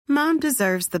Mom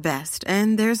deserves the best,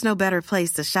 and there's no better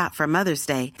place to shop for Mother's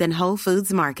Day than Whole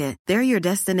Foods Market. They're your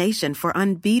destination for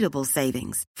unbeatable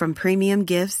savings, from premium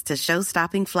gifts to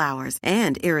show-stopping flowers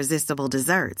and irresistible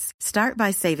desserts. Start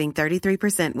by saving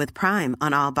 33% with Prime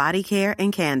on all body care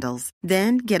and candles.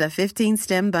 Then get a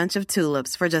 15-stem bunch of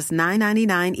tulips for just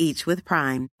 $9.99 each with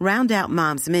Prime. Round out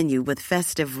Mom's menu with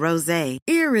festive rosé,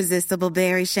 irresistible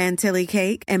berry chantilly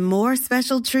cake, and more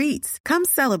special treats. Come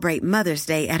celebrate Mother's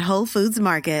Day at Whole Foods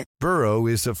Market. Burrow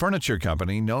is a furniture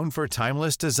company known for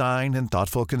timeless design and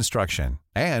thoughtful construction,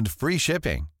 and free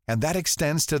shipping, and that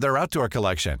extends to their outdoor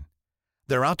collection.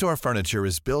 Their outdoor furniture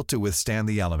is built to withstand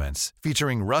the elements,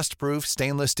 featuring rust-proof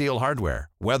stainless steel hardware,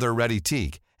 weather-ready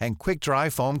teak, and quick-dry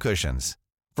foam cushions.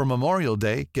 For Memorial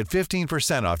Day, get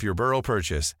 15% off your Burrow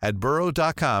purchase at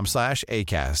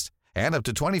burrow.com/ACAST, and up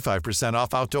to 25%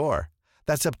 off outdoor.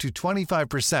 That's up to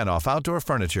 25% off outdoor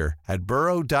furniture at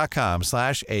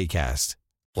burrow.com/ACAST.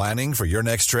 Planning for your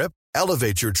next trip?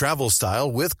 Elevate your travel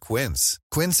style with Quince.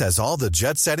 Quince has all the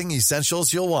jet-setting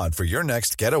essentials you'll want for your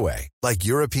next getaway, like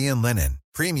European linen,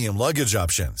 premium luggage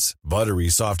options, buttery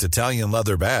soft Italian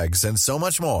leather bags, and so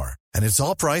much more. And it's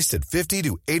all priced at 50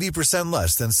 to 80%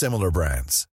 less than similar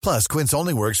brands. Plus, Quince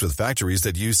only works with factories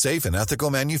that use safe and ethical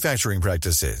manufacturing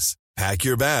practices. Pack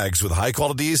your bags with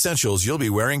high-quality essentials you'll be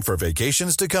wearing for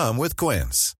vacations to come with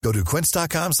Quince. Go to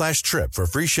quince.com/trip for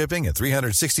free shipping and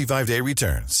 365-day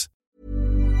returns.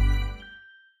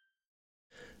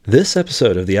 This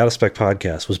episode of the Out of Spec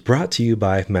Podcast was brought to you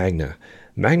by Magna.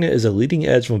 Magna is a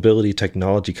leading-edge mobility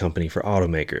technology company for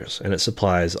automakers, and it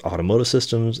supplies automotive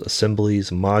systems, assemblies,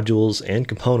 modules, and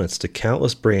components to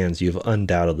countless brands you've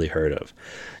undoubtedly heard of.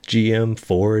 GM,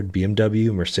 Ford,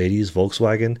 BMW, Mercedes,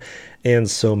 Volkswagen,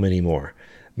 and so many more.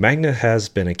 Magna has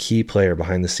been a key player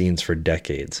behind the scenes for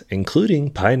decades,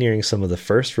 including pioneering some of the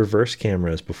first reverse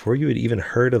cameras before you had even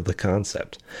heard of the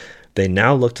concept. They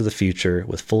now look to the future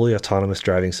with fully autonomous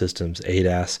driving systems,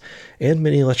 ADAS, and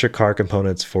mini electric car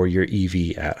components for your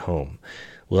EV at home.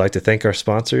 We'd like to thank our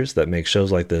sponsors that make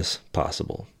shows like this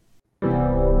possible.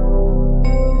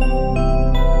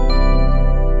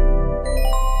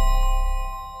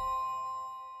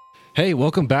 Hey,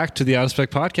 welcome back to the Out of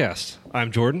Spec Podcast. I'm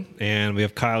Jordan, and we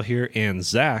have Kyle here, and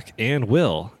Zach, and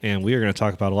Will, and we are going to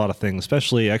talk about a lot of things,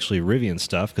 especially actually Rivian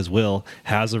stuff, because Will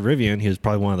has a Rivian. He was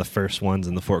probably one of the first ones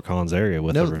in the Fort Collins area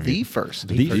with a Rivian. The first.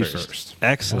 The first.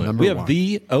 Excellent. We have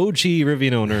the OG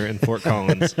Rivian owner in Fort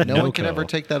Collins. No one can ever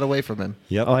take that away from him.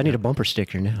 Yep. Oh, I need a bumper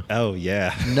sticker now. Oh,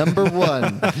 yeah. Number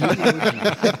one.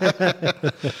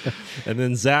 And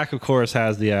then Zach, of course,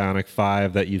 has the Ioniq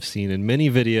 5 that you've seen in many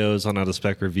videos on Out of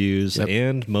Spec reviews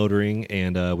and motoring,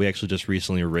 and we actually just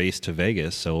recently raced to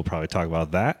Vegas, so we'll probably talk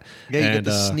about that. Yeah, you get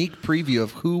the sneak preview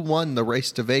of who won the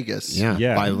race to Vegas.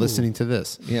 Yeah. By listening to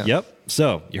this. Yeah. Yep.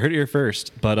 So you heard it here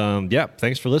first, but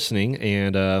thanks for listening,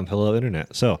 and hello,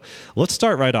 Internet. So let's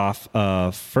start right off.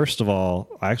 First of all,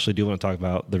 I actually do want to talk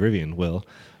about the Rivian, Will.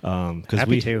 Because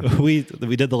we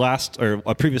did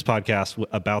a previous podcast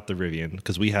about the Rivian,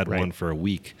 because we had one for a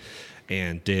week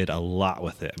and did a lot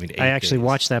with it. I mean, I actually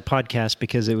watched that podcast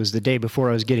because it was the day before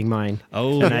I was getting mine.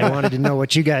 Oh, and I wanted to know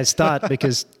what you guys thought,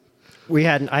 because I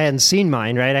hadn't seen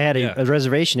mine, right? I had a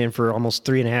reservation in for almost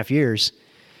 3.5 years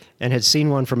and had seen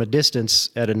one from a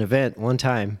distance at an event one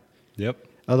time. Yep.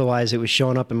 Otherwise, it was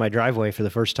showing up in my driveway for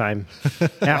the first time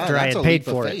after I had paid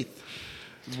for it.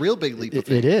 Real big leap of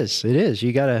faith. It is.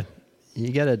 You gotta,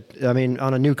 I mean,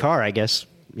 on a new car, I guess,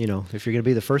 if you're going to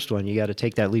be the first one, you got to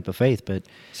take that leap of faith. But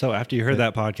so after you heard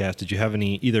that podcast, did you have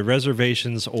any either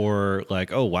reservations or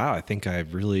like, oh, wow, I think I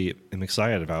really am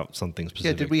excited about something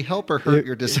specific? Yeah, did we help or hurt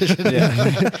your decision?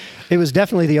 It was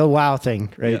definitely the oh, wow thing,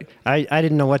 right? Yeah. I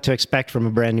didn't know what to expect from a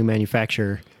brand new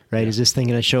manufacturer, right? Yeah. Is this thing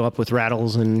going to show up with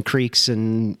rattles and creaks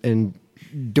and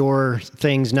door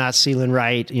things not sealing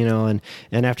right, and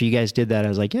after you guys did that, I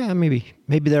was like, yeah, maybe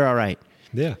they're all right.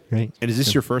 Yeah. Right. And is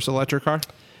this your first electric car?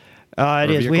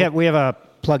 It is. Vehicle? We have a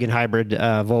plug-in hybrid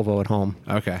Volvo at home.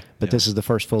 Okay. But this is the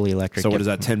first fully electric. So what is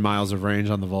that, 10 miles of range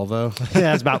on the Volvo?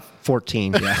 Yeah, it's about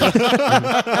 14. Yeah.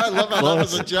 I love how that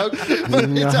was a joke, but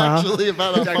it's actually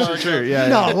about a car. True. Yeah.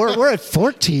 No, we're at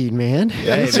 14, man.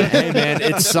 Hey, man,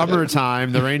 it's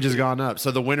summertime. The range has gone up.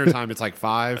 So the wintertime, it's like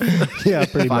 5. Yeah,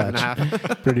 pretty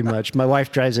 5.5. Pretty much. My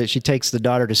wife drives it. She takes the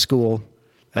daughter to school.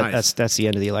 Nice. That's the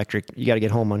end of the electric. You got to get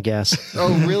home on gas.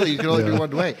 Oh, really? You can only do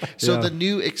one way. So the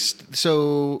new, you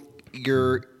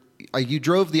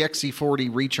drove the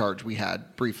XC40 Recharge we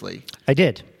had briefly. I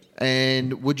did.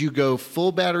 And would you go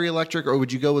full battery electric, or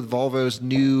would you go with Volvo's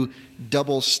new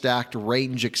double stacked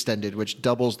range extended, which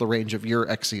doubles the range of your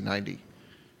XC90?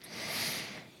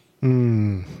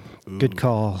 Good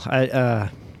call.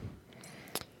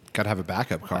 Got to have a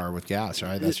backup car with gas,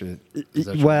 right? That's your.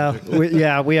 Well, we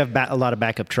have a lot of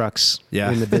backup trucks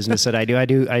in the business that I do.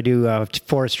 I do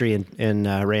forestry and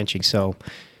ranching, so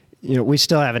we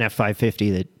still have an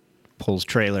F550 that pulls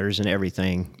trailers and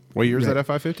everything. What year is that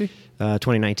F550?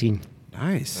 2019.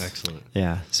 Nice, Excellent.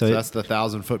 Yeah, so that's the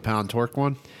 1,000 foot-pound torque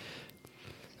one.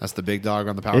 That's the big dog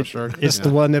on the Power Stroke. It's the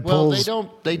one that pulls.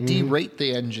 Well, they derate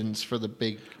the engines for the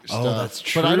big stuff. Oh, that's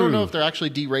true. But I don't know if they're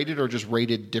actually derated or just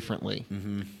rated differently.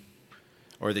 Mm-hmm.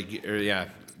 Or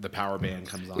the power band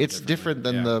comes on. It's different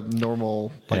than the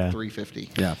normal 350.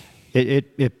 Yeah.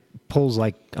 It pulls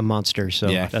like a monster. So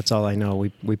Yeah. that's all I know.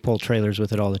 We pull trailers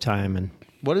with it all the time. And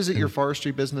What is it your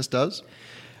forestry business does?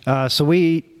 so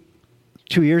we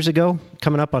 2 years ago,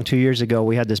 coming up on 2 years ago,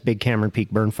 we had this big Cameron Peak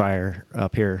burn fire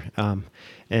up here,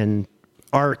 and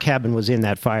our cabin was in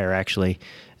that fire actually.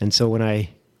 And so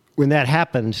when that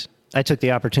happened, I took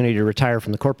the opportunity to retire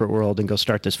from the corporate world and go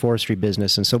start this forestry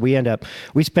business. And so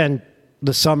we spend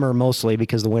the summer mostly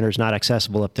because the winter's not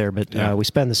accessible up there, but we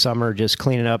spend the summer just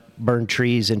cleaning up burned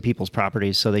trees in people's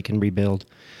properties so they can rebuild.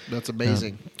 That's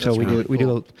amazing. So we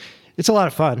do. It's a lot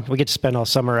of fun. We get to spend all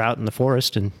summer out in the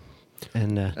forest and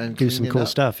do some cool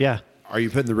stuff. Yeah. Are you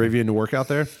putting the Rivian to work out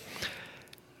there?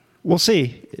 We'll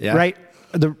see. Yeah. Right.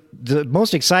 The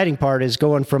most exciting part is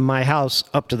going from my house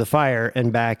up to the fire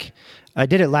and back. I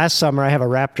did it last summer. I have a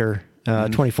Raptor,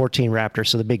 2014 Raptor,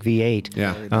 so the big V8.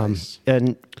 Yeah. Nice.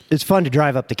 And it's fun to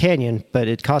drive up the canyon, but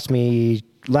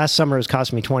last summer it was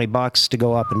costing me $20 to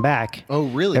go up and back. Oh,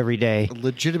 really? Every day. A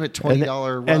legitimate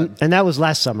 $20 run. And that was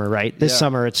last summer, right? This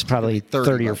summer it's probably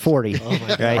 30 or 40. Oh, my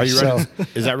God. Right? Are you running?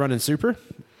 Is that running super?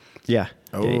 Yeah.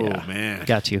 Oh, Yeah. man.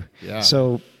 Got you. Yeah.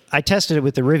 So I tested it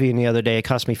with the Rivian the other day. It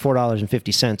cost me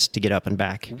 $4.50 to get up and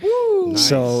back. Woo!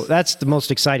 So that's the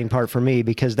most exciting part for me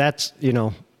because that's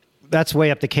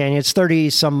way up the canyon. It's 30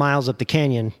 some miles up the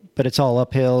canyon, but it's all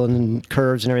uphill and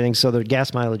curves and everything. So the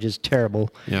gas mileage is terrible.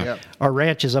 Yeah. Yep. Our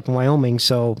ranch is up in Wyoming,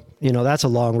 so that's a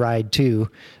long ride too.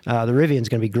 The Rivian's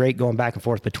going to be great going back and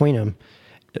forth between them.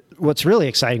 What's really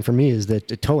exciting for me is the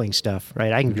towing stuff,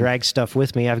 right? I can drag stuff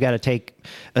with me. I've got to take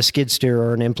a skid steer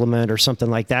or an implement or something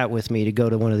like that with me to go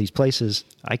to one of these places.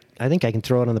 I think I can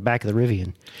throw it on the back of the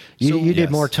Rivian. You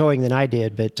did more towing than I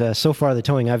did, but so far the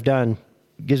towing I've done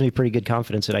gives me pretty good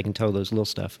confidence that I can tow those little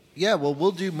stuff. Yeah, well,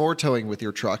 we'll do more towing with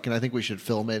your truck, and I think we should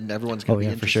film it, and everyone's going to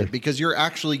be interested for sure. because you're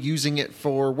actually using it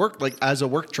for work, like as a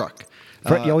work truck.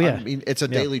 Oh, yeah. I mean, it's a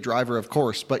daily driver, of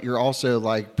course, but you're also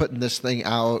like putting this thing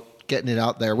out, getting it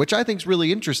out there, which I think is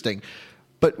really interesting.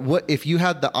 But what if you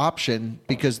had the option,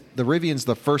 because the Rivian's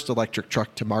the first electric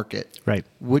truck to market, Right?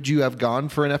 Would you have gone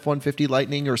for an F-150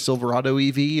 Lightning or Silverado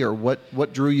EV, or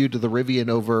what drew you to the Rivian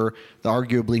over the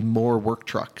arguably more work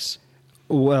trucks?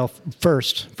 Well,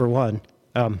 first, for one,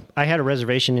 I had a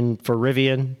reservation for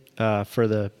Rivian for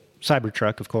the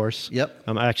Cybertruck, of course. Yep.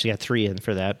 I actually got 3 in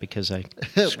for that because I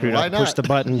screwed Why up, not? pushed the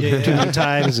button too many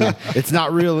times. And, It's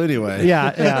not real anyway.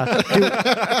 yeah.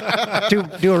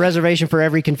 Do a reservation for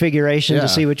every configuration Yeah. to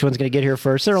see which one's going to get here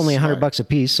first. They're only $100 a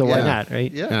piece, so why Yeah. not,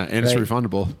 right? Yeah. Yeah, and it's Right.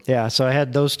 refundable. Yeah, so I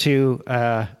had those two.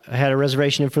 I had a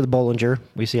reservation in for the Bollinger.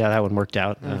 We see how that one worked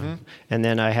out. And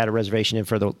then I had a reservation in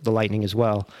for the Lightning as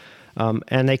well.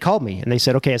 And they called me and they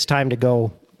said, okay, it's time to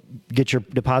go get your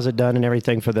deposit done and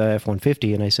everything for the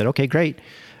F-150. And I said, okay, great.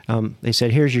 They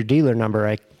said, here's your dealer number.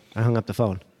 I hung up the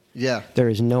phone. Yeah. There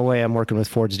is no way I'm working with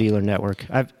Ford's dealer network.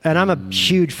 And I'm a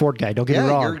huge Ford guy. Don't get me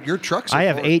wrong. Your trucks are I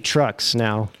have Ford. 8 trucks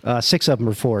now. 6 of them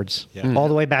are Fords. All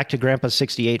the way back to Grandpa's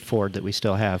 '68 Ford that we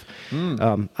still have.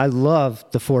 I love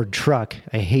the Ford truck.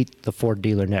 I hate the Ford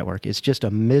dealer network. It's just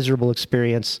a miserable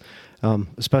experience,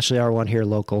 especially our one here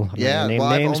local. I'm not Yeah, gonna name well,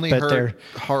 names, I've only but heard they're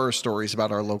horror stories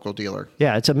about our local dealer.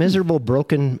 yeah, it's a miserable,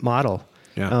 broken model.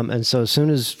 Yeah. And so as soon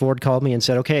as Ford called me and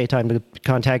said, okay, time to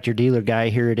contact your dealer guy,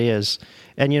 here it is.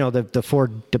 And, the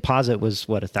Ford deposit was,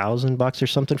 what, $1,000 or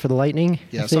something for the Lightning?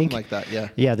 Yeah, I something think? like that, yeah.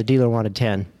 Yeah, the dealer wanted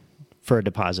 10 for a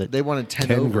deposit. They wanted 10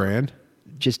 10 over. grand.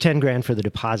 Just 10 grand for the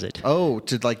deposit. Oh,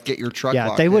 to like get your truck yeah,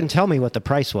 locked they in. wouldn't tell me what the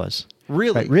price was.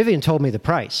 Really? Right, Rivian told me the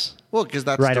price. Well, because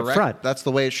that's right up direct. front. That's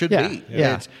the way it should Yeah, be.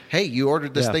 yeah. It's, hey, you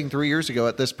ordered this Yeah. thing 3 years ago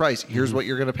at this price. Here's what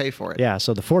you're going to pay for it. Yeah,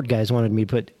 so the Ford guys wanted me to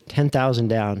put $10,000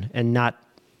 down and not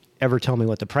ever tell me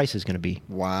what the price is going to be.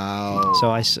 Wow. So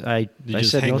I Did you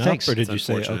just said hang no up, thanks. or did you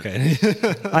say okay?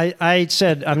 I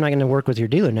said I'm not going to work with your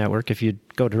dealer network. If you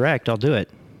go direct, I'll do it.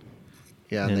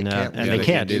 Yeah, and they can't. And they they can't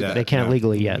can't do that. They can't No.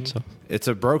 legally yet. So It's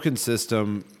a broken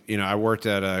system. I worked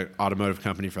at an automotive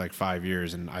company for like 5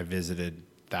 years, and I visited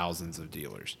thousands of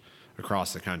dealers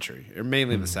across the country, or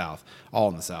mainly in the South, all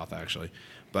in the South actually.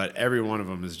 But every one of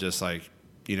them is just like,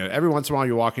 every once in a while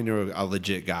you walk into a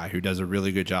legit guy who does a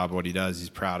really good job of what he does. He's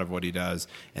proud of what he does.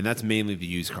 And that's mainly the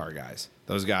used car guys.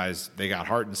 Those guys, they got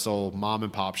heart and soul, mom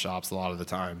and pop shops a lot of the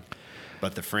time.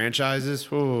 But the franchises,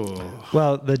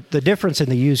 Well, the difference in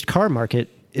the used car market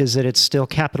is that it's still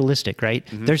capitalistic, right?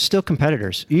 Mm-hmm. There's still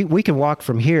competitors. We can walk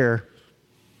from here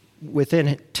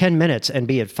within 10 minutes and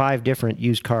be at 5 different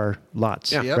used car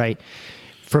lots, Yeah. Yep. right?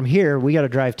 From here, we got to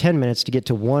drive 10 minutes to get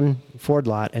to one Ford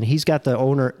lot, and he's got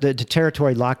the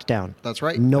territory locked down. That's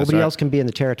right. Nobody That's right. else can be in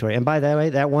the territory. And by that way,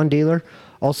 that one dealer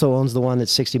also owns the one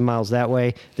that's 60 miles that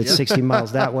way, that's Yep. 60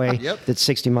 miles that way, Yep. that's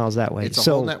 60 miles that way. It's a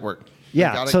whole network. They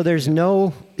Yeah, gotta- so there's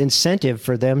no incentive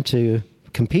for them to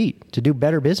compete, to do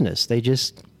better business. They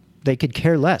could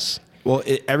care less. Well,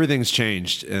 everything's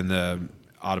changed in the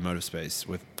automotive space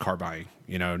with car buying.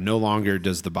 No longer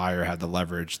does the buyer have the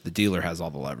leverage. The dealer has all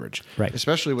the leverage. Right.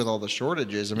 Especially with all the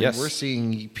shortages. I mean, Yes. we're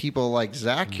seeing people like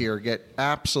Zach here get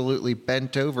absolutely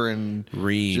bent over and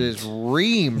Reamed. just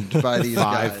reamed by these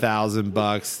guys.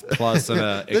 $5,000 plus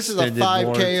an This is a extended 5K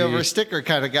warranty. over sticker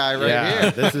kind of guy right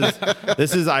Yeah, here.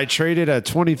 this is. I traded a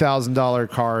 $20,000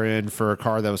 car in for a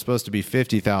car that was supposed to be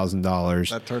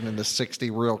 $50,000. That turned into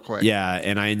 60 real quick. Yeah,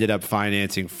 and I ended up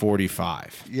financing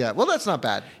 45. Yeah. Well, that's not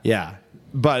bad. Yeah,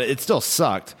 but it still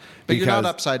sucked. But you're not because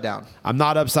upside down. I'm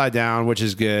not upside down, which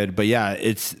is good. But yeah,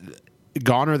 it's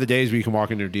gone are the days where you can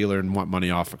walk into a dealer and want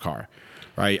money off a car,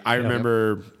 right? I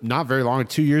remember not very long,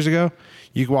 2 years ago,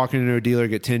 you could walk into a dealer,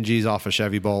 get 10 G's off a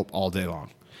Chevy Bolt all day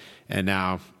long. And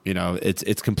now,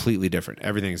 it's completely different.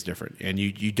 Everything's different. And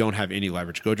you don't have any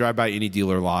leverage. Go drive by any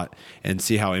dealer lot and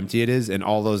see how empty it is. And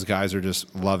all those guys are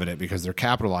just loving it because they're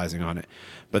capitalizing on it.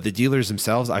 But the dealers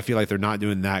themselves, I feel like they're not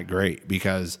doing that great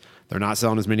because they're not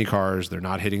selling as many cars. They're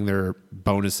not hitting their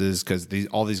bonuses because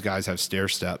all these guys have stair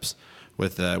steps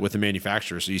with the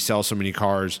manufacturer. So you sell so many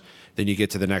cars, then you get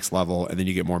to the next level, and then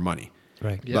you get more money.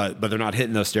 Right. Yeah. But they're not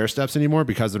hitting those stair steps anymore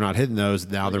because they're not hitting those.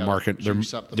 Now they're gotta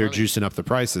juice up the they're money. juicing up the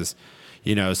prices.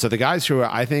 So the guys who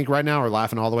I think right now are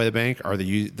laughing all the way to the bank are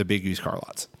the big used car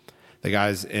lots. The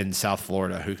guys in South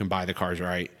Florida who can buy the cars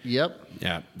right. Yep.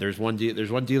 Yeah, there's one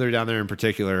dealer down there in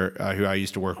particular who I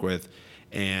used to work with,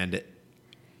 and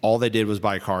all they did was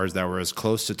buy cars that were as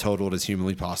close to totaled as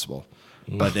humanly possible,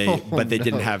 but they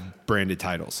didn't have branded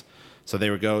titles. So they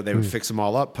would fix them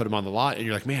all up, put them on the lot, and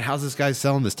you're like, man, how's this guy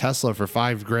selling this Tesla for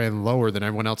 $5,000 lower than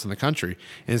everyone else in the country,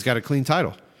 and it's got a clean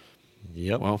title?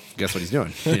 Yep. Well, guess what he's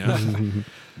doing.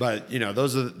 But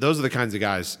those are the kinds of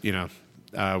guys.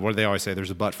 What do they always say?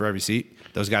 There's a butt for every seat.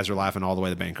 Those guys are laughing all the way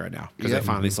to the bank right now because Yep. they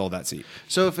finally sold that seat.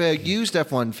 So if a used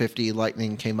F-150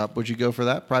 Lightning came up, would you go for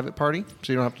that private party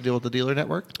so you don't have to deal with the dealer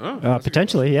network?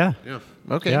 Potentially, yeah. Yeah.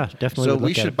 Okay. Yeah, definitely So would we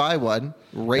look at should it. buy one,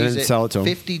 raise And then it, sell it to 'em.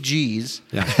 50 G's.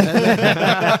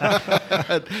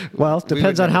 Well, it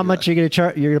depends would on how never do much you're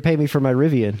going to pay me for my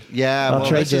Rivian. Yeah, I'll well,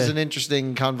 trade this is you. an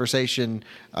interesting conversation.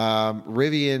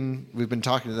 Rivian, we've been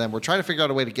talking to them. We're trying to figure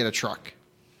out a way to get a truck.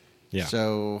 Yeah.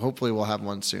 So hopefully we'll have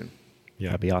one soon. Yeah.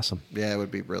 That'd be awesome. Yeah, it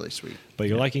would be really sweet. But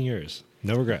you're liking yours.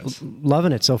 No regrets.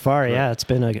 Loving it so far. Yeah, it's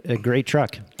been a great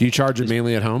truck. Do you charge it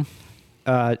mainly at home?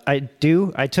 I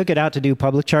do. I took it out to do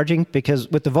public charging because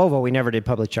with the Volvo, we never did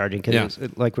public charging because Yeah.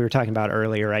 like we were talking about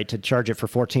earlier, right? To charge it for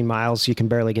 14 miles, you can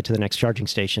barely get to the next charging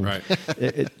station. Right.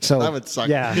 So That would suck.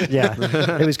 Yeah,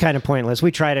 it was kind of pointless.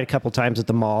 We tried it a couple times at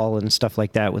the mall and stuff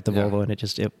like that with the Volvo, and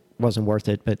it wasn't worth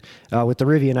it. But with the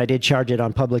Rivian, I did charge it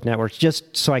on public networks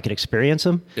just so I could experience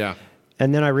them. Yeah.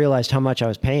 And then I realized how much I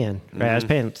was paying. Right? I was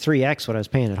paying 3x what I was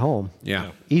paying at home. Yeah.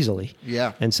 Easily.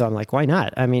 Yeah. And so I'm like, why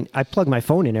not? I mean, I plug my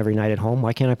phone in every night at home.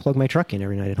 Why can't I plug my truck in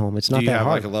every night at home? It's not Do you that have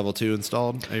hard. like a level 2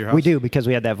 installed at your house? We do because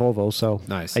we had that Volvo. So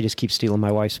Nice. I just keep stealing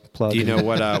my wife's plug. Do you know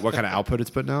what kind of output it's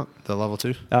putting out? The level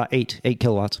 2? 8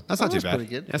 kilowatts. That's not Oh, too that's bad. pretty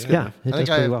good. That's Yeah. good. It I think does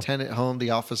I pretty have well. 10 at home.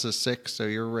 The office is 6, so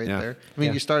you're right Yeah. there. I mean,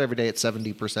 Yeah. you start every day at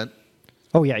 70%.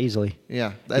 Oh yeah, easily.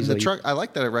 Yeah, and Easily. the truck, I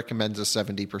like that it recommends a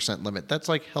 70% limit. That's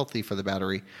like healthy for the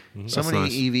battery. So That's many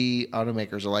nice. EV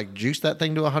automakers are like, juice that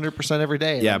thing to 100% every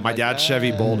day. And Yeah, I'm my like, dad's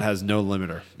Chevy Bolt has no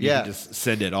limiter. You Yeah. can just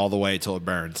send it all the way till it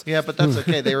burns. Yeah, but that's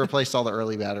okay. They replaced all the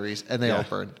early batteries, and they all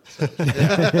burned. So,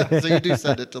 so you do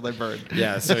send it till they burn.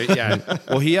 Yeah, so yeah.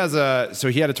 Well, he had a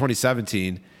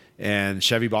 2017 and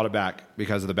Chevy bought it back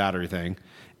because of the battery thing.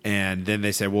 And then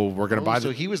they said, "Well, we're going to buy So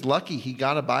the he was lucky. He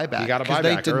got a buyback. He got a 'Cause buyback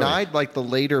They early. denied like the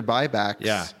later buybacks.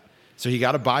 Yeah. So he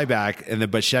got a buyback,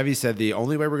 but Chevy said the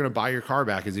only way we're going to buy your car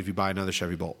back is if you buy another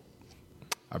Chevy Bolt,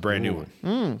 a brand new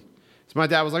one. So my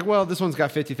dad was like, well, this one's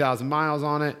got 50,000 miles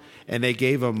on it. And they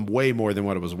gave him way more than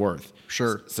what it was worth.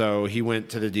 Sure. So he went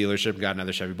to the dealership and got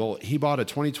another Chevy Bolt. He bought a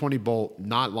 2020 Bolt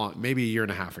not long, maybe a year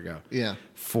and a half ago. Yeah.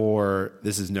 For,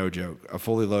 this is no joke, a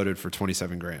fully loaded for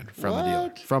 $27,000 from a dealer.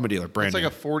 What? From a dealer, brand It's like new.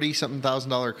 a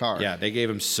 $40,000 car. Yeah, they gave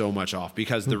him so much off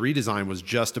because the redesign was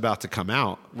just about to come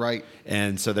out. Right.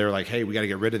 And so they were like, hey, we got to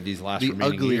get rid of these last The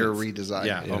remaining uglier units. redesign.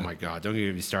 Yeah. Yeah. Oh, my God. Don't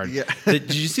get me started. Yeah.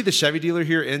 Did you see the Chevy dealer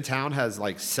here in town has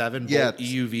like 7 Yeah, Bolt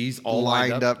EUVs all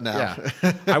lined up now.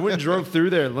 Yeah. I went and drove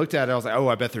through there and looked at it. I was like, oh,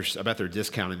 I bet they're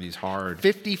discounting these hard.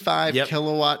 55 Yep.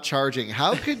 kilowatt charging.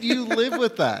 How could you live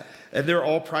with that? And they're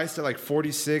all priced at like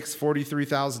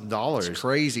 $43,000. It's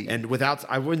crazy. And without,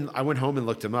 I went home and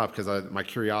looked them up because my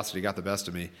curiosity got the best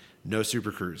of me. No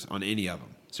Super Cruise on any of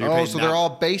them. So you're Oh, paying so that- they're all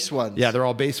base ones. Yeah, they're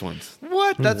all base ones.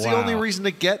 What? That's the Wow. only reason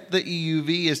to get the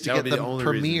EUV is to That would get be the only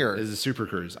Premier. reason is a Super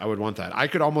Cruise. I would want that. I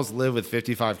could almost live with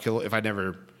 55 kilo if I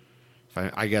never.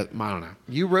 I don't know.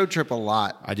 You road trip a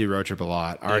lot I do road trip a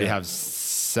lot. I already have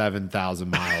 7,000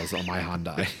 miles on my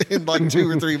Hyundai. in like 2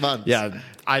 or 3 months. Yeah,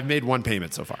 I've made one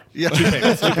payment so far. Yeah.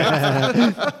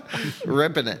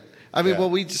 Ripping it. I mean, Yeah. well,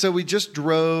 we just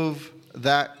drove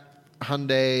that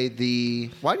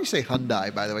Hyundai. Why do you say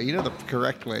Hyundai, by the way? You know the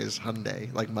correct way is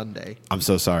Hyundai, like Monday. I'm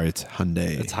so sorry. It's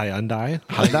Hyundai. It's Hyundai.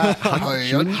 Hyundai.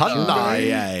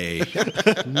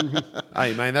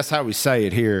 Hey, man, that's how we say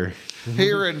it here.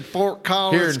 Here in Fort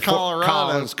Collins, Here in Colorado. Fort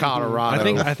Collins,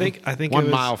 Colorado. I think 1 it was-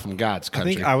 mile from God's I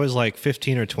country. think I was like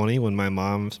 15 or 20 when my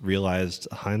mom realized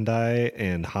Hyundai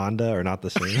and Honda are not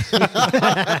the same.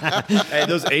 Hey,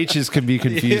 those H's can be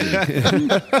confusing.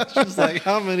 She's like,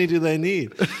 how many do they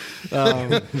need?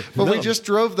 But we just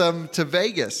drove them to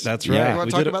Vegas. That's Yeah. right. You want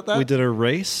We to talk did about that? We did a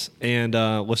race, and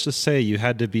let's just say you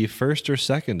had to be first or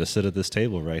second to sit at this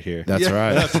table right here. That's Yeah,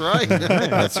 right. That's right.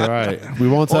 That's right. We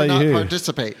won't tell Or you not who.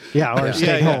 participate. Yeah, or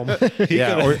stay home.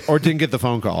 Yeah, or didn't get the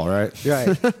phone call, right?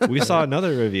 Right. We saw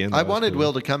another Rivian. I that was wanted cool.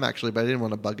 Will to come actually, but I didn't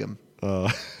want to bug him.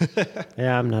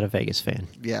 Yeah, I'm not a Vegas fan.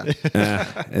 Yeah.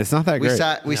 It's not that We great.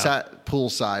 sat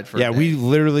poolside for a Yeah, day. we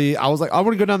literally. I was like, I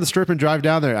want to go down the strip and drive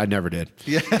down there. I never did.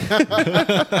 Yeah.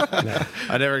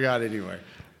 I never got anywhere.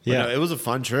 But Yeah. no, it was a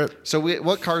fun trip. So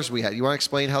what cars we had? You want to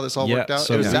explain how this all Yeah, worked out?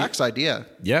 so It was we- Zach's idea.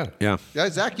 Yeah. Yeah. Yeah,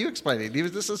 Zach, you explain it.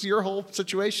 This is your whole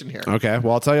situation here. Okay.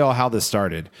 Well, I'll tell you all how this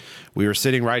started. We were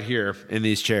sitting right here in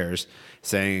these chairs,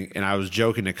 saying, and I was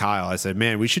joking to Kyle. I said,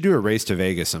 "Man, we should do a race to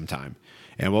Vegas sometime,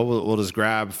 and we'll just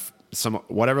grab some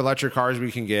whatever electric cars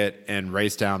we can get and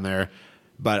race down there."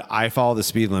 But I follow the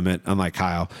speed limit, unlike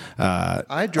Kyle.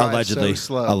 I drive allegedly, so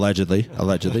slow. Allegedly.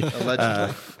 Allegedly.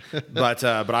 But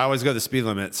I always go the speed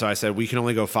limit. So I said we can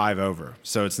only go 5 over.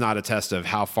 So it's not a test of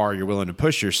how far you're willing to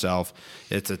push yourself.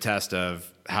 It's a test of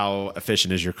how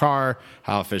efficient is your car,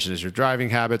 how efficient is your driving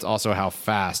habits, also how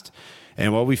fast.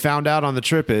 And what we found out on the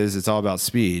trip is it's all about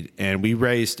speed. And we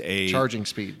raced a Charging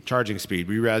speed. Charging speed.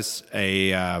 We raced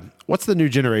a what's the new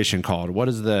generation called? What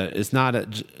is it's not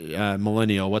a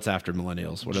millennial. What's after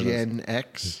millennials? What are those? Gen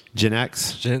X. Gen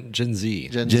X. Gen Z.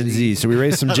 Gen Z. So we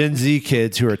raised some Gen Z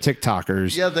kids who are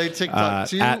TikTokers. Yeah, they TikTok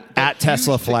too. at They're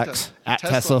Tesla huge Flex. TikTok. At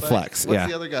Tesla Flex. What's Yeah.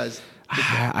 the other guys?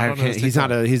 I can't, he's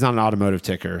not an automotive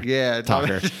ticker. Yeah,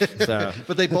 talker. So,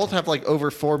 But they both have like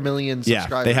over 4 million yeah,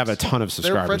 subscribers. they have a ton of They're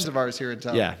subscribers. friends of ours here in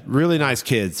town. Yeah, really nice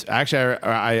kids. Actually,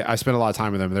 I spent a lot of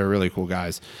time with them. They're really cool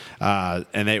guys. So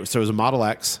it was a Model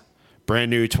X,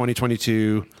 brand new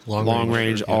 2022, long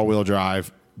range yeah. all wheel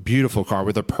drive. Beautiful car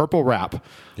with a purple wrap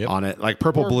on it, like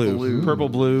purple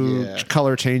blue, Yeah.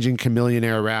 color changing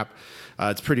chameleonaire wrap.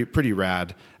 It's pretty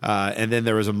rad. And then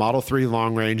there was a Model 3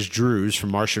 long range Drews from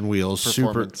Martian Wheels.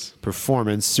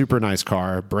 Performance, super nice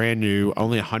car, brand new,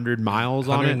 only 100 miles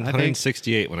on it. I think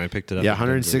 168 when I picked it up. yeah, in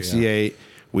Denver, 168.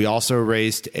 We also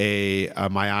raced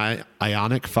my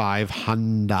Ioniq 5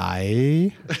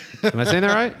 Hyundai. Am I saying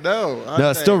that right? No.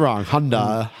 No, it's still wrong.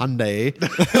 Hyundai.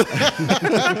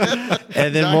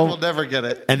 And then Zach will never get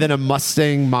it. and then a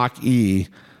Mustang Mach-E.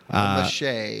 Mache.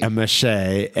 A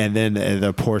Mache, and then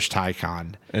the Porsche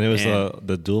Taycan. And it was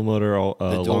the dual motor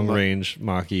dual long mo- range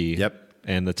Mach-E. Yep.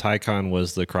 And the Taycan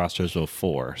was the Cross Turbo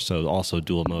 4, so also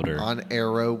dual motor. On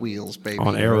aero wheels, baby.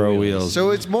 on aero wheels. So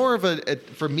it's more of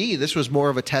for me, this was more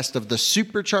of a test of the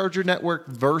supercharger network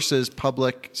versus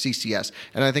public CCS.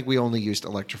 And I think we only used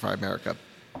Electrify America.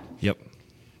 Yep.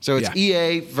 So it's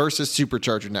Yeah. EA versus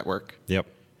supercharger network. Yep.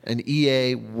 And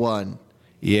EA won.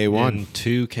 EA won. In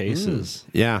 2 cases.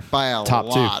 Yeah. By a Top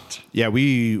lot. 2. Yeah,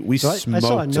 we So I smoked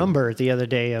saw a them. number the other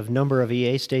day of number of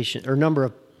EA station or number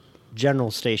of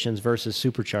general stations versus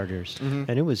superchargers, and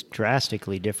it was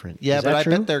drastically different. Yeah, Is but that I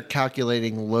true? bet they're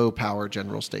calculating low power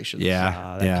general stations.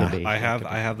 Yeah, that yeah. could be. I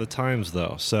have the times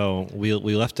though. So we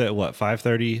left at what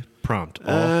 5:30 prompt. It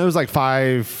was like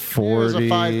 5:40. It was a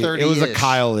 5:30-ish. It was a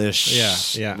Kyle-ish.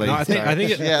 Yeah. late No, I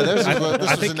think it, Yeah, this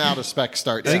was an out of spec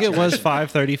start. I think it was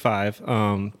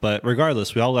 5:35. But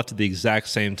regardless, we all left at the exact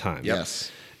same time.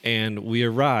 Yes. And we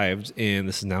arrived in,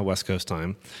 this is now West Coast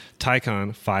time,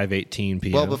 Tycon 5:18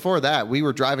 p.m. Well, before that, we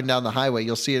were driving down the highway.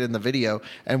 You'll see it in the video,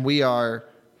 and we are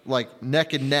like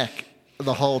neck and neck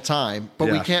the whole time, but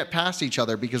we Yeah. can't pass each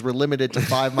other because we're limited to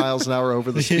 5 miles an hour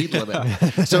over the speed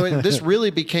limit. So this really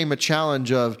became a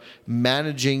challenge of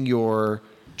managing your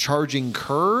charging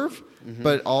curve,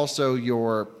 but also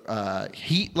your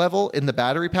heat level in the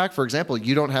battery pack. For example,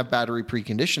 you don't have battery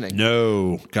preconditioning,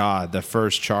 No, God, the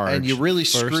first charge. and you really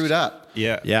screwed up.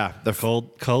 Yeah. Yeah, the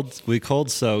We cold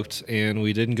soaked and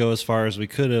we didn't go as far as we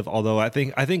could have. Although I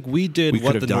think we did We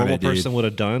what could the have done normal it, dude. person would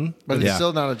have done. But it's Yeah.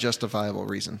 still not a justifiable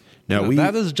reason. No,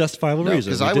 That is a justifiable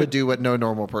reason. Because We I would did- do what no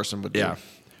normal person would do. Yeah.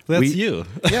 That's we- you.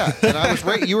 Yeah, and I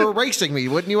was you were racing me.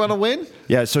 Wouldn't you want to win?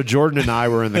 Yeah, so Jordan and I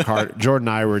were in the car. Jordan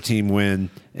and I were team win,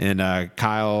 and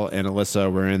Kyle and Alyssa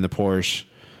were in the Porsche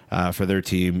for their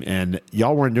team. And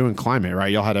y'all weren't doing climate, right?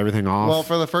 Y'all had everything off. Well,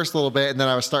 for the first little bit, and then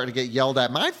I was starting to get yelled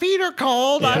at. My feet are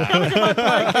cold. I'm going to get my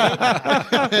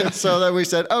blanket. And so then we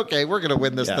said, okay, we're going to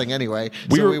win this thing anyway.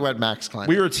 So we went max climate.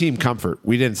 we were team comfort.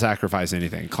 We didn't sacrifice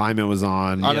anything. Climate was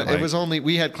on. It was only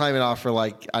we had climate off for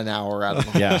like an hour out of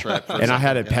the whole yeah, trip. and I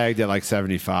had it pegged at like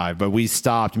 75, but we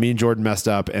stopped. Me and Jordan messed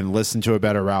up and listened to a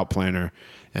better route planner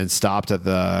and stopped at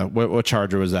the what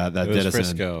charger was that It did was us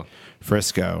Frisco. in?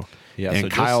 Frisco. Yeah, and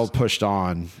so Kyle just- pushed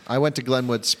on. I went to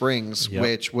Glenwood Springs, Yep.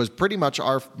 which was pretty much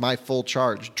my full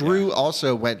charge. Drew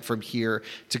also went from here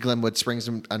to Glenwood Springs,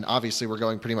 and obviously we're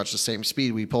going pretty much the same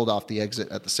speed. We pulled off the exit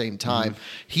at the same time.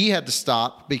 He had to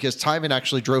stop because Timon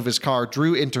actually drove his car.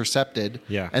 Drew intercepted,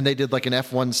 Yeah. and they did like an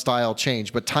F1 style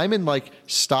change. But Timon like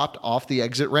stopped off the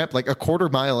exit ramp like a quarter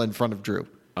mile in front of Drew.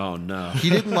 Oh no. He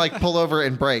didn't like pull over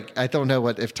and brake. I don't know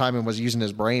if Timon was using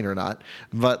his brain or not,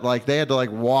 but like they had to like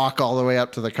walk all the way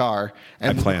up to the car.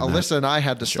 And planned that. Alyssa and I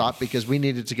had to stop because we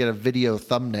needed to get a video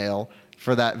thumbnail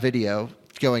for that video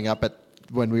going up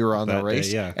when we were on the That day,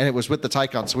 race. yeah. And it was with the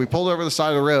Tycon. So we pulled over the side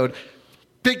of the road,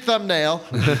 big thumbnail,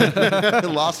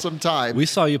 lost some time. We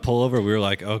saw you pull over. We were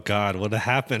like, "Oh God, what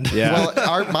happened?" Yeah.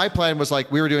 Well, my plan was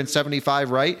like we were doing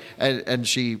 75 right, and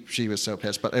she was so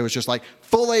pissed, but it was just like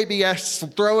full ABS,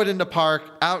 throw it into park,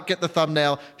 out, get the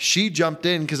thumbnail. She jumped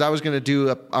in because I was going to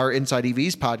do our Inside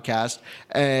EVs podcast,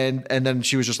 and then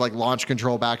she was just like launch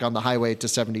control back on the highway to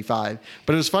 75.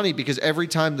 But it was funny because every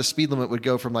time the speed limit would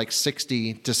go from like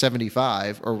 60 to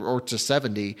 75 or to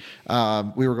 70,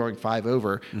 we were going 5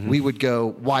 over. We would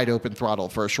go wide open throttle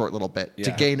for a short little bit to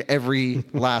Yeah. gain every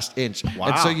last inch.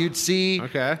 And so you'd see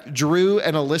Okay. Drew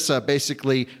and Alyssa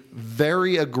basically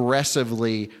very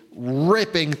aggressively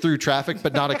ripping through traffic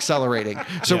but not accelerating.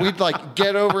 So we'd like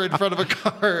get over in front of a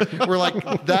car. We're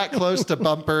like that close to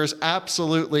bumpers,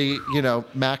 absolutely,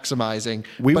 maximizing.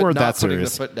 We but weren't not that putting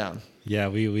serious. the foot down. Yeah,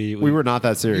 we We were not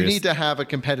that serious. You need to have a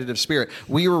competitive spirit.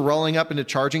 We were rolling up into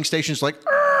charging stations like,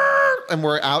 "Arr!" and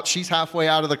we're out. She's halfway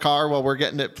out of the car while we're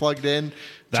getting it plugged in.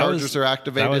 Chargers are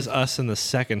activated. That was us in the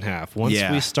second half. Once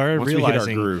Yeah. we started Once we hit our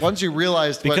realizing, groove. Once you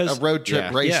realized what Because- a road trip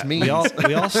yeah, race means.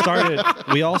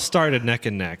 we all started neck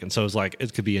and neck, and so it was like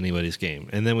it could be anybody's game.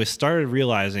 And then we started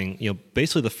realizing,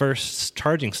 basically the first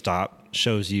charging stop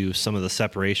shows you some of the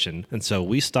separation, and so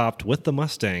we stopped with the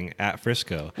Mustang at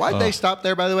Frisco. Why'd they stop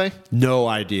there, by the way? No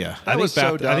idea. That was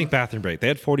so dumb. I think bathroom break. They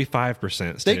had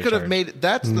 45%. They could have made.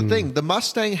 That's the thing. The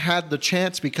Mustang had the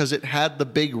chance because it had the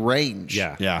big range.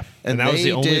 Yeah, Yeah. and that was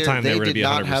the only time they were did to be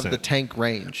not 100%. have the tank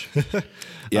range.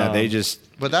 Yeah, they just.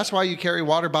 But that's why you carry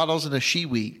water bottles and a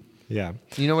Shiwi. Yeah,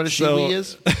 You know what a So- Shiwi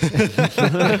is? Is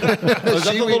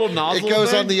that the little nozzle It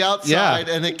goes thing? on the outside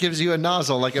Yeah. and it gives you a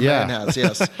nozzle like a Yeah. man has.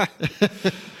 Yes.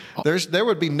 There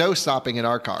would be no stopping in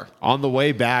our car. On the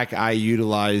way back, I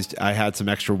had some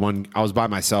extra one. I was by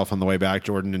myself on the way back.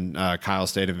 Jordan and Kyle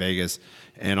stayed in Vegas.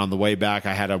 And on the way back,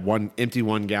 I had a empty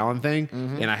 1 gallon thing.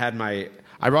 And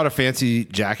I brought a fancy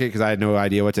jacket because I had no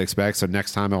idea what to expect. So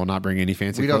next time I will not bring any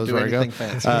fancy We don't clothes do where I go. anything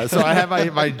fancy. So I have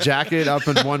my jacket up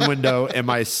in one window and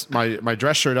my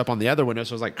dress shirt up on the other window.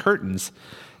 So it was like curtains.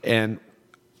 And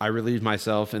I relieved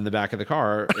myself in the back of the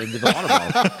car into the water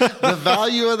bottle. The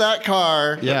value of that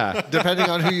car, Yeah. depending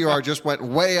on who you are, just went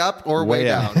way up or way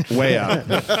down. Way up.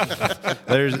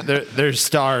 There's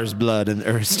stars blood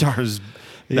or stars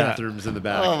bathrooms in the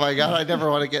back. Oh my God, I never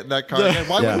want to get in that car again.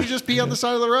 Why Yeah. wouldn't you just pee on the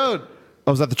side of the road? I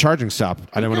was at the charging stop.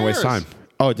 I didn't want to waste cares? time.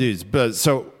 Oh, dudes. But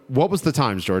so what was the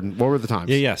times, Jordan? What were the times?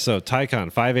 Yeah. So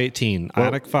Taycan 518,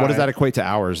 Ioniq 5. What does that equate to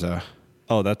hours, though?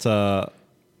 Oh, that's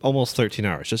almost 13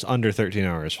 hours, just under 13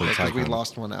 hours for the Because we Taycan.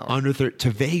 lost 1 hour. To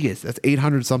Vegas. That's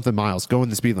 800 something miles. Going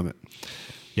the speed limit.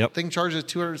 Yep. Thing charges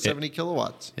 270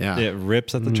 kilowatts. Yeah. It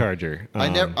rips at the charger.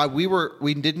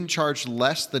 We didn't charge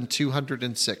less than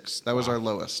 206. That was our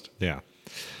lowest. Yeah.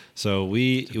 So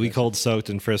we cold soaked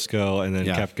in Frisco and then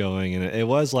kept going, and it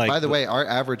was like. By the way, our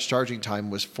average charging time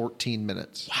was 14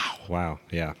 minutes. Wow.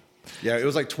 Yeah. Yeah, it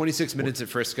was like 26 minutes at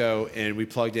Frisco, and we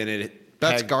plugged in it.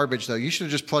 That's garbage, though. You should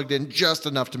have just plugged in just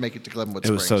enough to make it to Glenwood Springs.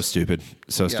 It was so stupid.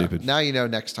 So Yeah, stupid. Now you know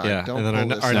next time. Yeah, Don't and then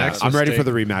pull our this next out. I'm ready for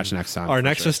mistake- the rematch next time. Our for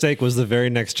next sure. mistake was the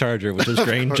very next charger, which was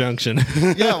Grange Junction.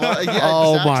 Yeah, well, yeah.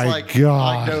 Oh, Zach's my like,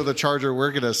 God. I know the charger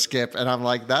we're gonna skip, and I'm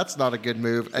like, that's not a good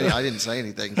move. And I didn't say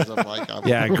anything because I'm like,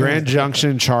 Yeah, Grand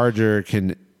Junction charger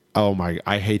can. Oh my!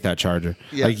 I hate that charger.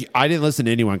 Yeah. Like I didn't listen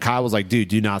to anyone. Kyle was like, "Dude,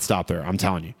 do not stop there." I'm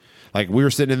telling you. Like we were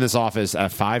sitting in this office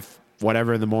at 5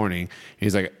 whatever in the morning.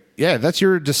 He's like, "Yeah, that's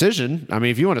your decision. I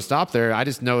mean, if you want to stop there, I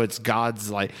just know it's God's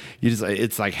like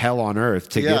it's like hell on earth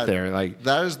to get there. Like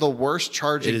that is the worst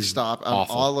charging It is stop on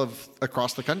awful. all of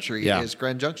across the country Yeah. is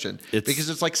Grand Junction It's- because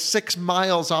it's like 6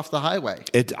 miles off the highway.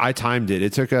 I timed it.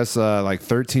 It took us like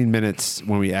 13 minutes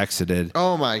when we exited.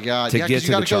 Oh my God! To Yeah, get because to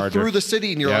you got the to go charger. through the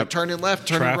city, and you're Yep. like turning left,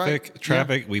 turning right.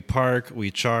 Traffic. We park, we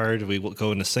charge, we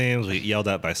go into Sam's. We yelled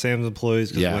at by Sam's employees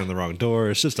because Yeah. we went in the wrong door.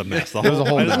 It's just a mess. was a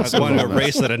whole I mess. just It was wanted a to whole mess.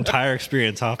 erase that entire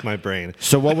experience off my brain.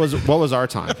 So what was our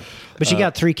time? But you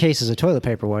got 3 cases of toilet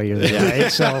paper while you're there,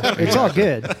 right? So it's all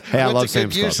good. Hey, I Went love to good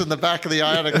Sam's use Club. in the back of the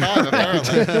Ioniq 5,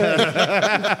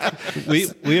 apparently.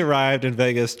 We arrived in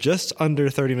Vegas just under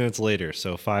 30 minutes later,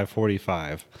 so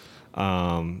 5:45.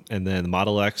 And then the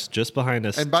Model X just behind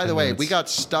us. And by the 10 way, minutes. we got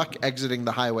stuck exiting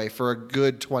the highway for a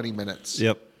good 20 minutes.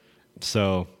 Yep.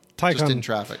 So Taycan Just in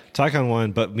traffic. Taycan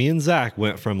won, but me and Zach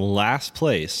went from last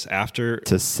place after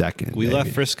To second. we baby.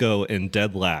 left Frisco in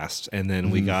dead last, and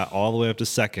then we got all the way up to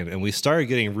second, and we started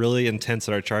getting really intense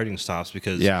at our charging stops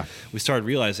because we started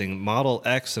realizing Model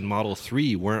X and Model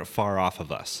 3 weren't far off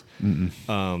of us. They were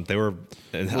Well, ahead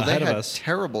they of had us.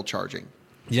 terrible charging.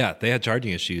 Yeah, they had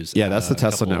charging issues. Yeah, that's the a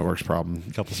Tesla couple- network's problem.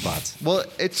 Couple spots. Well,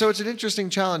 it's an interesting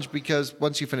challenge because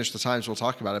once you finish the times, we'll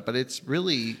talk about it. But it's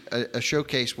really a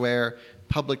showcase where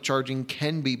public charging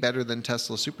can be better than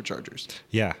Tesla superchargers.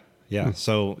 Yeah.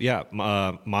 So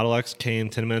Model X came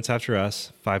 10 minutes after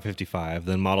us, 5:55.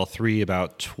 Then Model 3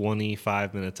 about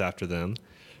 25 minutes after them,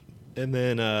 and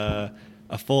then a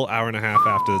full hour and a half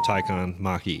after the Taycan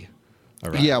Mach-E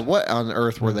arrived. Yeah, what on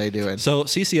earth were they doing? So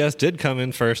CCS did come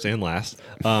in first and last,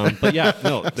 but yeah,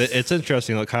 no, it's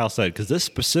interesting like Kyle said because this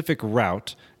specific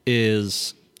route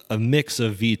is a mix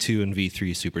of V2 and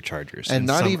V3 superchargers, And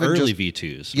not some even early just-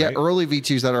 V2s. Yeah, right? early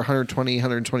V2s that are 120,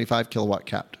 125 kilowatt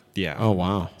capped. Yeah. Oh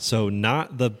wow. So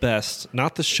not the best,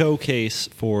 not the showcase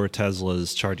for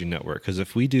Tesla's charging network. Because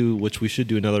if we do, which we should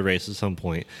do another race at some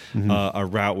point, a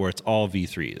route where it's all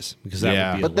V3s, because that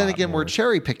Yeah. would be. But then again, we're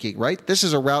cherry picking, right? This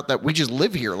is a route that we just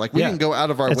live here. Like we Yeah. didn't go out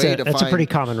of our That's, way a, to that's find. a pretty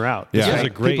common route. Yeah. It's It's a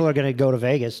like great- people are going to go to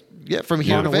Vegas. Yeah, from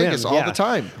here On to a whim, Vegas all yeah. the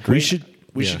time. We should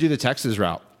do the Texas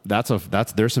route. There's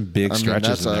some big I mean,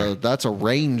 stretches in there. that's a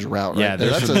range route, right? Yeah, there.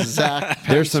 there's That's a Zach.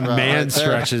 There's Pace some route man right there.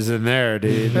 stretches in there,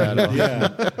 dude.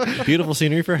 beautiful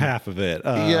scenery for half of it.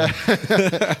 Yeah,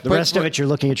 The rest of it, you're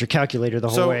looking at your calculator the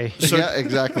whole way. yeah,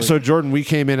 exactly. So Jordan, we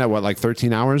came in at what, like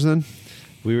 13 hours then?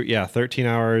 We were 13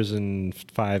 hours and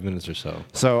 5 minutes or so.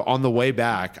 So on the way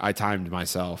back, I timed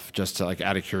myself just to like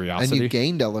out of and curiosity. you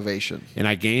gained elevation. And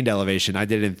I gained elevation. I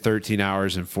did it in 13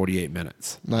 hours and 48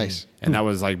 minutes. Nice. And that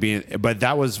was like but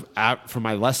that was from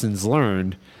my lessons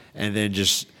learned. And then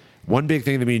just one big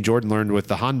thing that me and Jordan learned with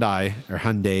the Hyundais,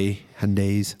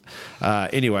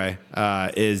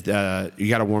 is you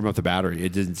got to warm up the battery.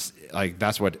 It didn't like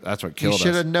that's what You killed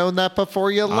should us. have known that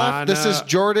before you I left. This is know.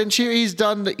 Jordan. He's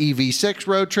done the EV6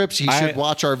 road trips. You should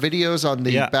watch our videos on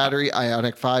the Yeah. battery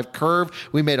Ioniq 5 curve.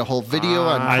 We made a whole video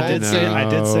on I cold did say- sitting. I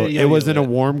did say it was yo-yo in a it.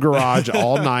 warm garage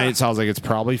all night, so I was like, it's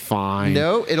probably fine.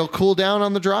 No, it'll cool down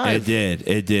on the drive.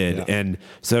 It did. Yeah. And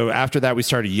so after that, we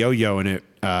started yo-yoing it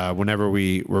whenever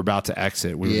we were about to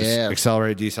exit. We would just Yeah.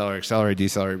 accelerate,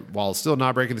 decelerate, while still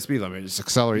not breaking the speed limit. Just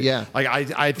accelerate. Yeah. Like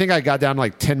I think I got down to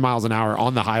like 10 miles an hour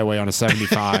on the highway on a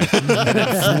 75 and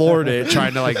then floored it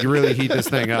trying to like really heat this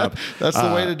thing up. That's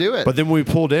the way to do it. But then when we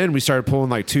pulled in, we started pulling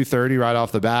like 230 right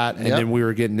off the bat. And Yep. then we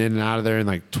were getting in and out of there in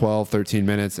like 12, 13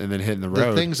 minutes and then hitting the The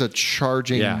road. thing's a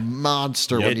charging Yeah.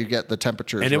 monster when you get the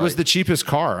temperatures and it was right. the cheapest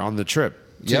car on the trip,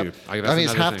 too. Yep. Like, that's I mean,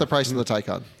 it's another half thing. the price of the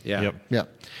Taycan. Yeah. Yep. Yeah,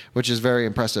 which is very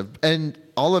impressive. And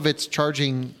all of its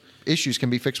charging issues can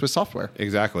be fixed with software.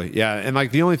 Exactly. Yeah. And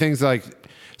like the only things like,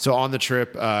 So on the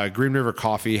trip, Green River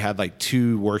Coffee had like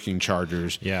 2 working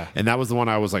chargers. Yeah. And that was the one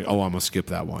I was like, oh, I'm going to skip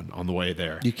that one on the way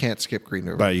there. You can't skip Green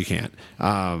River. But you can't.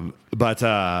 That's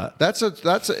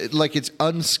Like it's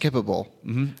unskippable.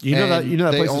 You know that And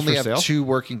place they is only for have sale? 2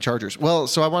 working chargers. Well,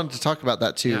 so I wanted to talk about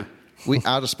that too. Yeah. We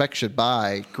Out of Spec should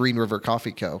buy Green River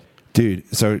Coffee Co.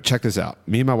 Dude, so check this out.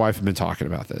 Me and my wife have been talking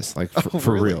about this, like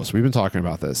for really? reals. We've been talking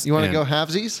about this. You want to And go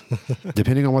halvesies?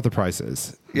 depending on what the price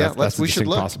is. Yeah, that's a we should distinct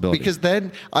look possibility. because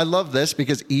then I love this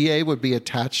because EA would be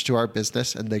attached to our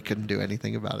business and they couldn't do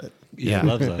anything about it. yeah,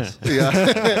 Loves us.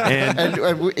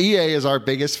 And EA is our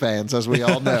biggest fans, as we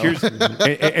all know.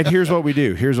 and here's what we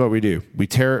do. We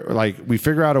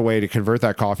figure out a way to convert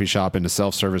that coffee shop into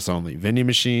self-service only. Vending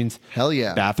machines. Hell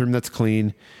yeah. Bathroom that's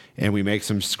clean. And we make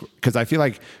some, because I feel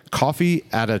like coffee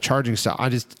at a charging stop,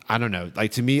 I don't know.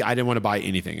 Like to me, I didn't want to buy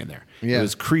anything in there. Yeah. It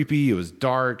was creepy. It was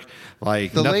dark.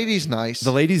 Like The lady's nice.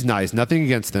 The lady's nice. Nothing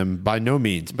against them by no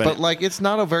means. but like it's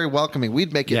not a very welcoming.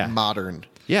 We'd make it Yeah. modern.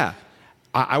 Yeah.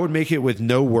 I would make it with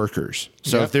no workers.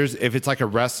 So Yep. if it's like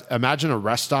imagine a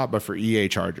rest stop, but for EA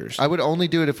chargers. I would only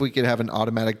do it if we could have an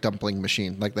automatic dumpling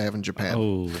machine like they have in Japan.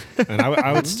 Oh, and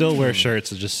I would still wear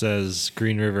shirts that just says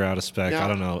Green River out of spec. Yeah. I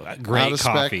don't know. Out Great of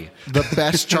spec, coffee. the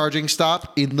best charging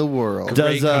stop in the world.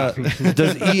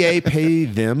 Does EA pay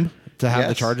them to have the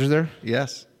Yes. chargers there?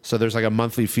 Yes. So there's like a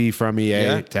monthly fee from EA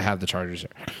Yeah. to have the chargers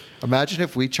there. Imagine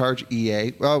if we charge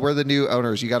EA. Well, we're the new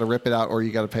owners. You got to rip it out, or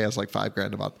you got to pay us like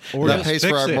 $5,000 a month. Or that just pays for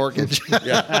fix our it.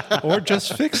 mortgage. Or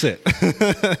just fix it.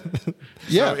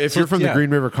 Yeah. So if you're from yeah. the Green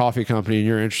River Coffee Company and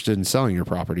you're interested in selling your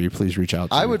property, please reach out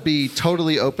to I me. would be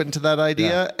totally open to that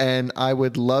idea, and I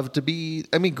would love to be.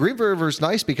 I mean, Green River's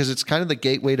nice because it's kind of the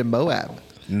gateway to Moab.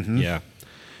 Yeah.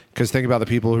 Because think about the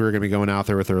people who are going to be going out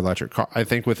there with their electric car. I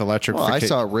think with electric. Well, I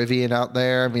saw Rivian out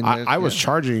there. I mean, I was yeah.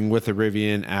 charging with the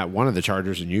Rivian at one of the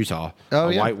chargers in Utah. Oh,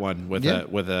 a yeah. white one with Yeah.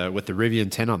 with the Rivian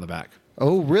 10 on the back.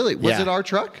 Oh, really? Was Yeah. it our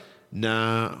truck?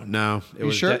 No. It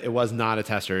was sure? it was not a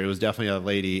tester. It was definitely a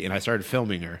lady, and I started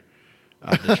filming her.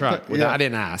 The truck. Yeah. I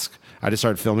didn't ask. I just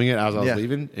started filming it as I was Yeah.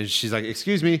 leaving, and she's like,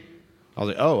 "Excuse me." I was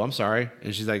like, "Oh, I'm sorry,"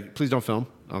 and she's like, "Please don't film."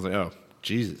 I was like, "Oh,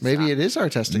 Jesus." Maybe it is our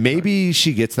testing. Maybe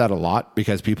she gets that a lot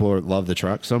because people love the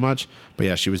truck so much. But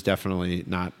yeah, she was definitely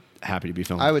not happy to be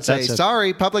filmed. I would say, That's a-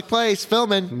 sorry, public place,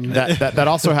 filming. that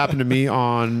also happened to me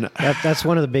on. That's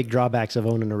one of the big drawbacks of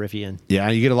owning a Rivian. Yeah,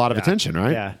 you get a lot of attention,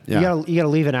 right? Yeah. You gotta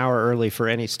leave an hour early for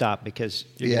any stop because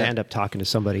you're Yeah. gonna end up talking to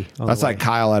somebody. On That's the way. like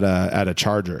Kyle at a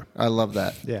charger. I love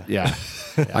that. Yeah. Yeah.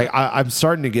 I'm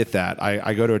starting to get that.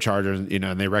 I go to a charger, and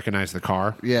they recognize the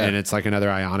car. Yeah. And it's like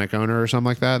another Ionic owner or something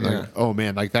like that. Yeah. Like, oh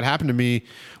man, like that happened to me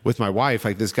with my wife.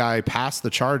 Like this guy passed the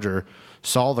charger,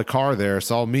 saw the car there,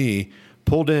 saw me,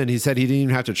 pulled in. He said he didn't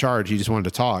even have to charge. He just wanted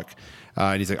to talk.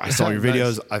 And he's like, I saw your Nice.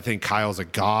 videos. I think Kyle's a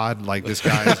god. Like this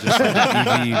guy is just like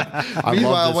an EV. I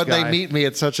Meanwhile, love when this they guy. meet me,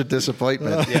 it's such a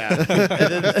disappointment.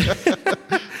 Yeah.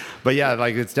 But yeah,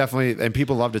 like it's definitely, and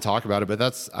people love to talk about it. But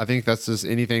I think that's just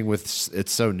anything with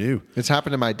it's so new. It's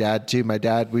happened to my dad too. My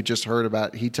dad, we just heard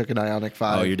about. He took an Ionic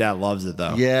 5. Oh, your dad loves it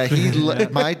though. Yeah,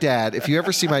 my dad. If you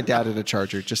ever see my dad at a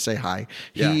charger, just say hi.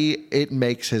 Yeah. It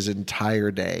makes his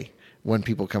entire day when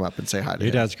people come up and say hi to Your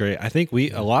him. dad's great. I think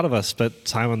a lot of us spent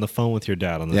time on the phone with your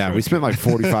dad on this. Yeah, road we trip. spent like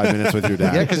 45 minutes with your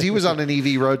dad. Yeah, because he was on an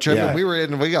EV road trip Yeah.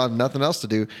 and we got nothing else to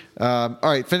do. All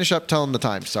right, finish up telling the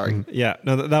time. Sorry. Yeah,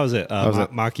 no, that was it. was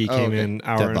it. Maki Oh, came okay. in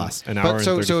Dead an last. hour But and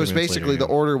so 33 it was minutes basically later,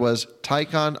 the order was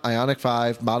Taycan, Ionic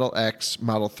 5, Model X,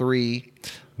 Model 3.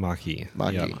 Maki.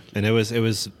 Maki. Yep. And it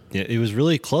was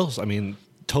really close. I mean,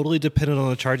 totally dependent on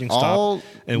the charging stop. All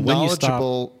And when you stop,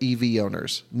 knowledgeable EV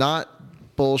owners, not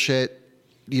bullshit.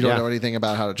 You don't Yeah. know anything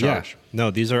about how to yeah, charge. no,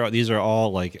 these are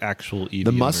all like actual EV.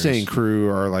 The Mustang owners. crew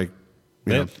are like,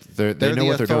 you know, they They're know the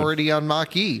what they're doing. authority on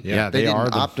Mach-E. Yeah, they they didn't are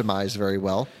the- optimize very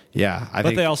well. Yeah, I But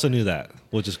think they also knew that,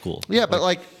 which is cool. Yeah, but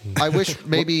like I wish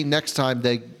maybe next time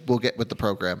they will get with the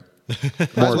program. I More love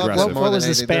this aggressive. more What than was the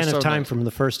anything. They're span so of time nice. from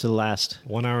the first to the last?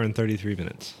 1 hour and 33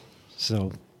 minutes.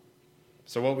 So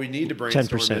So what we need to brainstorm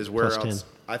 10% is where plus else. 10.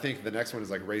 I think the next one is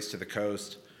like Race to the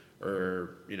Coast,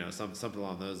 or something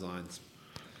along those lines.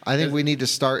 I think we need to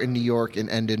start in New York and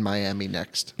end in Miami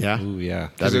next. Yeah. Ooh, yeah.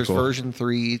 Because That'd be there's cool. version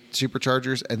 3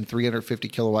 superchargers and 350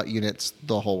 kilowatt units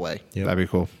the whole way. Yep. That'd be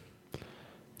cool.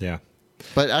 Yeah.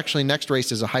 But actually, next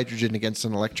race is a hydrogen against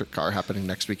an electric car happening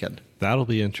next weekend. That'll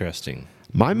be interesting.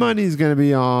 My money's going to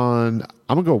be on.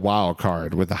 I'm going to go wild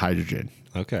card with the hydrogen.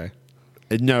 Okay.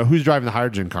 No, who's driving the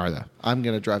hydrogen car though? I'm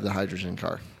going to drive the hydrogen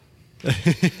car. and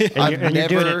I've you're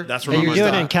doing never- it. That's where and my you're doing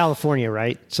it money's in at. California,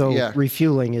 right? So Yeah.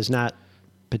 refueling is not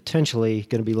potentially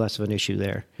going to be less of an issue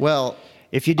there. Well,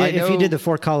 If you did, I if you know- did the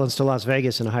Fort Collins to Las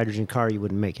Vegas in a hydrogen car, you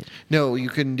wouldn't make it. No, you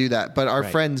couldn't do that. But our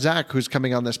Right. friend Zach, who's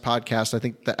coming on this podcast, I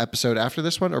think the episode after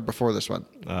this one or before this one.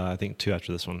 I think 2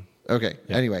 after this one. Okay.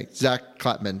 Anyway, Zach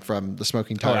Klapman from the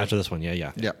Smoking Oh, Tire. after this one.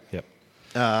 Yeah. Yep.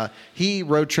 Yep. He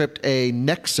road tripped a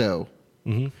Nexo.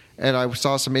 And I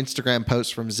saw some Instagram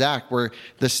posts from Zach where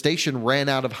the station ran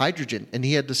out of hydrogen and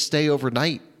he had to stay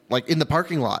overnight, like in the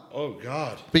parking lot. Oh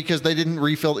God. Because they didn't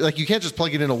refill. Like you can't just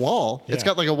plug it in a wall. It's Yeah.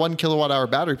 got like a 1 kilowatt hour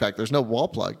battery pack. There's no wall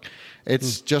plug.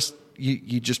 It's just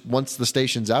you just once the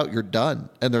station's out, you're done,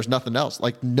 and there's nothing else.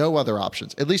 Like no other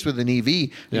options. At least with an EV, you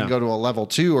Yeah. can go to a level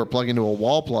 2 or plug into a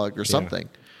wall plug or something.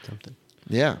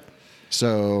 Yeah.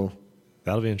 So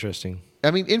That'll be interesting. I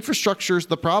mean, infrastructure is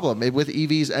the problem with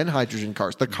EVs and hydrogen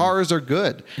cars. The cars are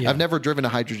good. I've never driven a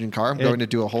hydrogen car. I'm going to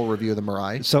do a whole review of the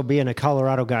Mirai. So being a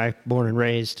Colorado guy, born and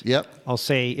raised, Yep. I'll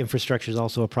say infrastructure is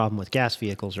also a problem with gas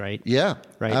vehicles, right? Yeah.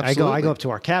 Right. Absolutely. I go up to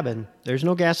our cabin. There's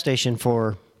no gas station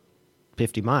for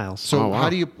 50 miles. So Oh, wow. how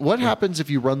do you? What happens if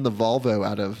you run the Volvo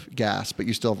out of gas, but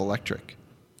you still have electric,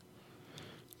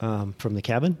 From the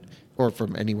cabin, or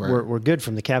from anywhere? we're good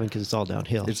from the cabin because it's all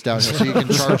downhill. It's downhill, so you can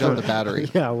charge up the battery.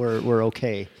 yeah, we're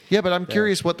okay. Yeah, but I'm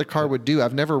curious what the car would do.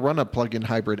 I've never run a plug-in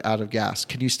hybrid out of gas.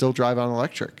 Can you still drive on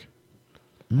electric?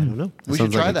 I don't know. We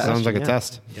should try that. Sounds like a Yeah.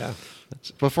 test. Yeah.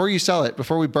 Before you sell it,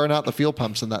 before we burn out the fuel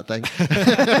pumps in that thing.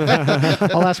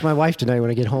 I'll ask my wife tonight when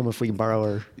I get home if we can borrow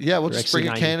her. Yeah, we'll her just bring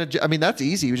a XC90. can of. I mean, that's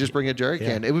easy. You just bring a jerry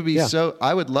can. It would be Yeah. so.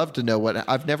 I would love to know what.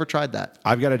 I've never tried that.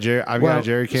 I've got a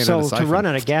jerry can So and a to siphon. run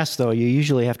out of gas, though, you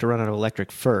usually have to run out of electric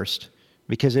first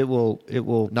because it will.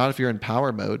 Not if you're in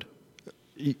power mode.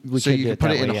 We So could you do can put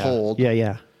that it in way, yeah. hold.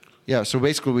 Yeah. Yeah. So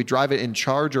basically, we drive it in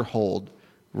charge or hold,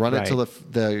 run it Right. till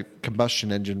the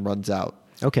combustion engine runs out.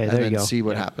 Okay, and there you then go. see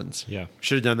what happens. Yeah.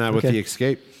 Should have done that with Okay. the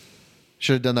Escape.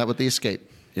 Should have done that with the Escape.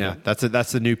 Yeah, that's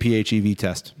the new PHEV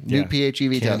test. New Yeah.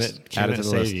 PHEV Can test. Can Add it it to the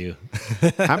save list. you?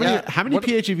 How many What-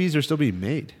 PHEVs are still being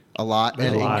made? A lot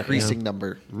and A lot, increasing yeah.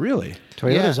 number. Really?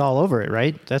 Toyota's Yeah. all over it,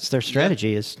 right? That's their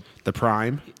strategy. Is The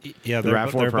Prime. Yeah, The they're,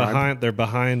 RAV4 they're Prime. behind. They're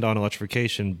behind on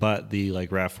electrification, but the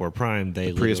like RAV4 Prime,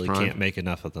 they Prius literally Prime. can't make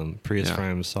enough of them. Prius Yeah.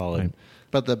 Prime is solid.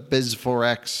 But the Biz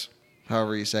 4X,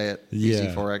 however you say it, Yeah.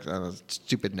 BZ4X, I don't know,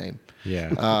 stupid name.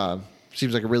 Yeah,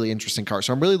 Seems like a really interesting car.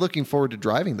 So I'm really looking forward to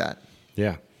driving that.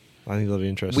 yeah. I think that'll be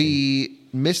interesting. We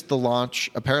missed the launch.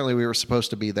 Apparently, we were supposed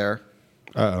to be there.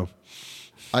 Uh-oh.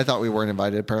 I thought we weren't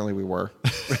invited. Apparently, we were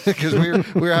because we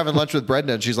were having lunch with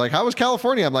Brenda, and she's like, "How was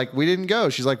California?" I'm like, "We didn't go."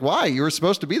 She's like, "Why? You were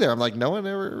supposed to be there." I'm like, "No one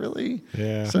ever really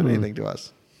said anything to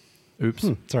us." Oops,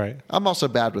 it's all right. I'm also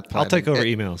bad with planning. I'll take over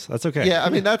It- emails. That's okay. Yeah, I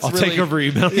mean that's I'll really. take over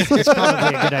emails. it's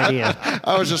probably a good idea.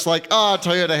 I was just like, "Oh,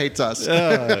 Toyota hates us."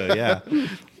 Yeah.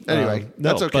 Anyway, no,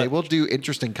 that's okay. but- We'll do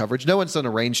interesting coverage. No one's done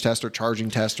a range test or charging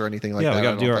test or anything like Yeah, that. we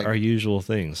got I to do don't our, think. our usual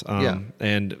things. Yeah.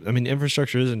 And I mean,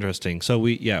 infrastructure is interesting. So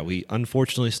we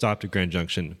unfortunately stopped at Grand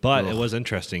Junction, but it was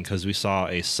interesting because we saw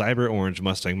a cyber orange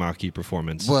Mustang Mach-E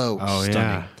performance. Whoa. Oh, Stunning.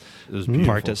 yeah. It was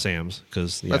Parked at Sam's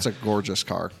because That's a gorgeous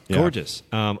car. Yeah. gorgeous.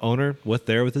 Owner with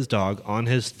his dog on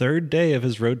his third day of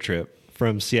his road trip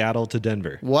from Seattle to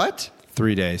Denver, What?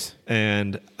 3 days.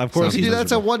 and of So course dude,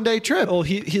 that's a one-day trip. Well,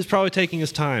 he's probably taking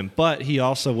his time, but he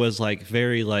also was like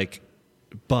very like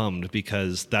bummed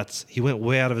because he went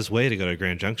way out of his way to go to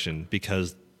Grand Junction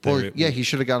because Well, yeah, he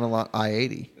should have gone on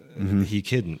I-80. he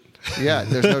couldn't. Yeah,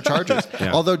 there's no charges.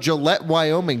 Yeah. Although Gillette,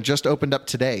 Wyoming just opened up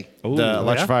today. Ooh, The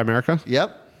Electrify America?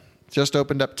 Yep. Just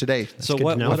opened up today. So good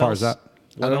what? to know. What How far else- is that?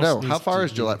 I don't what know. else How needs far to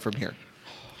is be- Gillette from here?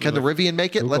 Can the Rivian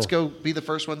make it? Let's go be the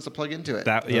first ones to plug into it.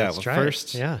 Let's try it.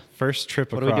 first, Yeah. first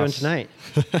trip What across. are we doing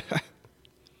tonight?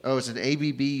 Oh, it's an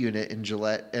ABB unit in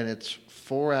Gillette, and it's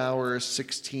 4 hours,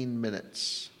 16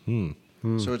 minutes.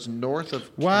 So it's north of...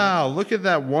 Wow, look at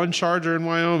that one charger in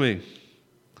Wyoming.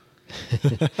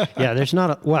 Yeah,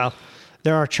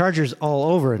 there are chargers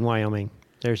all over in Wyoming.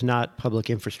 There's not public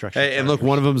infrastructure. Hey, and look,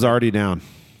 one of them's already down.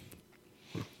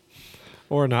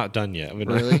 Or not done yet. We're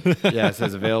not- Really? Yeah, it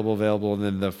says available, and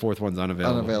then the fourth one's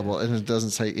unavailable. Unavailable, and it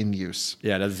doesn't say in use.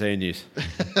 Yeah, it doesn't say in use.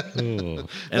 Ooh.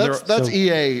 And That's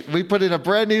EA. We put in a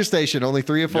brand new station, only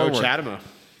 3 or 4 no work. Chatamo.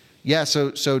 Yeah,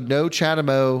 so no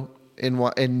Chatamo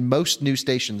in most new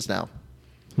stations now.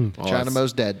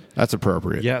 Chatamo's dead. That's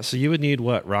appropriate. Yeah, so you would need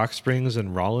what? Rock Springs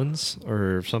and Rollins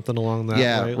or something along that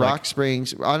Yeah, way? Rock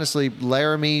Springs. Honestly,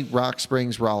 Laramie, Rock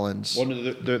Springs, Rollins. Well,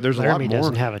 there's a lot Laramie more.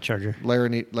 doesn't have a charger.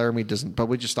 Laramie doesn't, but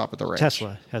we just stop at the ranch.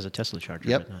 Tesla has a Tesla charger.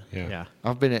 Yep. but not- Yeah. Yeah.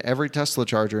 I've been at every Tesla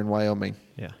charger in Wyoming.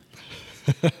 Yeah.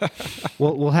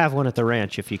 we'll have one at the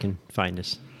ranch if you can find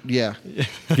us. Yeah,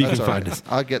 If you that's can all find right. us.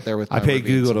 I'll get there with. I my pay Rivian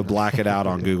Google to someday. black it out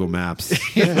on Google Maps.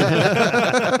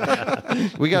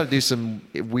 We got to do some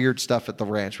weird stuff at the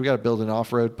ranch. We got to build an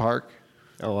off-road park.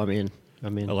 Oh, I mean,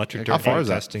 Electric How dirt far bike is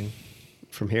that? testing.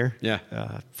 from here, Yeah.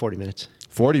 40 minutes.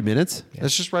 40 minutes?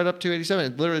 It's just right up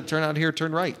 287. Literally turn out here,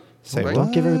 turn right. Say Right? what?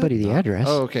 Don't give everybody the address.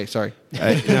 Oh, okay. Sorry. No,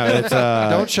 it's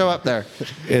Don't show up there.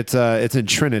 it's in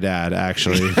Trinidad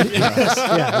actually.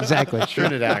 Yeah, exactly.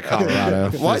 Trinidad,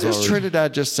 Colorado. Why That's does what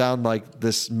Trinidad just sound like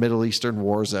this Middle Eastern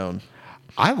war zone?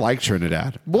 I like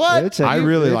Trinidad. What? I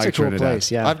really it's like a cool Trinidad.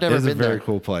 place. Yeah, I've never It's a been very there.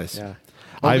 cool place. Yeah.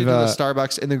 Only I've to the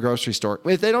Starbucks in the grocery store.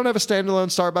 If they don't have a standalone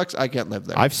Starbucks, I can't live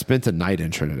there. I've spent a night in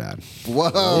Trinidad.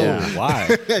 Whoa. Yeah.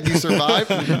 Why? And you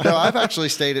survived? No, I've actually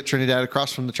stayed at Trinidad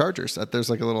across from the Chargers. There's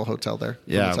like a little hotel there. from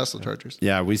Yeah. the Tesla Chargers.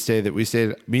 Yeah, we stayed.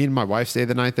 Me and my wife stayed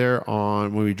the night there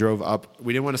when we drove up.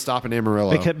 We didn't want to stop in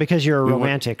Amarillo. Because you're a We went-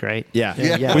 romantic, right? Yeah.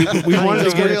 Yeah. We wanted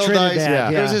Let's to go to get Trinidad.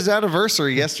 Yeah. It was his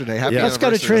anniversary yesterday. Happy Yeah. Let's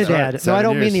go to anniversary. Trinidad. That's No, right. I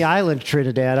don't 7 mean the years. island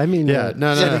Trinidad. I mean Yeah,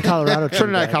 no, Colorado.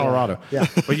 Trinidad, yeah. Colorado. Yeah.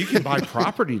 But you can buy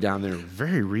property down there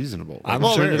very reasonable.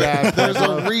 Well, Trinidad, there's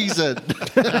a reason.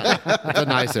 it's a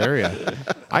nice area.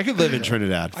 I could live in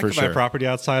Trinidad I for could sure. buy property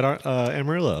outside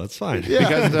Amarillo. It's fine.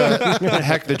 Because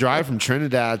heck, the drive from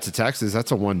Trinidad to Texas,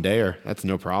 that's a one dayer. That's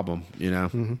no problem, you know.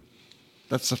 Mm-hmm.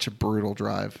 That's such a brutal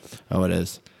drive. Oh, it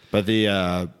is. But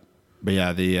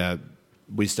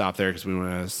we stopped there because we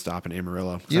want to stop in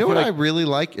Amarillo. You know what feel I really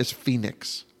like is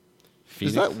Phoenix.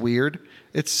 Phoenix? Is that weird?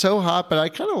 It's so hot, but I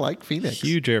kind of like Phoenix.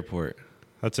 Huge airport.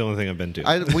 That's the only thing I've been to.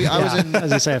 I was in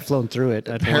As I say, I've flown through it.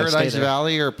 I'd wanna stay Paradise there.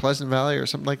 Valley or Pleasant Valley or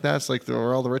something like that. It's like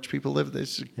where all the rich people live.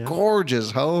 There's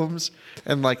gorgeous homes,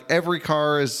 and like every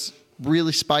car is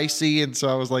really spicy. And so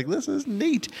I was like, this is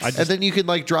neat. And then you can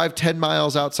like drive 10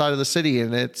 miles outside of the city,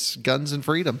 and it's guns and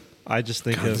freedom. I just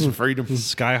think Guns of and freedom.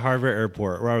 Sky Harbor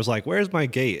Airport, where I was like, "Where's my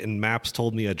gate?" And maps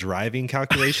told me a driving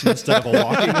calculation instead of a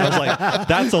walking. I was like,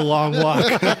 "That's a long walk."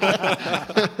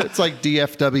 It's like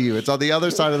DFW. It's on the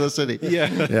other side of the city.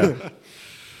 Yeah,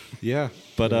 yeah.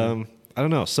 But I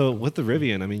don't know. So with the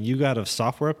Rivian, I mean, you got a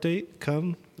software update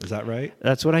come? Is that right?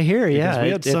 That's what I hear. Yeah, we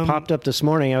had it some- popped up this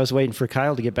morning. I was waiting for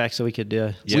Kyle to get back so we could.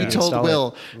 Yeah. We told install it.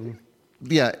 Will,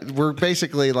 yeah, we're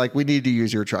basically like, we need to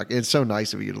use your truck. It's so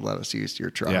nice of you to let us use your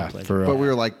truck. Yeah, for real. But we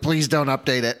were like, please don't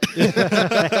update it.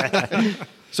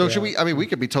 So should we, I mean, we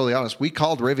could be totally honest. We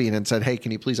called Rivian and said, hey,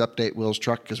 can you please update Will's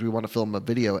truck because we want to film a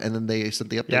video. And then they sent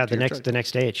the update Yeah, to your the truck.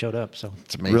 next day it showed up. So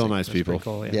It's amazing. Real nice people. pretty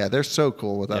cool. Yeah, they're so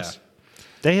cool with us.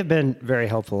 They have been very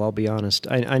helpful, I'll be honest.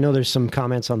 I know there's some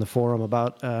comments on the forum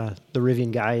about the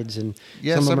Rivian guides, and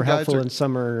Yeah, some of some them are guides helpful are- and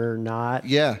some are not.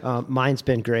 Yeah. Mine's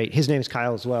been great. His name's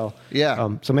Kyle as well. Yeah.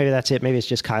 So maybe that's it. Maybe it's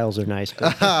just Kyle's are nice.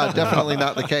 But Definitely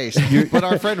not the case. But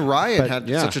our friend Ryan had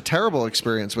yeah. such a terrible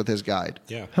experience with his guide.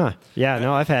 Yeah. Huh. Yeah,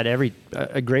 no, I've had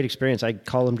a great experience. I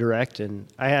call him direct, and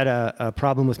I had a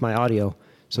problem with my audio.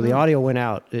 So the audio went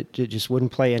out. It just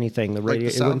wouldn't play anything. The Like radio,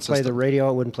 the it sound wouldn't play the system. radio.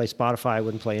 It wouldn't play Spotify. It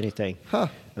wouldn't play anything.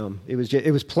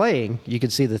 It was playing. You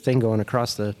could see the thing going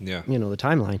across the Yeah. the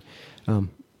timeline.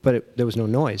 But there was no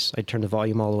noise. I turned the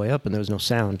volume all the way up, and there was no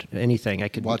sound, anything. I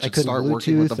Watch it couldn't start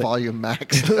working with the Bluetooth. volume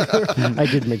max. I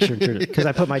did make sure because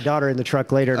I put my daughter in the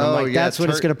truck later, and I'm Oh, like, yeah, that's when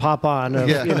it's turn- going to pop on. Of,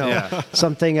 Yeah.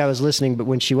 something I was listening, but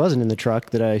when she wasn't in the truck,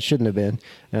 that I shouldn't have been.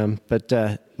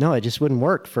 No, it just wouldn't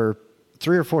work for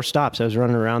 3 or 4 stops. I was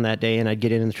running around that day, and I'd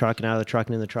get in the truck and out of the truck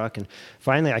and in the truck. And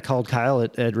finally, I called Kyle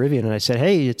at Rivian, and I said,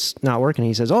 "Hey, it's not working."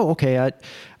 He says, "Oh, okay. I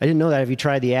didn't know that. Have you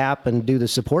tried the app and do the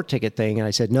support ticket thing?" And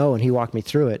I said, "No," and he walked me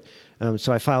through it.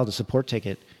 So I filed a support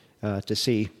ticket to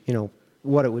see,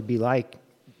 what it would be like.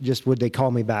 Just would they call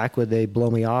me back? Would they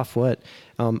blow me off? What?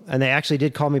 And they actually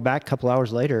did call me back a couple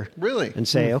hours later. Really? And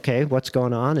say, okay, what's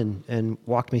going on? And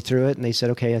walk me through it. And they said,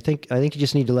 okay, I think you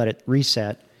just need to let it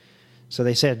reset. So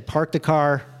they said, park the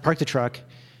truck,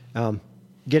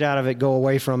 get out of it, go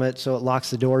away from it, so it locks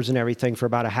the doors and everything for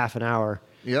about a half an hour.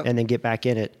 Yep. And then get back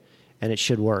in it, and it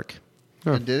should work.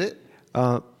 And did it?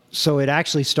 So it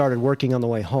actually started working on the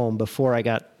way home before I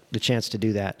got the chance to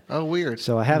do that. Oh, weird.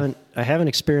 So I haven't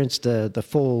experienced the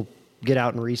full get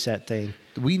out and reset thing.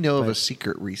 We know of a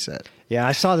secret reset. Yeah,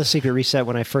 I saw the secret reset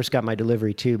when I first got my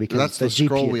delivery too, because That's the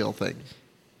scroll GPU wheel thing.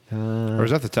 Or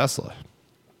is that the Tesla?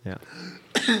 Yeah.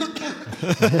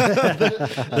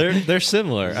 They're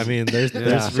similar. I mean, there's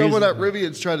Someone at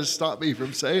Rivian's trying to stop me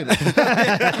from saying it.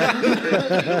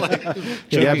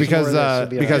 Yeah, more of this would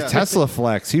be all because right. Tesla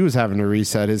Flex, he was having to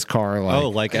reset his car.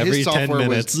 Like, every His 10 software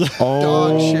minutes. was dog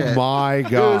oh shit. my It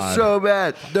was god! so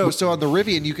bad. No, so on the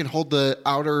Rivian, you can hold the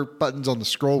outer buttons on the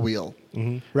scroll wheel,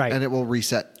 Right. and it will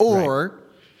reset. Or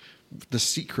the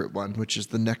secret one, which is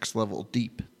the next level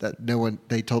deep that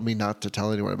they told me not to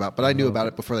tell anyone about, but I knew about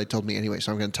it before they told me anyway,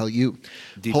 so I'm going to tell you.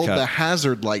 Deep Hold cut. the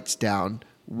hazard lights down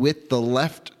with the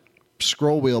left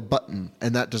scroll wheel button,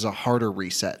 and that does a harder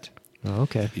reset. Oh,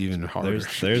 okay. Even harder.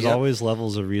 There's always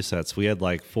levels of resets. We had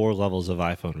like 4 levels of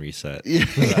iPhone reset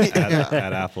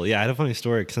at Apple. Yeah, I had a funny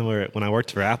story similar. When I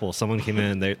worked for Apple, someone came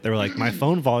in, they were like, my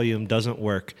phone volume doesn't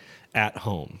work at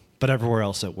home, but everywhere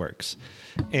else it works.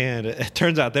 And it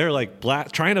turns out they're like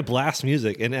trying to blast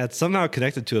music, and it's somehow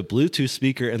connected to a Bluetooth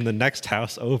speaker in the next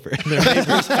house over, in their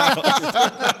neighbor's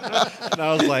house. And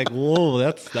I was like, whoa,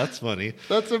 that's funny.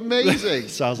 That's amazing.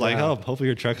 So I was like, oh, hopefully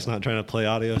your truck's not trying to play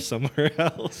audio somewhere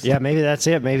else. Yeah, maybe that's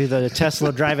it. Maybe the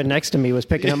Tesla driving next to me was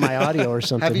picking up my audio or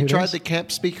something. Have you Who tried knows? the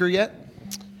camp speaker yet?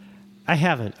 I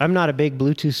haven't. I'm not a big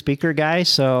Bluetooth speaker guy,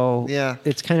 so Yeah.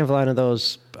 it's kind of one of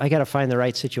those. I got to find the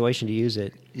right situation to use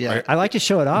it. Yeah. I like to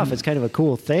show it off. It's kind of a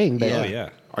cool thing. But Yeah. Oh, yeah.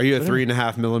 Are you a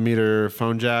 3.5 millimeter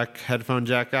headphone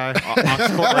jack guy?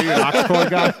 Are you an aux cord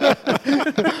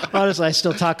guy? honestly, I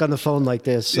still talk on the phone like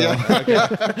this. So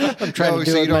I'm trying to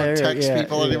do so it you don't my- text yeah,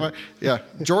 people yeah. anymore? Yeah.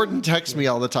 Jordan texts me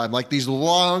all the time, like these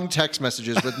long text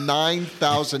messages with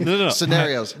 9,000 No.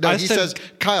 scenarios. No, I he said- says,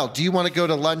 Kyle, do you want to go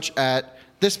to lunch at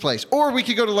this place? Or we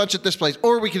could go to lunch at this place.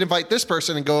 Or we could invite this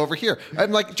person and go over here.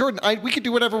 I'm like, Jordan, we could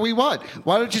do whatever we want.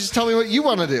 Why don't you just tell me what you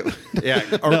want to do? Yeah.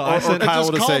 Or, No, I or said- Kyle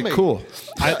just would call say, me. cool.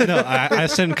 I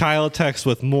send Kyle a text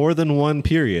with more than one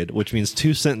period, which means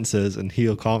 2 sentences, and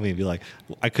he'll call me and be like,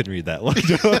 I couldn't read that one.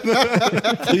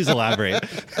 Please elaborate.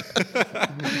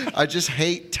 I just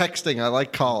hate texting. I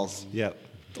like calls. Yep.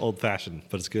 Old fashioned,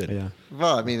 but it's good. Yeah.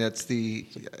 Well, I mean,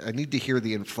 I need to hear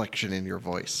the inflection in your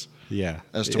voice Yeah.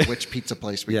 as to which pizza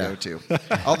place we Yeah. go to.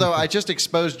 Although I just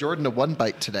exposed Jordan to One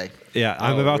Bite today. Yeah.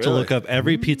 I'm Oh, about to really? look up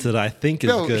every pizza that I think is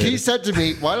No, good. he said to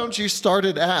me, "Why don't you start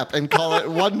an app and call it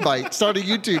One Bite? Start a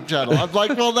YouTube channel." I'm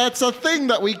like, "Well, that's a thing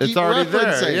that we keep It's already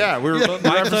referencing." there. Yeah, we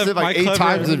referenced it like 8 clever-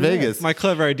 times in Vegas. My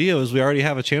clever idea was we already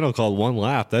have a channel called One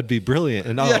Lap. That'd be brilliant.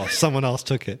 And Yeah. someone else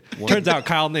took it. Turns out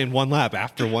Kyle named One Lap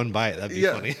after One Bite. That'd be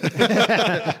Yeah. funny.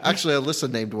 Actually, Alyssa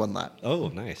named One Lap. Oh,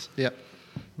 nice. Yep.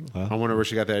 I wonder where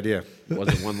she got the idea. Was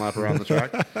it one lap around the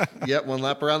track? Yep, One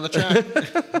Lap around the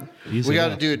track. Easy We got to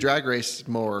enough. do a drag race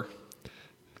more.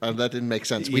 That didn't make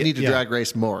sense. We Yeah, need to yeah. drag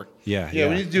race more. Yeah. Yeah,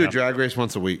 we need to do a drag race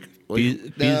once a week.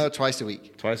 No, twice a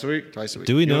week. Twice a week? Twice a week.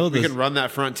 Do we know We this? can run that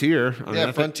Frontier. I mean, Yeah,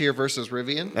 that Frontier versus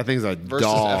Rivian. That thing's a versus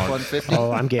dog. F-150.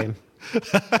 Oh, I'm game.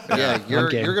 Yeah, you're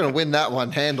game. going to win that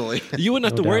one handily. You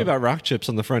wouldn't have to No worry doubt. about rock chips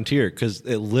on the Frontier because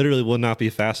it literally will not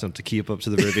be fast enough to keep up to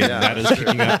the Rivian. And that is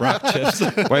kicking up rock chips.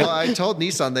 Wait, Well, I told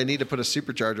Nissan they need to put a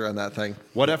supercharger on that thing.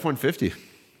 what F-150?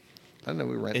 I don't know.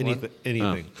 We rent Anything. one.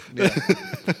 Anything.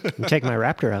 Take my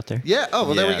Raptor out there. Yeah. Oh,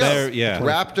 well, there we Yeah. go. There- yeah.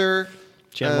 Raptor.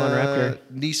 Gen 1 Raptor.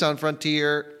 Nissan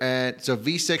Frontier, and so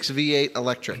V6, V8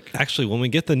 electric. Actually, when we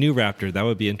get the new Raptor, that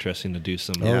would be interesting to do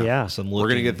some. Oh, yeah. Some We're going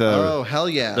to looking. get the Oh, hell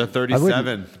yeah. the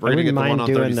 37. We're going to get the one on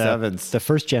doing 37s. the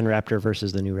first gen Raptor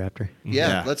versus the new Raptor. yeah,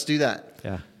 Yeah. let's do that.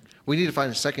 Yeah. We need to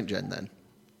find a second gen then.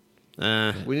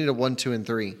 We need a 1, 2, and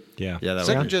 3. Yeah. Yeah, that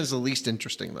Second would gen is the least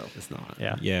interesting, though. It's not.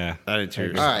 Yeah. Yeah. That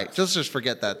interior. All right, let's just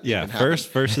forget that. Yeah. even happened.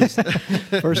 First versus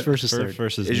First versus third.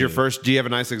 versus. Is your new. first? Do you have a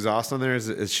nice exhaust on there?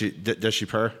 Is she? Does she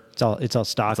purr? It's all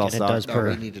stock all and stock. it does Oh, purr.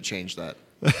 we need to change that.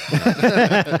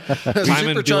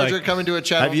 Simon would be Supercharger like- coming to a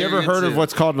channel. Have you near ever heard of too.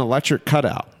 what's called an electric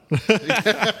cutout?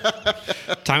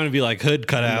 Time to be like hood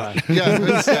cut out. Yeah,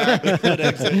 who's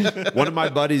that? One of my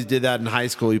buddies did that in high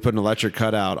school. He put an electric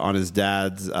cutout on his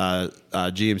dad's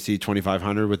GMC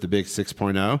 2500 with the big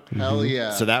 6.0. Hell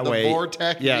yeah. So that the way,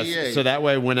 Vortec V8. So that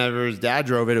way, whenever his dad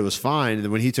drove it, it was fine. And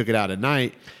then when he took it out at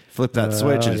night, flip that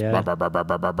switch and yeah. it's brr, brr, brr,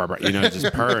 brr, brr, brr, brr,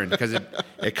 just purring because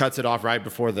it cuts it off right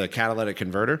before the catalytic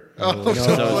converter. Oh,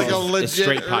 so So like it's a just- legit it's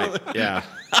straight pipe. Yeah,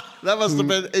 That must have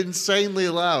been insanely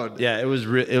loud. yeah. It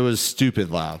was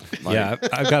stupid loud. Like, Yeah,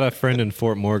 I've got a friend in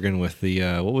Fort Morgan with the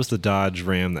what was the Dodge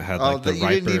Ram that had Oh, like the you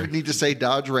didn't Viper. even need to say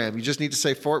Dodge Ram. You just need to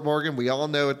say Fort Morgan. We all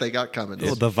know what they got coming.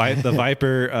 the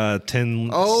Viper 10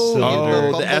 Oh, cylinder.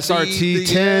 the Bumblebee, SRT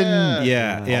 10.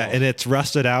 Yeah, and it's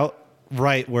rusted out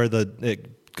right where it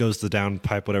goes the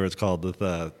downpipe, whatever it's called.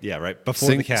 Right before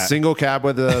the cat. single cab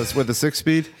with a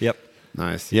 6-speed. Yep.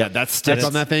 Nice. Yeah, that stick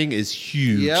on that thing is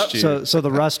huge. Yep. dude. So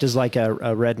the rust is like a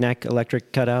redneck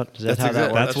electric cutout. Is that how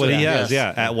that works? That's what he has.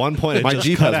 Yes. Yeah. At one point, it my just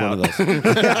Jeep cut has out. one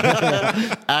of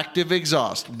those. Active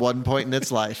exhaust, one point in its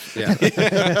life. Yeah.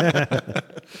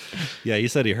 Yeah, he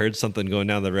said he heard something going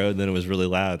down the road, and then it was really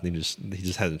loud, and he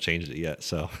just hasn't changed it yet.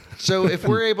 So So if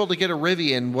we're able to get a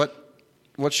Rivian,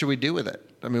 what should we do with it?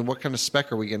 I mean, what kind of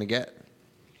spec are we going to get?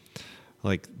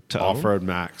 like to Off-road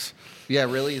max. Yeah,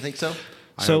 really? You think so?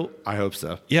 So I hope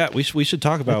so. yeah, we should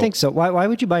talk about. I think so. Why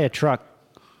would you buy a truck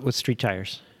with street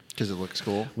tires? Because it looks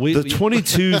cool. we, The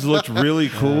 22s looked really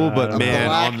cool, but man,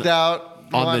 on Blacked out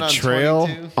on the trail,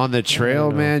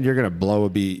 22. man, you're gonna blow a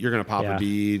bead. You're gonna pop a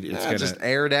bead. It's gonna just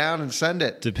air down and send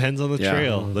it. Depends on the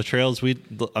trail. The trails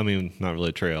not really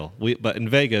a trail. But in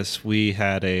Vegas, we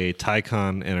had a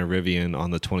Taycan and a Rivian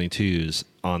on the 22s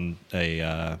on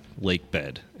a lake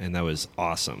bed, and that was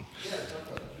awesome.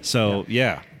 So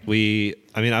I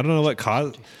don't know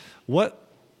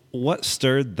what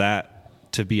stirred that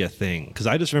to be a thing, because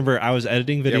I just remember I was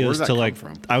editing videos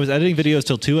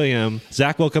till 2 a.m.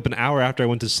 Zach woke up an hour after I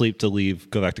went to sleep to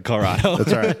go back to Colorado.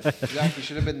 That's right. Zach, you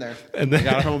should have been there. And then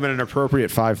I got home at an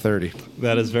appropriate 5:30.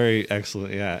 That is very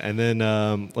excellent. Yeah. And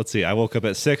then let's see, I woke up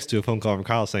at 6 to a phone call from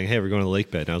Kyle saying, "Hey, we're going to the lake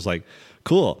bed." And I was like,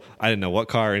 cool. I didn't know what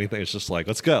car or anything. It's just like,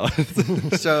 let's go.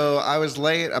 So I was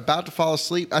late, about to fall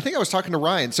asleep. I think I was talking to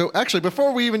Ryan. So actually,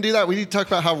 before we even do that, we need to talk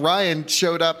about how Ryan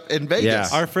showed up in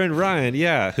Vegas. Our friend Ryan,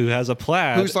 who has a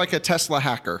Plaid. Who's like a Tesla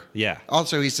hacker. Yeah.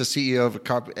 Also, he's the CEO of a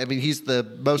car. I mean, he's the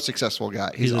most successful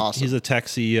guy. He's awesome. He's a tech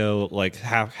CEO, like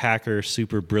hacker,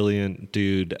 super brilliant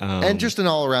dude. And just an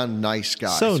all-around nice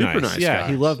guy. So super nice Yeah, guy.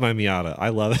 he loved my Miata. I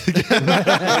love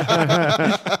it.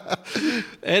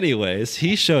 Anyways,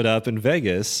 he showed up in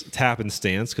Vegas,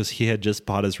 happenstance, because he had just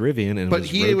bought his Rivian. But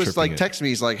he was like texting me.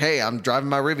 He's like, "Hey, I'm driving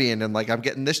my Rivian and like I'm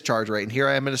getting this charge rate, and here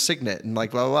I am at a Signet, and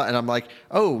like blah blah blah." And I'm like,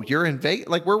 "Oh, you're in Vegas?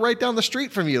 Like we're right down the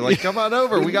street from you. Like come on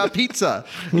over. We got pizza."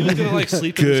 He was gonna like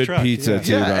sleep in his Good truck. pizza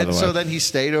too. By And the way. so then he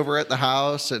stayed over at the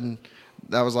house, and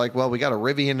I was like, "Well, we got a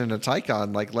Rivian and a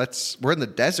Taycan. Like we're in the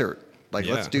desert. Like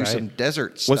let's do some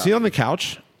desert stuff." Was he on the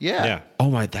couch? Yeah. Yeah.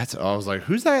 Oh my! I was like,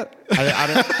 who's that?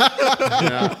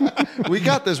 We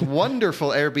got this wonderful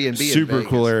Airbnb. in Super Vegas.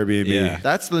 cool Airbnb. Yeah.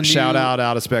 That's the new Shout out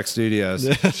of Spec Studios.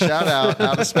 Shout out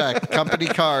of spec company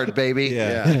card, baby.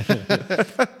 Yeah.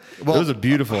 Well, It was a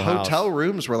beautiful house. hotel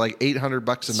rooms were like $800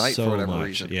 a night So for whatever much,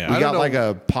 reason. yeah. We I got don't know. like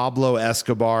a Pablo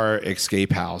Escobar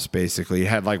escape house. Basically, it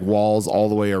had like walls all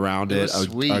the way around It it. was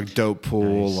sweet. A dope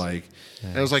pool. Like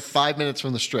It was like 5 minutes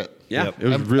from the strip. yeah, Yep. it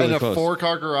was really and a close.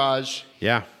 4-car garage.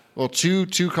 Yeah. Well, two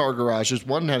car garages.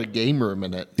 One had a game room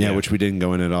in it. Yeah, which we didn't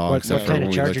go in at all. What except for kind when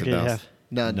of we charger looked did at it the have? house.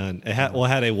 None. It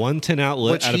had a 110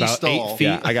 outlet Which at he about stole. 8 feet.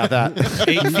 Yeah, I got that.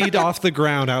 8 feet off the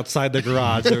ground outside the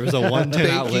garage. There was a 110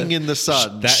 outlet. Baking in the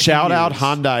sun. That he Shout out used.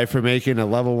 Hyundai for making a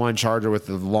level 1 charger with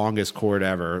the longest cord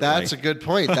ever. That's Like, a good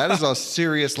point. That is a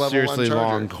serious level seriously 1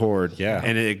 charger. long cord. Yeah.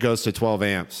 and it goes to 12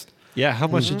 amps. Yeah, how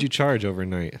much did you charge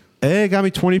overnight? Hey, it got me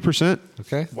 20%.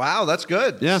 Okay. Wow, that's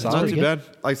good. Yeah, it's not Solid. too bad.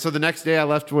 Like so, the next day I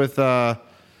left with. So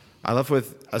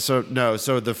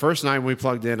the first night we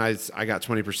plugged in, I got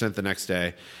 20% the next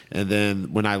day, and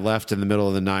then when I left in the middle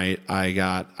of the night,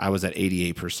 I was at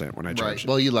 88% when I Right. charged.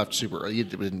 Well, you left super early. You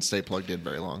didn't stay plugged in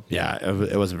very long. Yeah,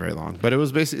 it wasn't very long, but it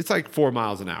was basically it's like 4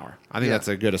 miles an hour. I think Yeah. that's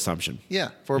a good assumption. Yeah,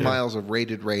 4 miles of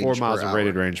rated range. 4 miles per of hour.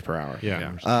 rated range per hour.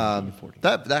 Yeah.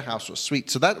 That house was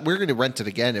sweet. So that we're going to rent it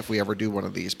again if we ever do one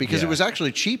of these because Yeah. it was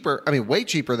actually cheaper. I mean, way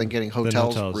cheaper than getting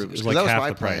hotels hotels. It rooms. was 'Cause like that was half my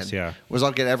the plan. price, yeah. Was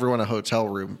I'll get everyone a hotel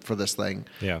room for this thing.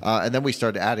 Yeah. And then we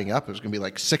started adding up. It was going to be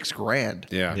like $6,000.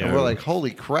 Yeah. And Yeah. we're like,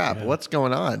 holy crap, what's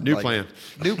going on? New Like, plan.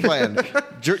 New plan.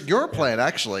 Your plan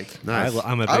actually. Nice.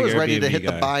 I'm a big I was ready to Airbnb hit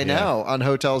the guy. buy Yeah. now on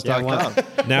hotels.com.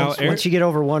 Now, Once you get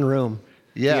over one room,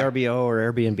 Yeah. VRBO or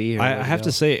Airbnb. Or I have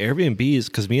to say Airbnbs,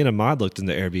 because me and Ahmad looked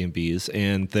into Airbnbs,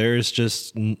 and there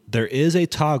is a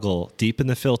toggle deep in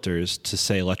the filters to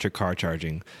say electric car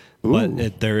charging,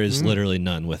 but there is literally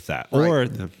none with that. Right. Or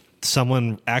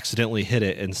someone accidentally hit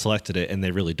it and selected it, and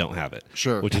they really don't have it.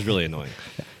 Sure. Which is really annoying.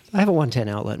 I have a 110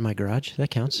 outlet in my garage. That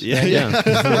counts. Yeah.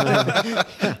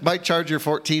 Might charge your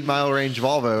 14-mile range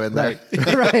Volvo in there.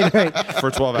 right.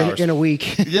 For 12 hours. In a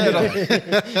week.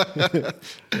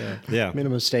 Yeah.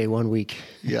 Minimum stay 1 week.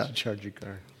 Yeah. Charge your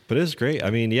car. But it was great. I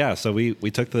mean, yeah. So we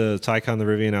took the Taycan, the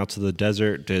Rivian out to the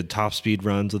desert, did top speed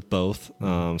runs with both.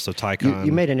 So Taycan.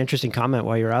 You made an interesting comment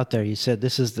while you were out there. You said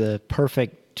this is the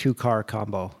perfect 2-car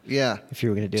combo. Yeah. If you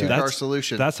were going to do it. Two-car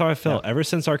solution. That's how I felt ever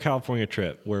since our California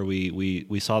trip, where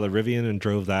we saw the Rivian and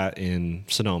drove that in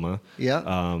Sonoma. Yeah.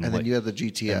 And then you had the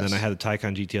GTS. And then I had the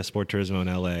Taycan GTS Sport Turismo in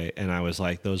LA, and I was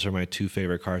like, those are my 2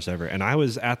 favorite cars ever. And I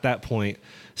was at that point,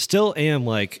 still am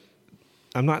like,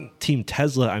 I'm not Team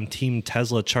Tesla. I'm Team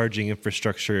Tesla charging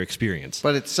infrastructure experience.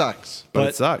 But it sucks. But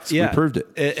it sucks. We proved it.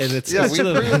 And it's Yeah, we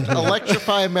sort of- proved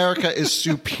Electrify America is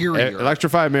superior.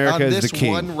 Electrify America on is this the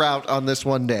king. one route on this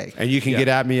one day. And you can get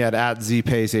at me at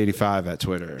ZPace85 at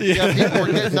Twitter. Yeah, people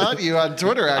are getting on you on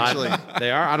Twitter. Actually,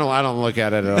 They are. I don't look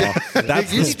at it at all.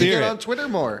 That's you the need to get spirit. on Twitter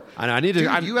more. I need to.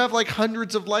 Dude, you have like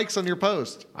hundreds of likes on your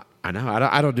post. I know.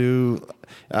 I don't do.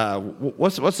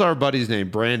 What's our buddy's name?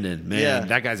 Brandon. Man, Yeah.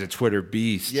 that guy's a Twitter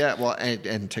beast. Yeah, well,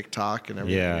 and TikTok and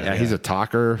everything. Yeah, he's a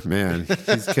talker. Man,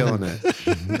 he's killing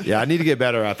it. Yeah, I need to get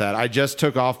better at that. I just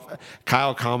took off.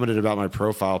 Kyle commented about my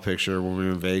profile picture when we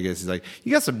were in Vegas. He's like,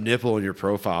 "You got some nipple in your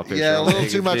profile picture." Yeah, a on little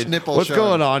Vegas, too much dude. nipple What's showing."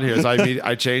 going on here? So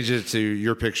I changed it to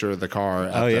your picture of the car.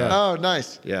 Oh,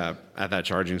 nice. Yeah, at that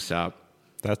charging stop.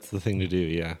 That's the thing to do.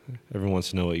 Yeah, everyone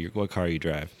wants to know what car you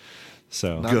drive.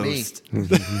 So Not me.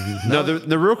 No,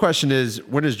 the real question is,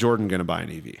 when is Jordan going to buy an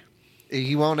EV?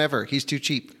 He won't ever. He's too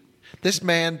cheap. This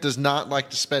man does not like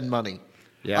to spend money.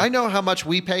 Yeah. I know how much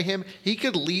we pay him. He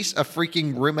could lease a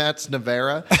freaking Rimac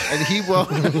Navara, and he will,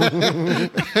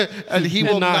 and he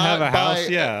will not not have a buy, house.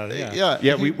 Yeah.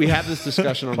 Yeah, we had this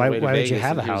discussion on Why- the way to why would you Vegas,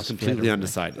 have and a he was house if you had completely a-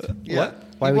 undecided. Yeah.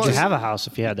 Why He would you was. have a house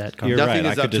if you had that car? you're Nothing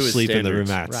right. is I up could to just his sleep in the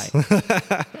standards.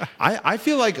 Rimacs. Right. I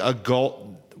feel like a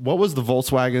what was the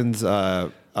Volkswagen's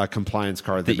compliance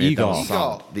car? That The made that e-Golf.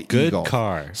 solid? The Good e-Golf.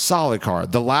 car. Solid car.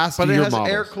 The last But it year has models.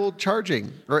 air-cooled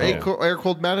charging or Yeah.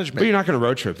 air-cooled management. But you're not going to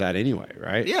road trip that anyway,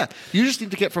 right? Yeah, you just need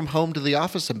to get from home to the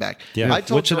office and back. Yeah. I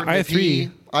told Which an Jordan if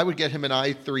i3 I would get him an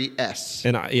i3S.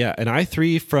 And an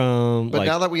i3 from But like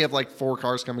now that we have like 4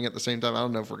 cars coming at the same time, I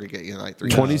don't know if we're gonna get you an i3.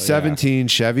 2017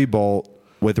 Chevy Bolt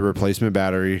with a replacement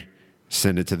battery.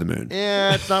 Send it to the moon.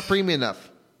 Yeah, it's not premium enough.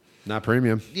 Not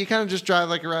premium. You kind of just drive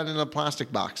like around in a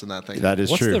plastic box in that thing. That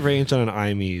is what's true. the range on an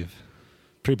iMev?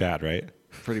 Pretty bad, right?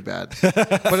 Pretty bad.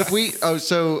 But if we, Oh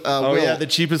Will, yeah, the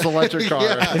cheapest electric car.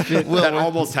 Yeah. That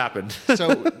almost happened.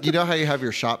 so you know how you have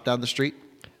your shop down the street?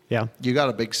 Yeah. You got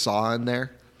a big saw in there.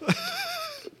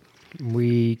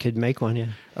 We could make one, yeah.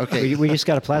 Okay. We just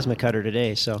got a plasma cutter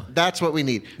today, so That's what we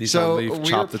need. Nissan So Leaf, we're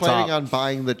chop the planning top. on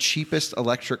buying the cheapest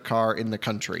electric car in the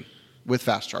country with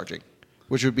fast charging,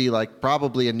 which would be like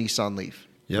probably a Nissan Leaf.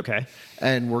 Yep. okay.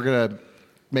 And we're gonna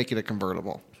make it a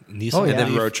convertible. Nissan Oh, yeah. Leaf And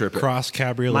then road trip it. cross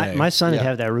cabriolet. My son Yeah. would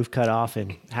have that roof cut off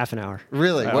in half an hour.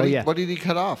 Really? Oh, What, yeah. what did he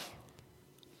cut off?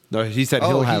 No, he said Oh,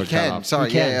 he'll have he it can. cut off. Sorry,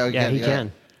 He can. yeah, he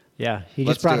can. Yeah, he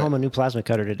Let's just brought do it. home a new plasma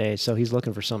cutter today, so he's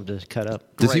looking for something to cut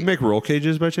up. Does he Great. make roll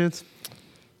cages by chance?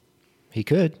 He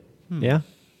could. Yeah.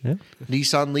 Yeah.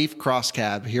 Nissan Leaf cross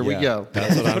cab. Here we Yeah, go.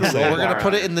 that's what I'm saying. We're gonna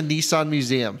put it in the Nissan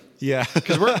Museum Yeah.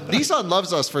 because Nissan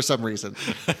loves us for some reason.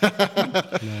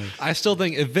 I still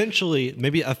think eventually,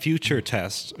 maybe a future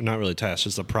test, not really test,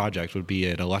 just a project would be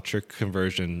an electric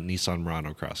conversion Nissan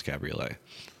Murano Cross Cabriolet.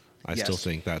 I still Yes.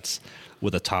 think that's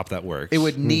with a top that works. It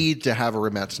would need to have a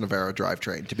Rimac Navara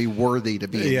drivetrain to be worthy to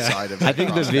be Yeah. inside of it. I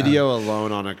think the video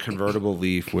alone on a convertible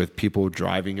Leaf with people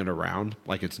driving it around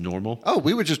like it's normal. Oh,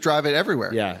 we would just drive it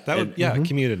everywhere. Yeah, That would,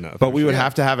 commute enough. But we would Yeah.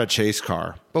 have to have a chase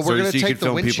car. But we're so going to you take could the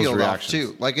film people's windshield off reactions.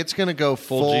 too. Like it's going to go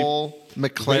Full full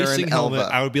McLaren racing helmet,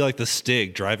 Elva. I would be like the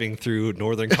Stig driving through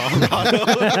northern Colorado.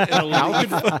 in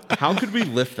a How could we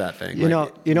lift that thing? You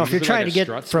know, if you're trying to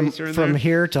get from from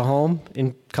here to home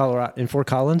in Colorado, in Fort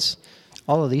Collins,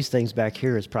 all of these things back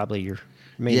here is probably your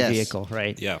main Yes. vehicle,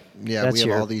 right? Yeah. Yeah, That's we have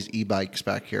your- all these e-bikes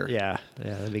back here. Yeah,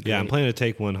 that'd be great. Yeah, I'm planning to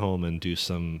take one home and do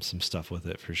some stuff with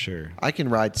it for sure. I can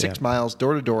ride 6 Yeah. miles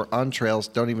door to door on trails.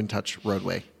 Don't even touch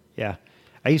roadway. Yeah,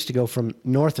 I used to go from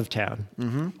north of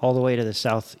town all the way to the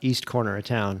southeast corner of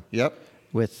town. Yep.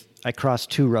 I crossed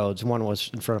 2 roads. One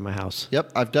was in front of my house.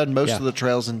 Yep. I've done most Yeah. of the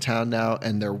trails in town now,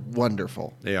 and they're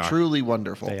wonderful. They are. Truly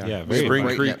wonderful. They are. Yeah, We very have a Spring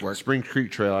great Creek, network. Spring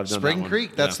Creek Trail. I've done that Spring one.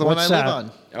 Creek. That's Yeah. the one I What's live that?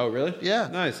 on. Oh, really? Yeah.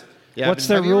 Nice. Yeah. What's I've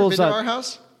their Have you ever rules been to on- our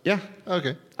house? been, yeah.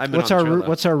 Okay. I've been What's on our the trail, though.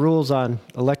 what's our rules on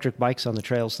electric bikes on the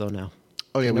trails though now?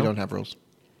 Oh yeah, we know? don't have rules.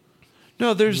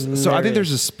 No, there's. So I There think there's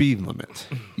is. a speed limit.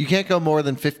 You can't go more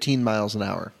than 15 miles an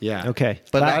hour. Yeah. Okay,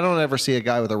 But La- I don't ever see a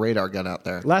guy with a radar gun out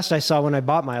there. Last I saw when I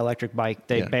bought my electric bike,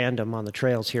 they Yeah. banned them on the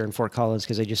trails here in Fort Collins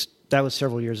because that was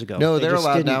several years ago. No, They they're just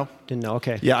allowed didn't- now. Didn't know.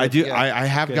 Okay. Yeah, I do. Yeah. I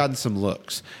have gotten some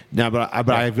looks now, but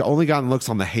I've only gotten looks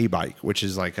on the hay bike, which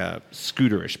is like a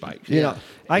scooterish bike. You know,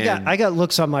 I And- got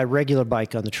looks on my regular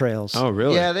bike on the trails. Oh,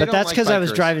 really? Yeah, they but don't that's like because I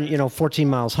was bikers. driving, 14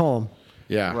 miles home.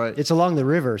 yeah. Right. It's along the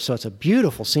river, so it's a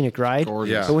beautiful scenic ride.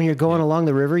 Gorgeous. Yeah. But when you're going along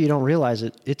the river, you don't realize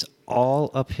it. It's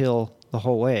all uphill the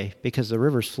whole way because the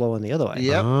river's flowing the other way.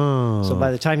 Yep. So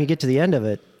by the time you get to the end of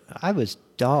it, I was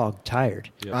dog tired.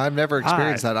 I've never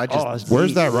experienced that. I just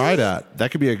Where's that ride at?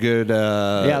 That could be a good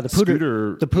The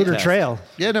scooter. Pooter test. Trail.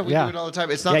 Yeah, no, we do it all the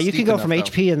time. It's not Yeah, you can steep go enough, from though.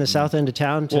 HP in the south end of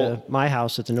town to Well- my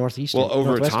house at the northeast. Well, over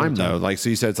northwest time end of though, town. like so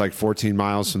you said, it's like 14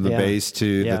 miles from the Yeah. base to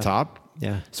Yeah. the top.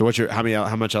 Yeah. So what's your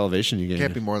how much elevation you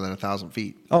Can't be gain? more than 1,000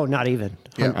 feet. Oh, not even.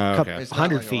 Yeah. Oh, okay. It's not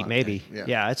 100 like a feet lot, maybe. yeah.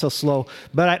 Yeah. It's so slow.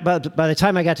 But by the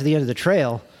time I got to the end of the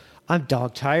trail, I'm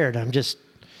dog tired.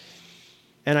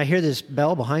 And I hear this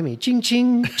bell behind me, ching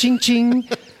ching ching ching,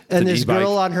 and an this e-bike.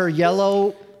 girl on her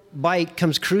yellow bike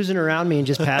comes cruising around me and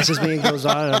just passes me and goes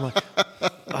on. And I'm like,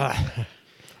 "Ugh."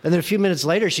 And then a few minutes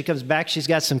later, she comes back. She's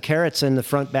got some carrots in the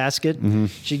front basket.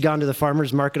 She'd gone to the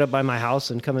farmer's market up by my house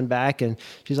and coming back, and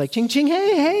she's like, "Ching, ching,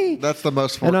 hey, hey." That's the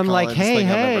most Fort And I'm like, Collins "Hey, thing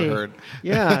I've hey, ever heard.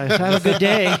 yeah, have a good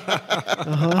day."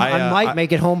 I might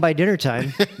make it home by dinner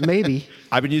time, maybe.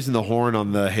 I've been using the horn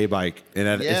on the hay bike, and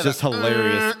it's just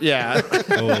hilarious. Yeah.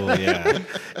 Oh yeah.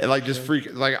 And like just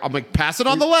freak. Like I'm like, pass it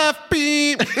on the left.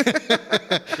 Beep.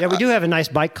 Yeah, we do have a nice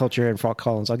bike culture in Fort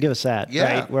Collins. I'll give us that.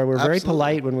 Yeah, right? Where we're very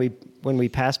absolutely. polite when we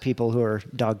pass people who are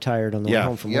dog tired on the way Yeah.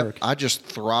 home from Yep. work. I just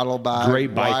throttle by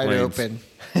Great bike wide lanes. open.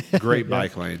 Great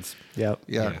bike lanes. Yep.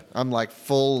 Yeah. I'm like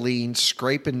full lean,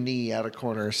 scraping knee out of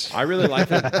corners. I really like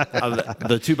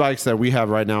the two bikes that we have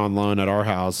right now on loan at our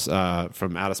house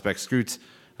from Out of Spec Scoots.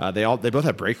 They both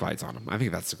have brake lights on them. I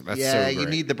think that's Yeah, so you great.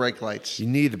 need the brake lights. You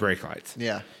need the brake lights.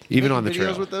 Yeah. Even You on the making videos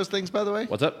trail. with those things, by the way?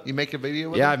 What's up? You make a video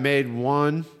with Yeah, I them? made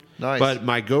one. Nice. But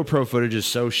my GoPro footage is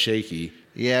so shaky.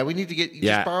 Yeah, we need to get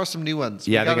Yeah. just borrow some new ones.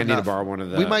 Yeah, We I think got I need to enough. borrow one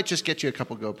of We the- might just get you a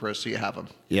couple GoPros so you have them.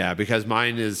 Yeah, because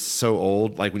mine is so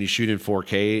old. Like when you shoot in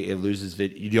 4K, it loses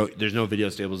video. There's no video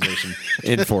stabilization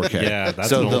in 4K. Yeah, that's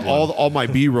so an old one. all my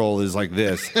B-roll is like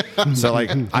this. So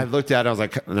like I looked at it, I was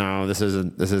like, no, this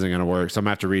isn't gonna work. So I'm gonna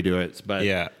have to redo it. But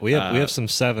Yeah, we have some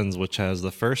 7s, which has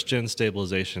the first gen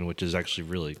stabilization, which is actually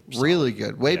really solid. Really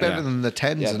good. Way better than the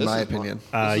 10s, Yeah, in this my is one- opinion.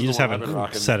 This is You the just one I've been haven't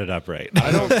rocking. set it up right.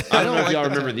 I don't know if like y'all the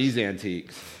remember 10. these antiques.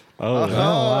 Oh,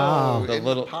 Oh, The in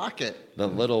little- the pocket. The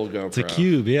little GoPro. it's a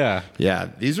cube. Yeah. Yeah,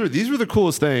 these were the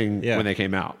coolest thing Yeah. when they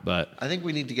came out. But I think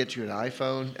we need to get you an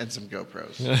iPhone and some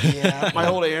GoPros. yeah, my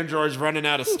old Android's running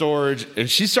out of storage, and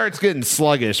she starts getting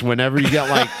sluggish whenever you get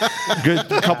like good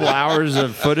couple hours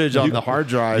of footage on the hard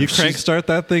drive. You crank start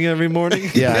that thing every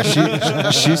morning. Yeah,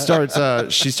 she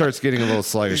starts getting a little He's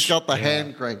sluggish. got the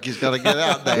hand crank. He's got to get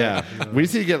out there. Yeah, we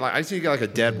just need to get like I just need to get like a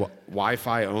dead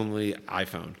Wi-Fi only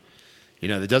iPhone. You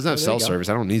know, that doesn't have cell service.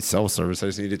 I don't need cell service. I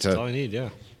just need it That's all I need. Yeah.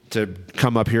 to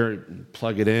come up here, and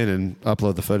plug it in, and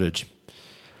upload the footage.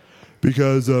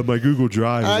 Because my Google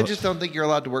Drive. I just don't think you're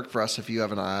allowed to work for us if you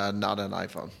have not an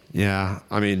iPhone. Yeah,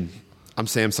 I mean, I'm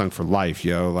Samsung for life,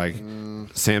 yo. Like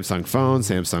Samsung phone,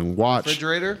 Samsung watch,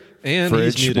 Refrigerator? And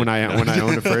he's fridge. muted. When I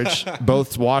own a fridge,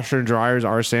 both washer and dryers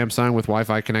are Samsung with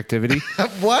Wi-Fi connectivity.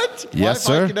 What? Yes, Wi-Fi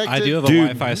sir. connected? I do have a Dude.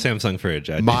 Wi-Fi Samsung fridge.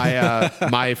 I do.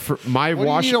 My What do you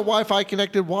wash. need a Wi-Fi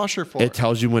connected washer for? It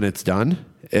tells you when it's done.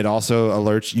 It also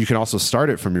alerts. You can also start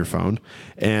it from your phone.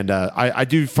 And I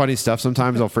do funny stuff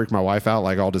sometimes. I'll freak my wife out.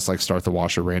 Like I'll just like start the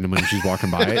washer randomly when she's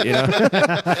walking by it. You know,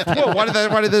 Whoa,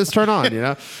 why did this turn on? You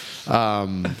know,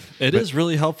 It is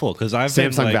really helpful because I've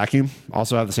been Samsung like, vacuum.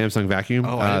 Also have the Samsung vacuum.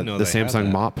 Oh, I didn't know the they had Samsung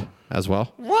that. mop as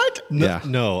well. What? Yeah.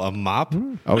 No, a mop.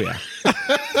 Oh yeah.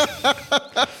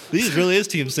 These really is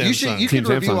Team Samsung. You Team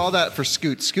can review Samsung. all that for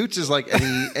Scoots. Scoots is like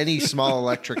any small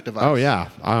electric device. Oh yeah.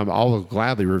 I'll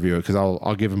gladly review it because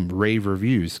I'll give them rave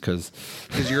reviews because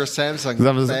Because you're a Samsung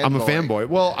I'm a fanboy.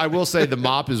 Well, I will say the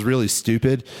mop is really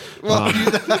stupid.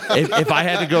 If I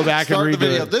had to go back Start and the read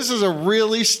video. This is a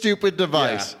really stupid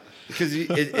device. because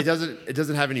it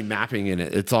doesn't have any mapping in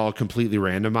it. It's all completely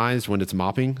randomized when it's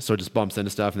mopping, so it just bumps into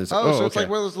stuff and it's Oh, so it's okay. like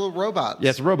one of those little robots.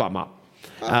 Yeah, it's a robot mop.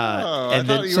 Oh, and I,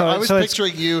 then- thought I was so it's-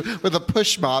 picturing you with a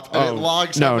push mop and it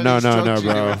logs no, how no, many no, no, strokes you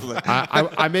do bro. with it.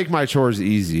 I make my chores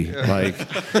easy. Like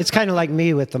It's kind of like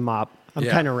me with the mop. I'm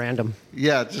Yeah. kind of random.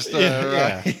 Yeah, just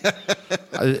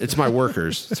it's my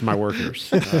workers. It's my workers.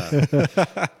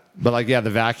 But like, yeah, the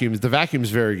vacuum's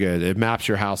very good. It maps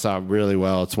your house out really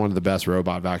well. It's one of the best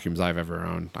robot vacuums I've ever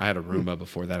owned. I had a Roomba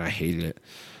before that. I hated it.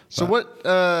 So what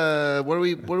are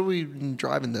we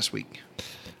driving this week?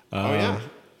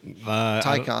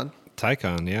 Taycan.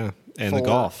 Taycan, yeah, and the Four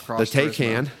Golf. The cross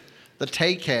Taycan The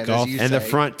Taycan, Golf. as you and say. the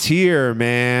Frontier,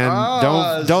 man.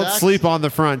 Ah, don't Zach's- sleep on the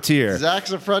Frontier.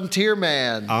 Zach's a frontier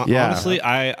man. Yeah. Honestly,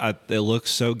 it looks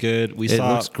so good. We It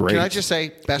saw. looks great. Can I just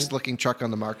say, best looking truck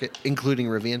on the market, including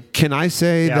Rivian? Can I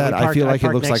say Yeah, that we I parked- feel like it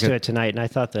parked looks next like to it tonight, and I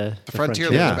thought the Frontier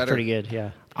looks was better. pretty good.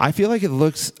 Yeah. I feel like it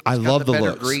looks. I got love the the better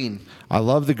looks. green. I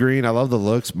love the green. I love the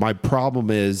looks. My problem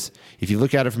is if you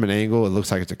look at it from an angle, it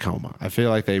looks like a Tacoma. I feel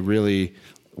like they really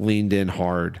leaned in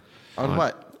hard On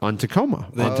what? On Tacoma.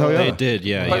 on They Toyota. did,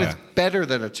 yeah, But yeah. it's better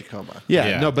than a Tacoma. Yeah,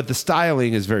 Yeah. no, but the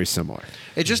styling is very similar.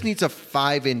 It just needs a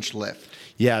 5-inch lift.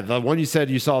 Yeah, the one you said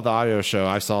you saw at the audio show,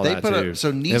 I saw They that put too. so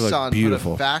It looked Nissan put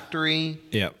beautiful. a factory,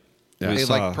 Yep. Yeah. We a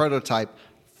saw- like prototype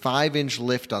 5-inch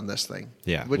lift on this thing.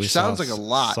 Yeah, which we sounds saw- like a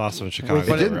lot. Saw some in Chicago.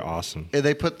 But They it- were awesome.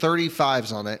 They put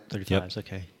 35s on it. 35s,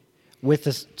 okay. With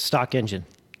the stock engine.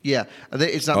 Yeah,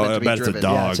 it's not Oh, meant I to be bet it's a driven.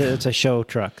 dog. Yeah, it's a show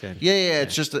truck. Then. Yeah,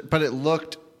 it's just, but it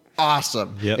looked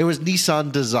awesome. Yep. It was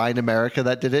Nissan Design America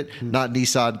that did it, not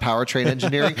Nissan Powertrain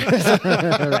Engineering.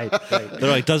 right. They're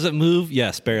like, does it move?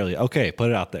 Yes, barely. Okay, put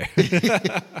it out there.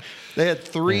 They had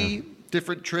 3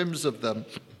 different trims of them.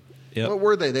 Yep. What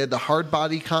were they? They had the hard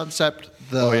body concept.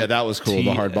 Oh yeah, that was cool.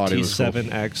 The hard body was cool.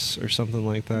 T7X or something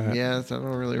like that. Yeah, I don't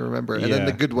really remember. And Yeah. then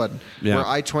the good one, Yeah. where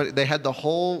I-20, they had the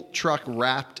whole truck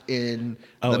wrapped in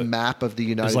the map of the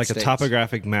United It's like States. a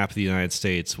topographic map of the United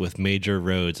States with major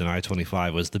roads, and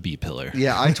I-25 was the B pillar.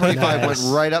 Yeah, I-25 went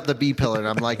right up the B pillar, and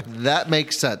I'm like, that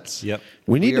makes sense. Yep.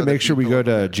 We need are to the make sure we people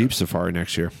go of to Jeep Safari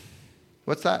next year.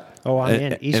 What's that? Oh, I'm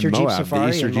in. In Easter Jeep Moab, the Safari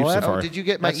Easter in Jeep Moab? Safari. Oh, did you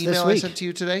get my That's this email I week. sent to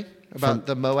you today about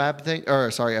the Moab thing?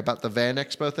 Or, sorry, about the Van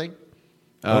Expo thing?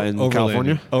 In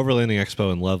California? Overlanding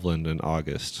Expo in Loveland in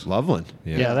August. Loveland.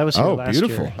 Yeah, that was here Oh, last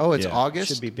beautiful. year. Oh, it's Yeah. August?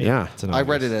 Should be big. Yeah. It's in I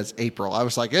read it August. as April. I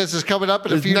was like, this is coming up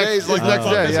in a It's few next- days. Like it's next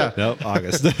day, yeah. Nope,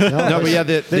 August. No, but yeah,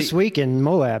 This week in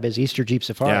Moab is Easter Jeep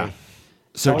Safari. yeah.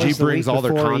 So Always Jeep the brings week all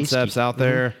their before concepts Easter. out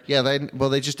there. Yeah,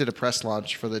 they just did a press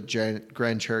launch for the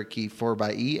Grand Cherokee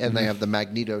 4xe, and they have the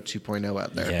Magneto 2.0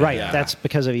 out there. Yeah. Right. That's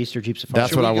because of Easter Jeep Safari. That's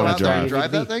Should what we I go wanna out there and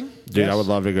drive. drive that thing? Dude, I would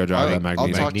love to go drive that I'll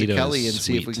Magneto. talk to Magneto Kelly is and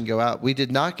see if we sweet. can go out. We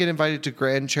did not get invited to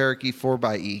Grand Cherokee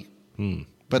 4xe,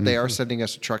 but they are sending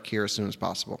us a truck here as soon as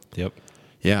possible. Yep.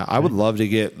 Yeah, I would love to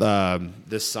get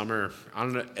this summer. I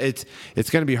don't know. It's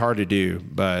going to be hard to do,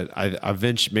 but I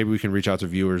eventually maybe we can reach out to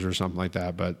viewers or something like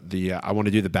that. But I want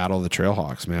to do the Battle of the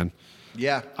Trailhawks, man.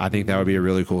 Yeah. I think that would be a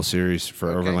really cool series for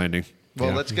overlanding. Well,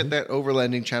 Yeah. let's get that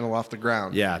overlanding channel off the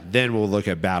ground. Yeah, then we'll look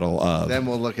at Battle of. Then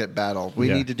we'll look at battle. We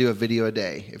Yeah. need to do a video a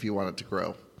day if you want it to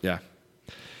grow. Yeah,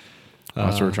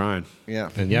 that's what we're trying. Yeah.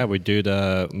 And yeah, me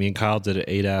and Kyle did an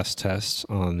ADAS test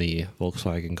on the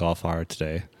Volkswagen Golf R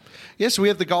today. Yes, we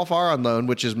have the Golf R on loan,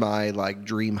 which is my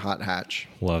dream hot hatch.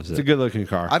 Loves It's a it. good looking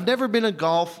car. I've never been a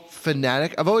golf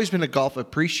fanatic. I've always been a golf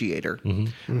appreciator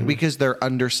because they're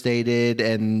understated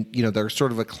and, they're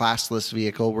sort of a classless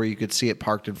vehicle where you could see it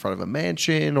parked in front of a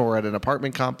mansion or at an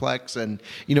apartment complex. And,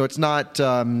 it's not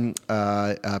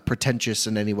pretentious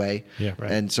in any way. Yeah,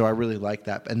 right. And so I really like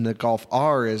that. And the Golf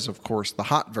R is, of course, the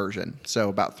hot version. So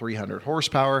about 300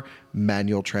 horsepower,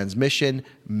 manual transmission,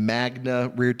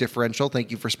 Magna rear differential. Thank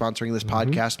you for sponsoring this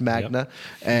podcast, Magna.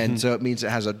 And so it means it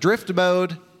has a drift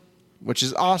mode, which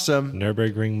is awesome.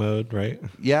 Nürburgring mode, right?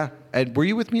 Yeah. And were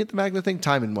you with me at the Magna thing?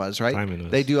 Timon was, right? Timon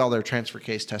was. They do all their transfer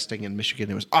case testing in Michigan.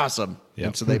 It was awesome. Yep.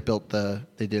 And so they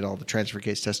did all the transfer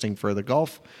case testing for the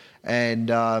Golf. And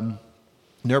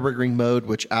Nürburgring mode,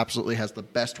 which absolutely has the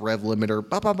best rev limiter,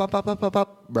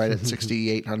 right at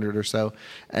 6,800 or so.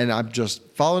 And I'm just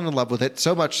falling in love with it,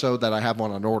 so much so that I have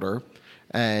one on order.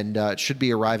 And it should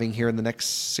be arriving here in the next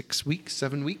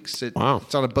 7 weeks. Wow.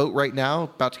 It's on a boat right now,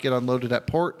 about to get unloaded at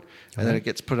port. And then it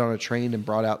gets put on a train and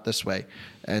brought out this way.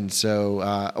 And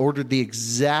so ordered the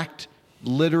exact,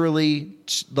 literally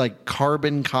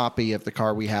carbon copy of the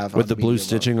car we have. With on the blue medium low.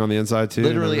 stitching on the inside too.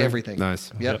 Literally and everything.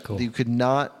 Nice. Yep. Cool. You could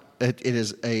not. It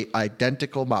is a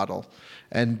identical model,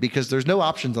 and because there's no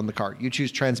options on the car, you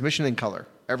choose transmission and color.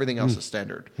 Everything else is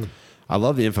standard. I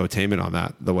love the infotainment on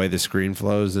that. The way the screen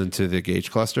flows into the gauge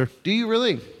cluster. Do you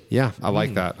really? Yeah, I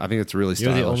like that. I think it's really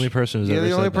You're stylish. the only person who's You're ever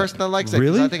the only said person that likes it.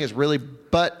 Really? 'Cause I think it's really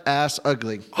butt ass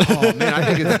ugly. Oh man,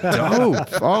 I think it's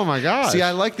dope. Oh my god. See,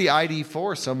 I like the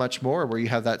ID4 so much more, where you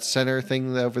have that center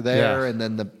thing over there, Yeah. and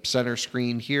then the center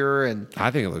screen here, and I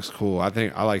think it looks cool. I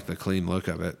like the clean look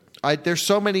of it. there's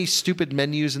so many stupid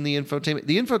menus in the infotainment.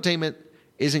 The infotainment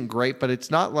isn't great, but it's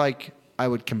not like I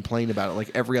would complain about it like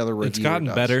every other reviewer It's gotten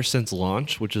does. better since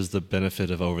launch, which is the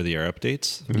benefit of over-the-air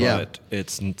updates. Yeah. But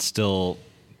it's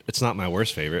not my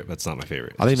worst favorite, but it's not my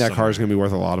favorite. I think It's that just car is going to be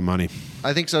worth a lot of money.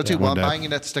 I think so too. Yeah, Well, one I'm day. buying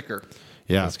it at sticker.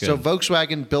 Yeah, That's good. So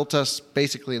Volkswagen built us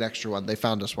basically an extra one. They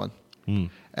found us one,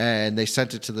 and they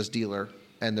sent it to this dealer,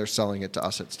 and they're selling it to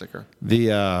us at sticker.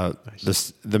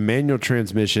 the manual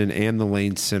transmission and the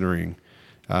lane centering.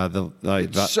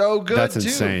 So good, That's too.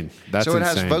 insane. That's so it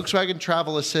insane. has Volkswagen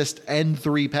Travel Assist and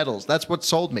 3 pedals. That's what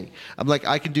sold me. I'm like,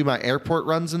 I can do my airport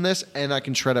runs in this, and I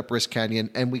can shred up Risk Canyon,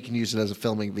 and we can use it as a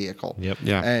filming vehicle. Yep.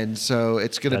 Yeah. And so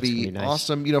it's going to That's be gonna be nice.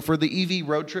 awesome. For the EV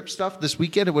road trip stuff this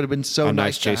weekend, it would have been so A nice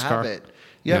nice to chase have car. it.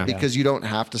 Yeah, Yeah. because you don't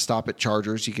have to stop at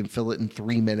chargers. You can fill it in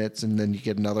 3 minutes, and then you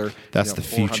get another That's the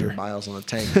 400 future. miles on the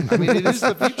tank. I mean, it is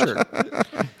the future.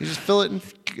 You just fill it in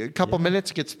a couple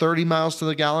minutes, it gets 30 miles to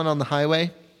the gallon on the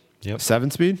highway.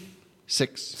 7-speed,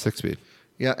 6. 6-speed.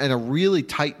 Yeah, and a really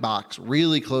tight box,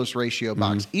 really close ratio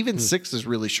box. Even 6 is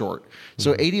really short.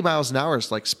 So 80 miles an hour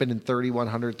is like spinning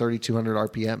 3,100, 3,200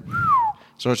 RPM.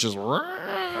 So it's just,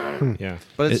 Yeah.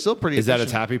 but it's still pretty Is that a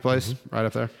efficient. tappy place right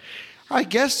up there? I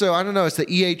guess so. I don't know. It's the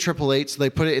EA 888, so they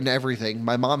put it in everything.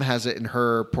 My mom has it in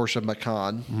her Porsche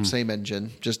Macan, same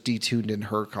engine, just detuned in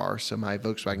her car. So my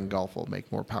Volkswagen Golf will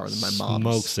make more power than my mom's.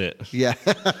 Smokes it. Yeah.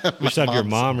 We should have your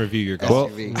mom review your Well,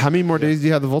 golf. SUV. how many more days do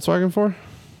you have the Volkswagen for?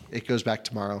 It goes back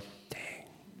tomorrow. Dang.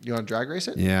 You want to drag race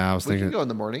it? Yeah, I was We thinking. can go in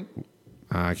the morning.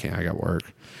 I can't. I got work.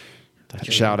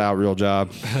 Shout out, real job.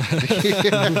 We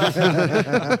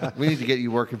need to get you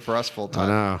working for us full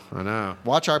time. I know.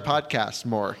 Watch our podcast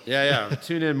more. Yeah.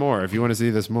 Tune in more if you want to see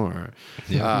this more.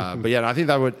 But yeah, I think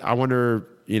that would. I wonder.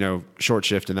 Short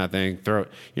shift in that thing. Throw.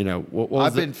 What was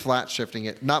I've been flat shifting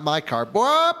it. Not my car.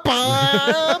 What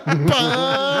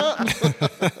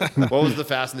What was the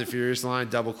Fast and the Furious line?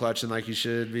 Double clutching like you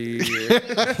should be.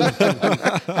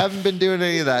 Haven't been doing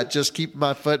any of that. Just keep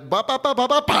my foot.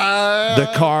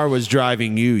 The car was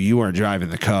driving you. You weren't driving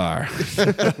the car.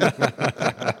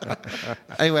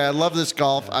 Anyway, I love this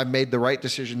Golf. I made the right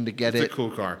decision to get It's a it.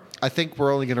 cool car. I think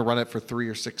we're only going to run it for 3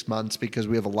 or 6 months because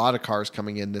we have a lot of cars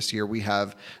coming in this year. We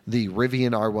have the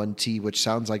Rivian R1T, which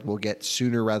sounds like we'll get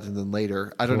sooner rather than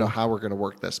later. I don't know how we're going to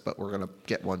work this, but we're going to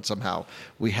get one somehow.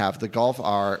 We have the Golf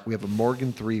R. We have a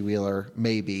Morgan three-wheeler,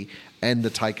 maybe, and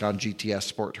the Taycan GTS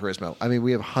Sport Turismo. I mean,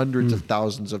 we have hundreds of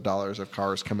thousands of dollars of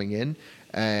cars coming in,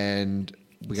 and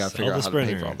we got to figure out how to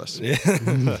pay for all this.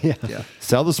 Yeah.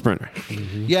 Sell the Sprinter.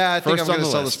 Yeah, I think First I'm going on to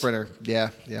the sell the list. Sprinter. Yeah,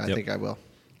 I Yep. think I will.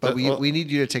 But Well- we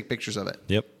need you to take pictures of it.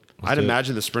 Yep. I'd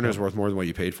imagine the Sprinter is worth more than what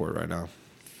you paid for it right now.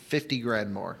 50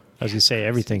 grand more. I was gonna say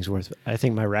everything's worth. I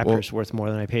think my Raptor's worth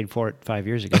more than I paid for it 5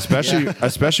 years ago.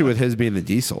 Especially with his being the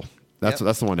diesel. That's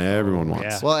the one everyone wants.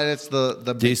 Yeah. Well, and it's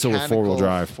the Diesel with four-wheel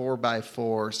drive.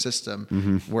 4x4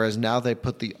 system, whereas now they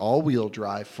put the all-wheel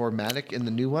drive 4MATIC in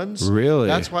the new ones. Really?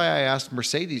 That's why I asked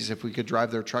Mercedes if we could drive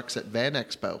their trucks at Van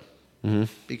Expo,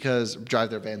 because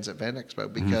drive their vans at Van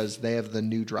Expo because they have the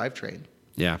new drivetrain.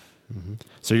 Yeah.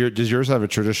 So does yours have a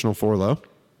traditional 4-low?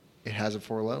 It has a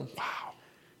 4-low. Wow.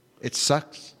 It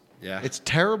sucks. Yeah. It's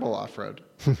terrible off-road.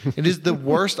 It is the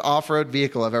worst off-road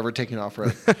vehicle I've ever taken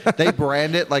off-road. They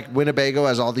brand it like Winnebago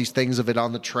has all these things of it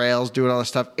on the trails, doing all this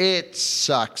stuff. It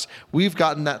sucks. We've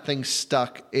gotten that thing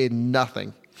stuck in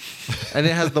nothing. And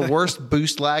it has the worst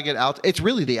boost lag at altitude. It's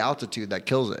really the altitude that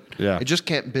kills it. Yeah. It just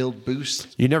can't build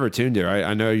boost. You never tuned it, right?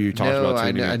 I know you talked No, about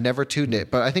I tuning it. never tuned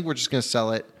it, but I think we're just going to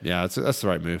sell it. Yeah, that's the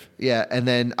right move. Yeah, and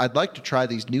then I'd like to try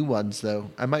these new ones, though.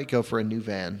 I might go for a new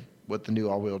van with the new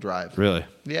all-wheel drive. Really?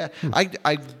 Yeah,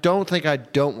 I don't think I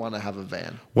don't want to have a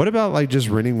van. What about like just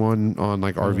renting one on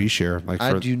like RV share? Like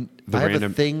I for do. the I have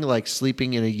random. a thing like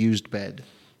sleeping in a used bed.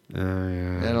 I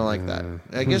don't like that.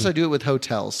 I guess I do it with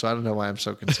hotels, so I don't know why I'm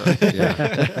so concerned.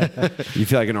 You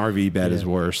feel like an RV bed is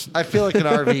worse. I feel like an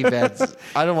RV bed.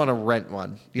 I don't want to rent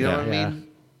one. You know what I Yeah. mean?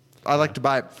 I like to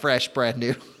buy it fresh, brand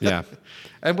new. Yeah.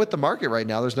 And with the market right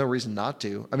now, there's no reason not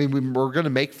to. I mean, we're going to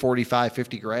make 45,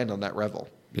 50 grand on that Revel.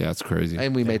 Yeah, it's crazy.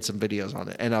 And we made some videos on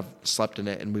it. And I've slept in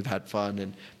it, and we've had fun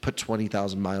and put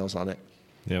 20,000 miles on it.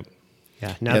 Yep.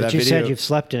 Yeah. Now Yeah, that that you said video- you've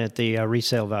slept in it, the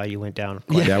resale value went down.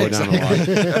 Yeah, we're down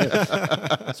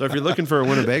a lot. So if you're looking for a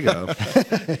Winnebago,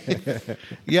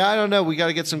 Yeah, I don't know. We got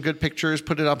to get some good pictures,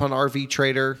 put it up on RV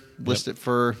Trader, list it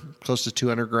for close to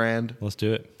 200 grand. Let's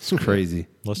do it. it's crazy.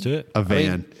 Let's do it. A I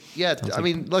van. mean, yeah, I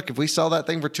mean, look, if we sell that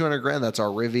thing for 200 grand, that's our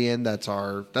Rivian,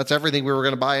 that's everything we were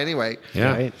going to buy anyway.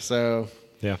 Yeah. Right. So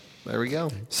Yeah. there we go.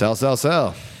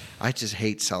 Sell. I just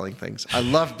hate selling things. I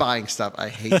love buying stuff. I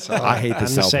hate selling. I hate the I'm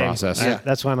sell the same. process. Yeah.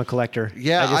 That's why I'm a collector.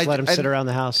 Yeah, I just I- let them sit and- around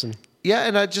the house and. Yeah,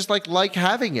 and I just like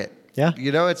having it. Yeah.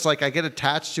 You know, it's like I get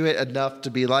attached to it enough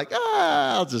to be like,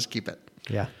 I'll just keep it.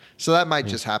 Yeah. So that might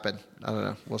just happen. I don't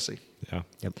know. We'll see. Yeah.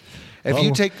 Yep. If Well-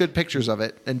 you take good pictures of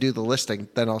it and do the listing,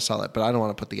 then I'll sell it. But I don't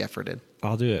want to put the effort in.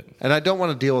 I'll do it. And I don't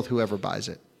want to deal with whoever buys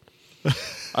it.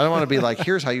 I don't want to be like,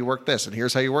 here's how you work this and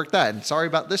here's how you work that. And sorry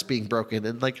about this being broken.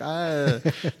 And like,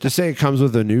 Just say it comes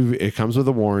with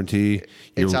a warranty.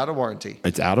 it's out of warranty.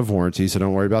 It's out of warranty, so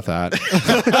don't worry about that.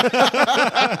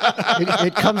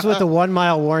 It comes with a 1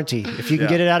 mile warranty. If you can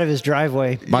get it out of his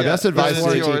driveway. My Yeah, best advice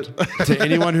that's is yours. to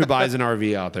anyone who buys an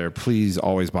RV out there, please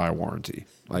always buy a warranty.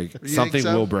 Like something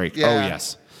so? will break. Yeah. Oh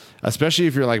yes. Especially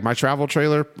if you're like my travel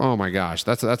trailer. Oh my gosh,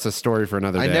 that's a story for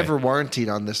another I day. never warranted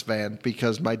on this van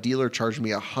because my dealer charged me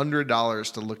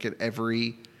 $100 to look at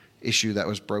every issue that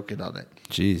was broken on it.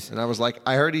 Jeez. And I was like,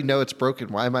 I already know it's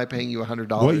broken. Why am I paying you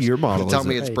 $100? What year model to tell is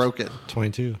me it? it's broken?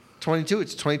 22. 22.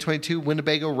 It's 2022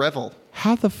 Winnebago Revel.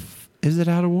 How the is it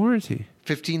out of warranty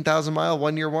 15,000 mile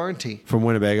 1 year warranty. from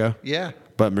Winnebago? Yeah.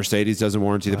 But Mercedes doesn't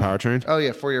warranty the powertrain. Oh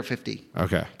yeah, 4 year 50.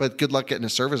 Okay. But good luck getting a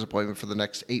service appointment for the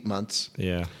next 8 months.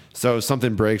 Yeah. So if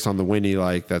something breaks on the Winnie,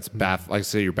 like that's like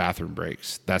say your bathroom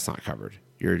breaks, that's not covered.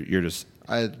 You're just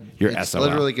You're It's SOL.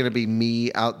 literally going to be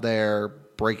me out there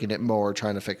breaking it more,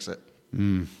 trying to fix it.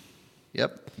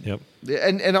 Yep. Yep.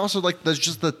 And also, like, there's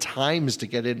just the times to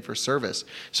get in for service.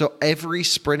 So every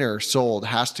Sprinter sold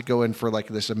has to go in for like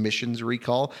this emissions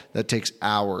recall that takes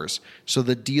hours. So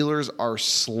the dealers are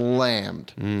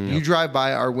slammed. You drive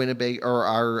by our Winnebago or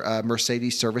our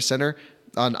Mercedes service center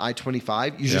on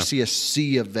I-25, you just see a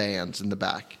sea of vans in the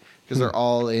back because they're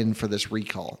all in for this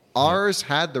recall. Ours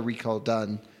had the recall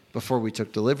done before we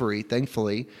took delivery,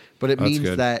 thankfully, but it means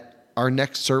good. that our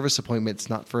next service appointment's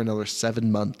not for another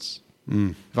 7 months.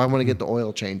 If I want to get the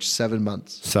oil change, 7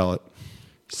 months. Sell it.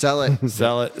 Sell it.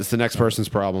 Sell it. It's the next person's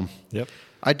problem. Yep.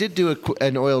 I did do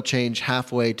an oil change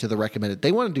halfway to the recommended.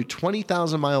 They want to do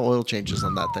 20,000-mile oil changes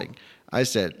on that thing. I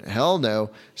said, hell no.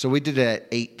 So we did it at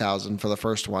 8,000 for the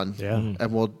first one. Yeah.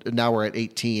 And now we're at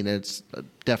 18, and it's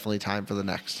definitely time for the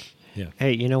next. Yeah.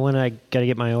 Hey, you know when I got to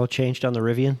get my oil changed on the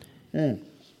Rivian?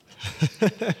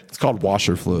 It's called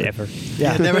washer fluid. Never.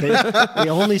 Yeah, the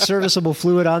only serviceable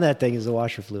fluid on that thing is the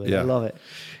washer fluid. Yeah. I love it.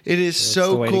 It is the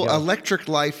so way to cool. go. Electric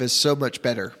life is so much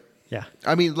better. Yeah.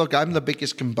 I mean, look, I'm the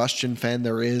biggest combustion fan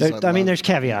there is. There's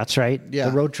caveats, right? Yeah.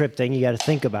 The road trip thing you got to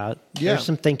think about. Yeah. There's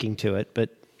some thinking to it, but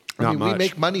I mean, Not we much.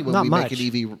 make money when Not we much. make an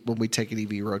EV when we take an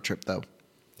EV road trip, though.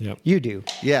 Yep. you do.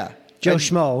 Yeah. Joe And-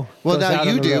 Schmo. Well, goes now out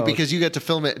you on the do road. because you get to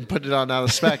film it and put it on out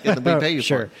of spec, and then we pay you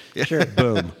sure, for it. sure,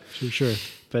 Boom. sure.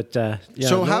 But yeah,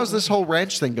 So no- how's this whole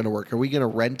ranch thing going to work? Are we going to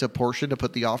rent a portion to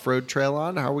put the off-road trail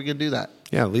on? How are we going to do that?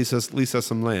 Yeah, lease us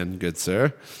some land, good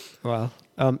sir. Well,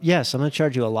 yes, I'm going to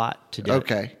charge you a lot to do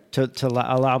Okay. it. To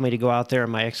allow me to go out there in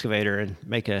my excavator and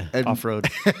make a And- off-road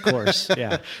course.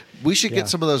 Yeah. We should Yeah. get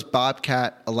some of those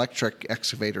Bobcat electric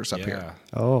excavators up Yeah. here.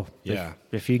 Oh, Yeah.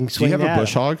 If you can Do swing you have that, a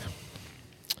bush hog?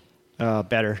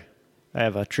 better. I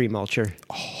have a tree mulcher.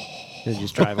 You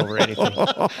just drive over anything.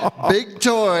 Big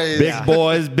toys. Big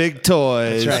boys, big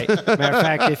toys. That's right. Matter of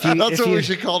fact, if you That's if what you, we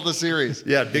should call the series.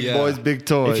 Yeah, big Yeah. boys, big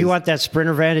toys. if you want that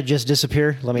Sprinter van to just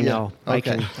disappear, let me Yeah. know. Okay. I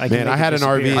can Man, make I it had an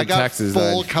disappear. RV. I got Texas,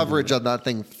 full I'd- coverage on that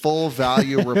thing, full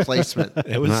value replacement.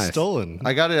 It was Nice. stolen.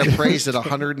 I got it appraised at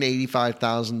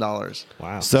 $185,000.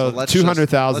 Wow. So let's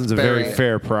 200,000 is a let's bury very it.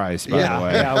 fair price, by Yeah. the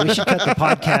way. Yeah, we should cut the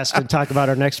podcast and talk about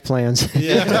our next plans.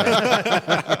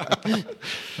 Yeah.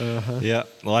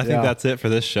 Well, I think Yeah. that's it for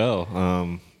this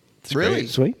show. It's Really? great.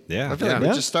 Sweet. Yeah. I feel like Yeah.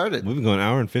 we just started. We've been going an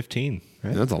hour and 15.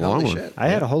 That's a Holy long one. shit. I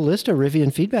had a whole list of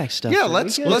Rivian feedback stuff. Yeah, that we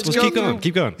let's could- Let's go keep going. through-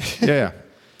 Keep going. Yeah.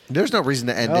 There's no reason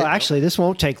to end Oh, it. actually, this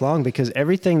won't take long because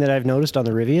everything that I've noticed on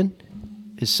the Rivian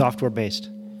is software based,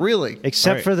 Really?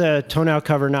 except Right. for the tonneau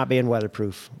cover not being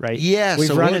weatherproof. Right? Yeah, we've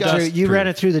so run we it got- through. You ran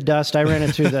it through the dust. I ran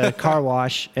it through the car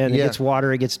wash, and Yeah. it gets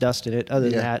water. It gets dust in it. Other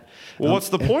than Yeah. that, Well, what's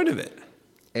the point of it?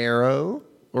 Arrow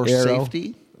or Arrow.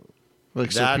 safety?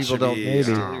 Like so That people should don't be-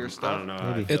 steal your stuff. I don't know. how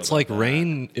I feel It's about like that.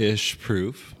 rain-ish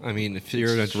proof. I mean, if you're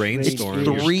in a rainstorm, It's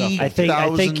your stuff- $3 I think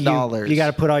 $1,000. you got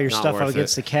to put all your Not stuff worth out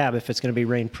against it. the cab if it's going to be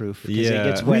rainproof. Because Yeah. it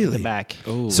gets wet in Really? the back.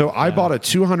 So I bought a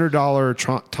 $200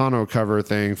 tonneau cover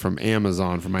thing from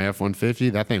Amazon for my F-150.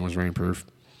 That thing was rainproof.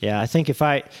 Yeah, I think if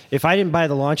I didn't buy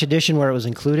the launch edition where it was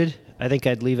included, I think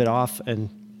I'd leave it off and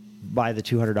buy the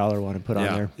 $200 one and put on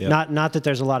Yeah, there. yeah. Not that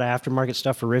there's a lot of aftermarket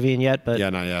stuff for Rivian yet, but Yeah,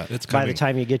 not yet. It's by coming. the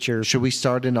time you get your, Should we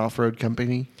start an off-road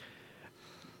company?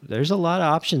 there's a lot of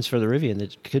options for the Rivian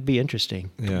that could be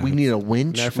interesting. Yeah. We need a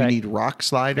winch. Matter of We fact- need rock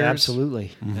sliders.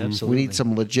 Absolutely, absolutely. We need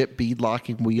some legit bead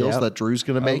locking wheels Yep. that Drew's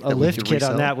going to make. a that we lift can kit on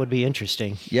resell. that would be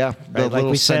interesting. Yeah, the Right? Like little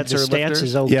we said, the sensor stance lifter.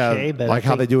 is okay, Yeah, but like I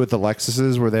how they think- do with the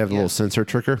Lexuses where they have the Yeah. little sensor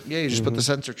trigger. Yeah, you just put the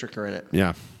sensor trigger in it.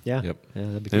 Yeah. Yeah, Yep. yeah,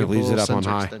 that'd be And it cool. leaves it little up on sensor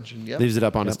high. extension, yep. Leaves it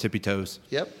up on its tippy toes.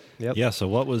 Yep. Yep. Yeah. So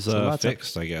what was lots of-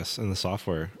 fixed, I guess, in the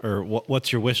software? Or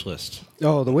what's your wish list?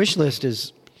 Oh, the wish list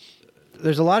is.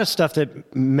 There's a lot of stuff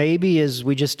that maybe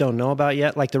we just don't know about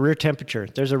yet, like the rear temperature.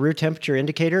 There's a rear temperature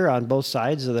indicator on both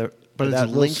sides of the. But that it's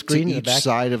little linked to screen in the each back.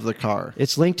 side of the car.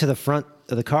 It's linked to the front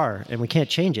of the car, and we can't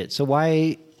change it. So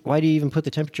why do you even put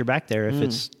the temperature back there if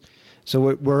it's?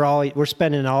 So we're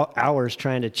spending hours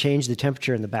trying to change the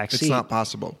temperature in the back seat. It's not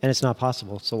possible. and it's not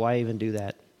possible. So why even do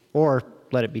that? Or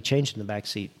let it be changed in the back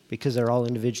seat because they're all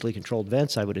individually controlled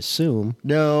vents. I would assume.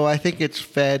 No, I think it's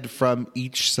fed from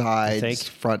each side's think?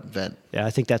 front vent. Yeah, I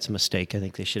think that's a mistake. I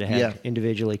think they should have had Yeah.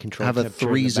 individually controlled. Have a temperature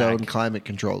in the 3-zone back. climate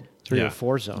controlled. 3 Yeah. or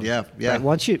 4 zone. Yeah, yeah. Right?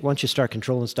 Once you start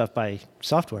controlling stuff by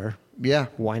software, Yeah,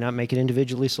 why not make it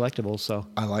individually selectable? So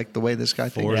I like the way this guy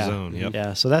thinks. 4 yeah, zone. Yep.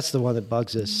 yeah. So that's the one that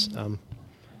bugs us.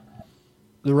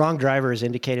 The wrong driver is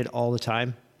indicated all the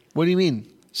time. What do you mean?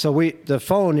 So the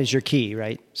phone is your key,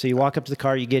 right? So you walk up to the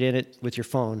car, you get in it with your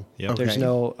phone. Yep. There's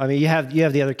Okay. I mean, you have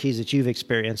the other keys that you've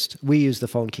experienced. We use the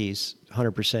phone keys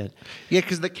 100%. Yeah,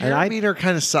 because the carabiner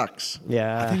kind of sucks.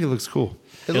 Yeah. I think it looks cool.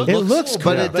 it looks cool,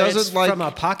 cool, but it doesn't it's, like from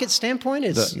a pocket standpoint,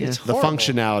 it's The horrible.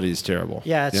 functionality is terrible.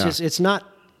 Yeah, it's not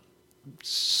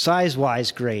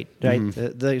size-wise great, right?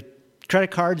 The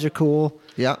credit cards are cool.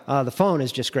 Yeah. The phone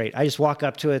is just great. I just walk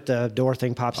up to it, the door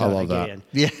thing pops I out, love and I that. get in.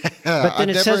 Yeah, But then I've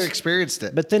it never says- experienced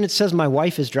it. But then it says my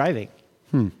wife is driving.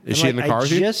 Is I'm she in the like, car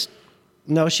with you?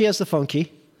 No, she has the phone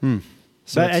key.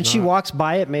 And she walks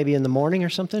by it maybe in the morning or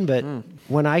something. But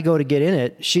when I go to get in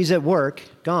it, she's at work,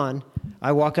 gone.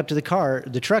 I walk up to the car,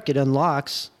 the truck, it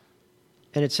unlocks,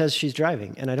 and it says she's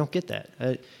driving. And I don't get that.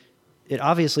 It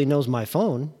obviously knows my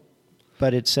phone,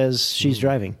 but it says she's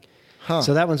driving.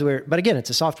 So that one's weird. But again, it's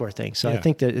a software thing. So I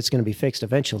think that it's going to be fixed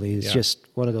eventually. It's just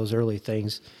one of those early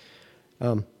things.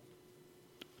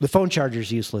 The phone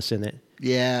charger's useless in it.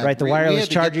 Yeah, Right. The we had wireless to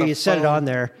get charger, the you set it phone- on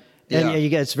there, and Yeah. you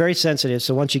get it's very sensitive.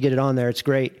 So once you get it on there, it's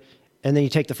great. And then you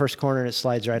take the first corner and it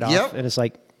slides right off. Yep. And it's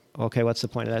like, okay, what's the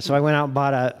point of that? So I went out and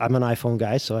bought I'm an iPhone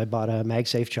guy, so I bought a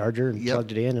MagSafe charger and Yep.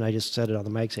 plugged it in, and I just set it on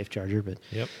the MagSafe charger. But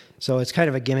Yep. so it's kind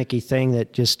of a gimmicky thing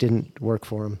that just didn't work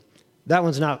for him. That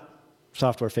one's not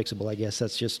software fixable, I guess.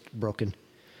 That's just broken.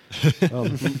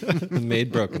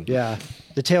 Made broken. Yeah.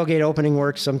 The tailgate opening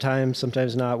works sometimes,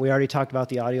 sometimes not. We already talked about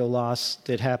the audio loss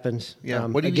that happened. Yeah.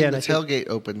 What do you again, mean I the think- tailgate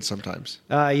opens sometimes?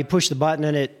 You push the button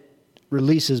and it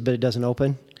releases, but it doesn't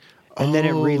open. And then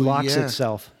it Oh, relocks yeah.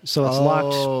 itself. So it's Oh.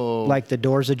 locked like the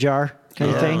door's ajar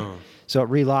kind of thing. So it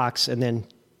relocks and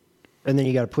then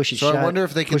you got to push it So shut. I wonder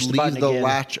if they could push button leave the again.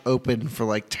 latch open for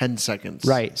like 10 seconds.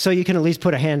 Right. So you can at least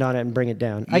put a hand on it and bring it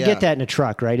down. I Yeah. get that in a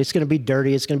truck, right? It's going to be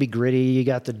dirty. It's going to be gritty. You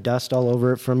got the dust all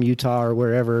over it from Utah or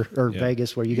wherever, or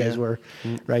Vegas where you guys were,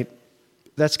 right?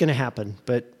 That's going to happen.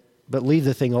 But leave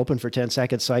the thing open for 10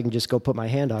 seconds so I can just go put my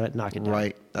hand on it and knock it down.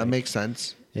 Right. That makes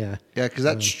sense. Yeah. Yeah, because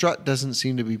that strut doesn't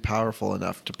seem to be powerful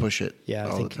enough to push it. Yeah,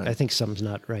 all the time. I think something's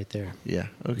not right there. Yeah.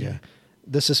 Okay.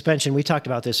 The suspension, we talked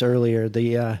about this earlier.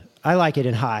 I like it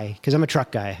in high because I'm a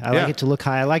truck guy. I like it to look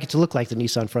high. I like it to look like the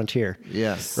Nissan Frontier.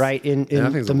 Yes. Right? In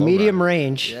that thing's the a low medium rider.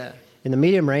 range, Yeah. in the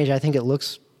medium range, I think it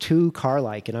looks too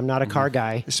car-like, and I'm not a car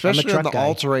guy. Especially I'm a on truck the guy.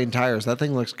 all-terrain tires, that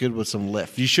thing looks good with some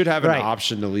lift. You should have an Right.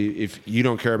 option to leave if you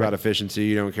don't care about efficiency.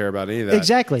 You don't care about any of that.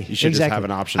 Exactly. You should exactly. just have an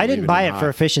option. I to didn't leave buy in it for high.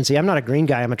 efficiency. I'm not a green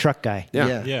guy. I'm a truck guy.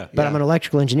 Yeah. Yeah. But I'm an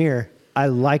electrical engineer. I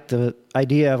like the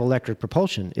idea of electric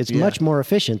propulsion. It's much more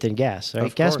efficient than gas. Right?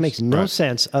 Of Gas course. makes no Right.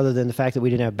 sense other than the fact that we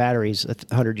didn't have batteries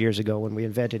 100 years ago when we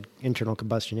invented internal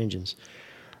combustion engines.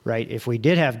 Right? If we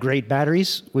did have great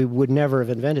batteries, we would never have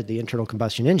invented the internal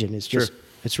combustion engine. It's just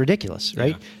it's ridiculous,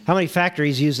 right? How many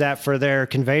factories use that for their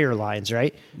conveyor lines,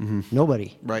 right?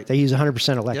 Nobody. Right. They use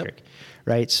 100% electric.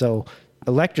 Right? So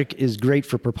electric is great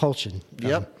for propulsion.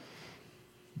 Yep.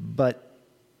 But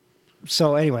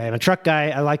so anyway, I'm a truck guy.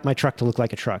 I like my truck to look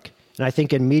like a truck. And I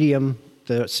think in medium,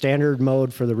 the standard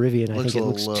mode for the Rivian, I Looks think a it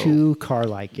looks little low. too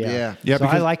car-like. Yeah. Yeah. Yeah, So I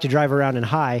because- like to drive around in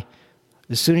high.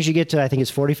 As soon as you get to, I think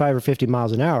it's 45 or 50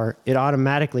 miles an hour, it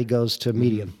automatically goes to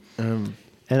medium.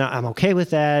 And I'm okay with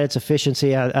that. It's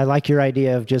efficiency. I like your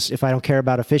idea of just, if I don't care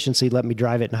about efficiency, let me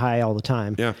drive it in high all the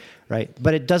time. Yeah. Right.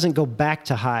 But it doesn't go back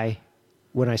to high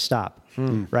when I stop.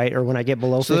 Right. Or when I get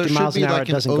below So there 50 should miles be an hour, like it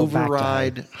an doesn't go back to high.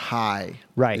 override high.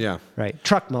 Right. Yeah. Right.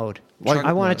 Truck mode. Truck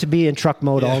I want it to be in truck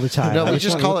mode all the time. No, I we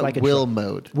just want call look it like a will truck.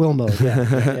 mode. Will mode.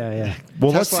 Yeah.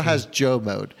 Well, Tesla has Joe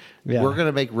mode. Yeah. We're going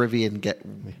to make Rivian get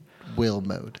will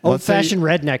mode. Old fashioned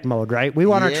redneck mode, right? We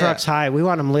want our Yeah. trucks high. We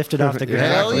want them lifted off the ground.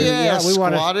 Hell yeah, we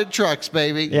want to. squatted trucks,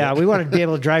 baby. Yeah, we want to be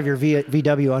able to drive your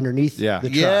VW underneath Yeah. the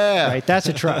truck. Yeah. Right. That's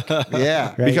a truck. Yeah.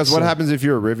 Right? Because what So- happens if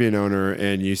you're a Rivian owner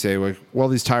and you say, well,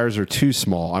 these tires are too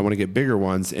small. I want to get bigger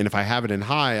ones. And if I have it in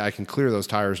high, I can clear those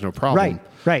tires no problem.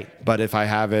 Right. But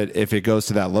if it goes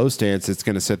to that low stance, it's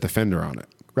going to sit the fender on it.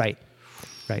 Right.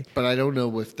 But I don't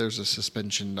know if there's a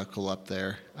suspension knuckle up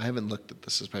there. I haven't looked at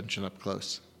the suspension up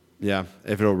close. Yeah.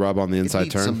 If it'll rub on the It inside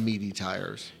needs turn. some meaty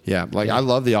tires. Yeah. Like I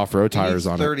love the off-road It tires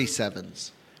needs on it.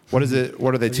 37s. What is it?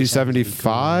 What are they?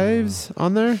 275s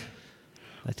on there?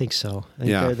 I think so. I think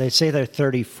Yeah. they say they're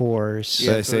 34s.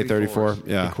 Yeah, They say 34. 34s.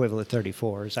 Yeah. Equivalent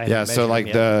 34s. I Yeah, haven't so measured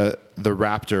like them yet. the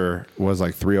Raptor was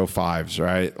like 305s,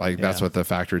 right? Like that's Yeah. what the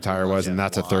factory tire was, and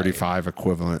that's a Why? 35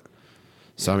 equivalent.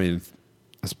 So I mean,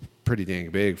 that's pretty dang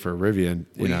big for a Rivian,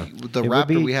 you know. The It would Raptor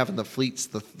be- we have in the fleet's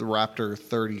the Raptor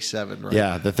 37, right?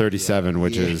 Yeah, the 37,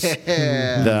 which is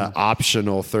Yeah. the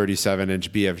optional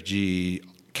 37-inch BFG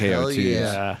KO2s,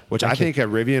 yeah. which I think a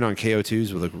Rivian on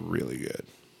KO2s would look really good.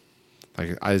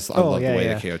 Like I love the way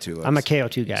the KO2 looks. I'm a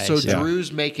KO2 guy. So Yeah.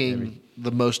 Drew's making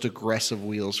the most aggressive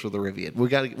wheels for the Rivian.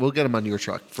 We'll get them on your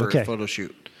truck for a photo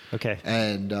shoot. Okay.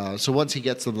 And so once he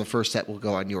gets them, the first set will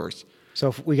go on yours. So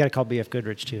if we got to call BF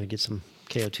Goodrich too and get some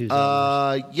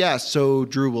KO2s. Yeah. So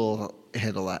Drew will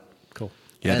handle that. Cool.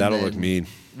 Yeah, And that'll then look mean.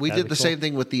 We That'd did be the same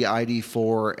thing with the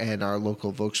ID4 and our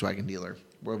local Volkswagen dealer,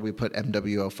 where we put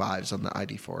MW05s on the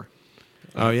ID4.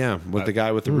 Oh yeah, with the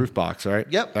guy with the roof box, right?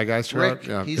 Yep. That guy's Rick. truck.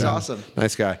 Yeah. He's awesome.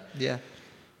 Nice guy. Yeah.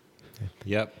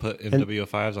 Yep, put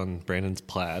MW05s on Brandon's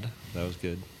Plaid. That was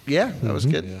good. Yeah, that was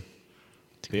good. Yeah.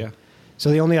 Yeah.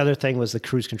 So the only other thing was the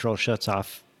cruise control shuts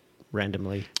off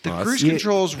randomly. The Oh, cruise that's-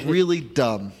 control's really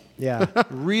dumb. Yeah.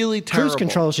 Really terrible. Cruise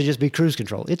control should just be cruise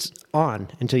control. It's on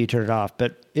until you turn it off,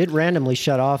 but it randomly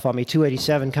shut off on me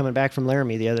 287 coming back from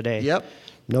Laramie the other day. Yep.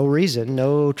 No reason,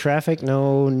 no traffic,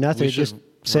 no nothing. We It just should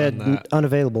said run that.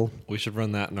 unavailable. We should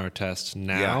run that in our test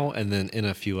now and then in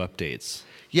a few updates.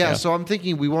 Yeah, so I'm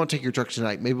thinking we won't take your truck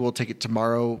tonight. Maybe we'll take it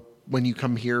tomorrow when you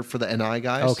come here for the NI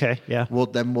guys. Okay, yeah. We'll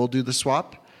do the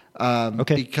swap.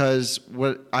 Okay. Because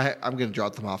I'm going to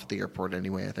drop them off at the airport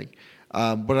anyway, I think.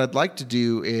 What I'd like to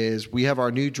do is we have our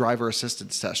new driver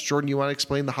assistance test. Jordan, you want to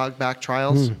explain the hogback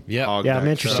trials? Yeah. Yeah, I'm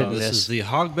interested So in this this. is the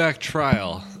Hogback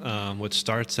Trial, which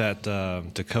starts at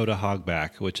Dakota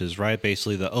Hogback, which is right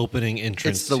basically the opening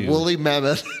entrance. It's the to, Woolly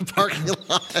Mammoth parking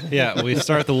lot. Yeah, we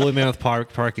start the Woolly Mammoth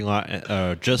parking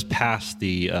lot just past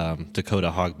the Dakota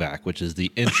Hogback, which is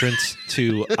the entrance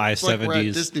to It's like we're at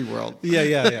I-70's. Disney World.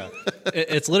 Yeah.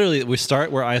 It's literally, we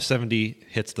start where I-70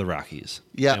 hits the Rockies.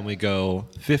 Yeah. And we go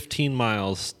 15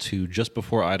 miles to just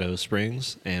before Idaho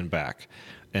Springs and back.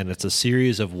 And it's a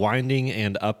series of winding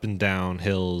and up and down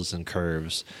hills and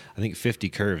curves. I think 50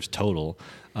 curves total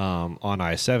on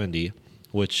I-70,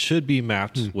 which should be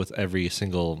mapped with every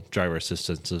single driver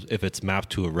assistance if it's mapped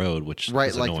to a road, which Right,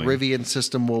 is like annoying. Rivian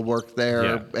system will work there,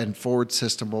 Yeah. and Ford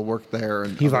system will work there.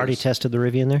 And You've already others. tested the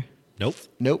Rivian there? Nope.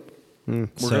 Nope. We're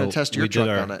going to test your we did truck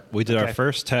our, on it. We did Okay. our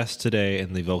first test today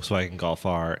in the Volkswagen Golf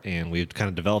R, and we kind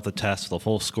of developed the test with a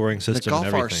full scoring The system Golf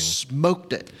and R everything.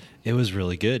 smoked it. It was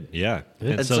really good, yeah.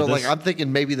 And so like, I'm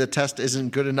thinking maybe the test isn't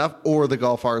good enough, or the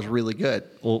Golf R is really good.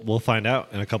 we'll find out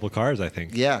in a couple of cars, I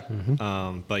think. Yeah.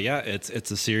 But yeah, it's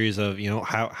a series of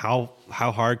how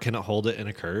hard can it hold it in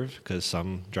a curve, because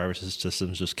some driver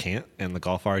systems just can't, and the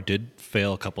Golf R did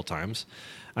fail a couple times.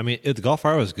 I mean, the Golf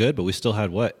R was good, but we still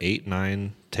had 8,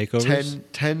 9 takeovers.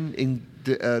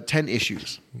 10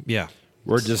 issues. Yeah,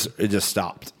 It just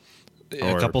stopped.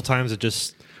 a couple times it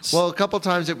just. Well, a couple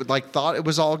times it would thought it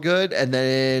was all good, and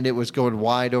then it was going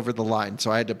wide over the line,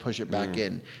 so I had to push it back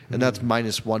in, and that's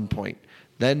 -1 point.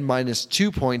 Then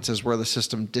 -2 points is where the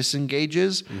system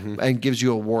disengages and gives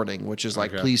you a warning, which is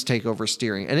like, please take over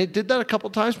steering. And it did that a couple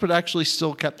times, but actually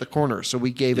still kept the corner. So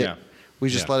we gave Yeah. it, we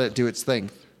just Yeah. let it do its thing.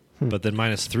 But then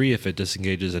 -3 if it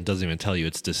disengages and doesn't even tell you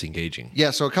it's disengaging.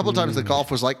 Yeah, so a couple times the Golf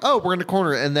was like, oh, we're in the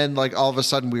corner. And then like all of a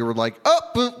sudden we were like, oh,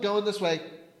 boom, going this way.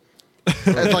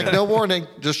 It's like, no warning,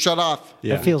 just shut off.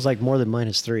 That feels like more than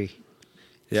 -3.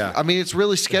 Yeah. I mean, it's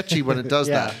really sketchy when it does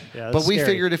Yeah, that. yeah, that's but we scary.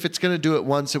 figured if it's going to do it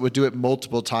once, it would do it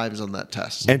multiple times on that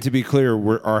test. And to be clear,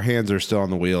 our hands are still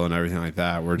on the wheel and everything like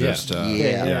that. We're just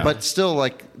yeah, but still,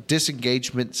 like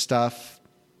disengagement stuff,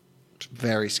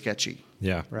 very sketchy.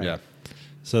 Yeah. Right. yeah.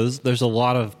 So there's a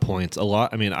lot of points.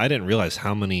 I mean, I didn't realize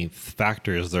how many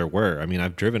factors there were. I mean,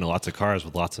 I've driven lots of cars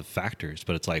with lots of factors,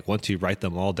 but it's like once you write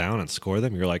them all down and score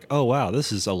them, you're like, oh wow,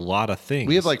 this is a lot of things.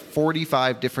 We have like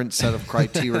 45 different set of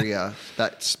criteria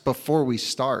that's before we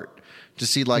start to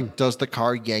see like, does the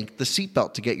car yank the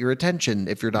seatbelt to get your attention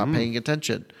if you're not paying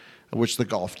attention, which the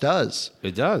Golf does.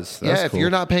 It does. Yeah, if you're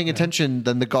not paying attention,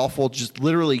 then the Golf will just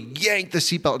literally yank the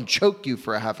seatbelt and choke you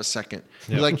for a half a second.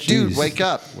 You're like, dude, Jeez. wake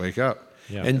up. Wake up.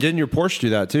 Yeah. And didn't your Porsche do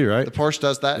that too, right? The Porsche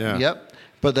does that. Yeah. Yep.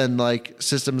 But then like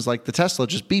systems like the Tesla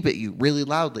just beep at you really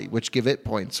loudly, which give it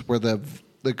points, where the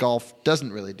Golf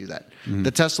doesn't really do that.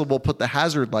 The Tesla will put the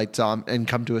hazard lights on and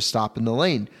come to a stop in the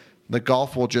lane. The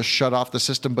Golf will just shut off the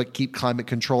system but keep climate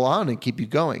control on and keep you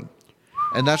going.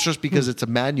 And that's just because it's a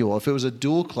manual. If it was a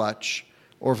dual clutch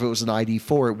or if it was an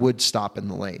ID4, it would stop in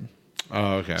the lane.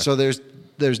 Oh, okay. So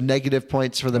there's negative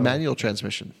points for the manual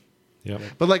transmission. Yep.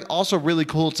 But like also really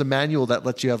cool, it's a manual that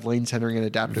lets you have lane centering and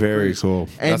adaptive Very cruise. cool.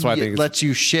 And That's why I it think it's- lets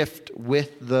you shift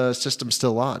with the system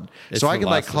still on. It's So I the can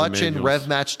like last of the clutch in, manuals. rev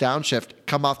match, downshift,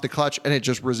 come off the clutch, and it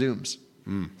just resumes.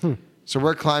 So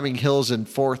we're climbing hills in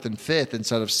 4th and 5th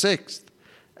instead of 6th.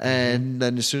 And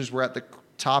then as soon as we're at the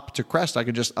top to crest, I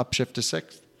can just upshift to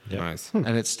 6th. Nice. And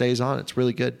it stays on. It's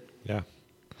really good. Yeah.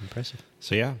 Impressive.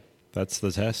 So yeah, that's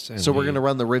the test. And So we're going to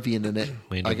run the Rivian in it,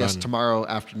 we need I to guess, run- tomorrow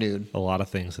afternoon. a lot of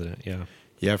things in it. Yeah.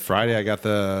 Yeah, Friday I'm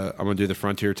gonna do the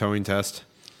Frontier towing test.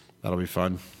 That'll be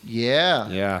fun. Yeah.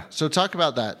 Yeah. So talk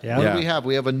about that. Yeah. What Yeah. do we have?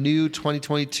 We have a new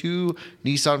 2022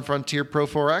 Nissan Frontier Pro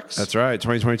 4X. That's right.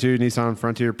 2022 Nissan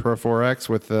Frontier Pro 4X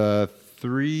with a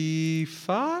 3.5.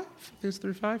 I think it's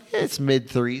 3.5. It's mid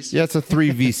threes. Yeah, it's a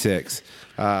 3 V6.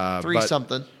 Three but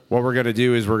something. What we're gonna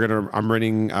do is I'm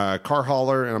renting a car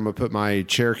hauler, and I'm gonna put my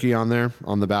Cherokee on there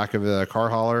on the back of the car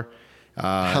hauler.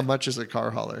 How much is a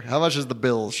car hauler? How much is the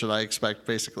bill should I expect,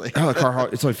 basically? Oh, the car hauler,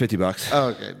 it's only $50. Oh,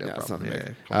 okay, no Yeah, it's problem.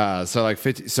 nothing Yeah, big. So like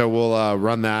 50. So we'll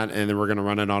run that, and then we're gonna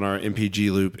run it on our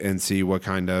MPG loop and see what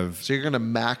kind of. So you're going to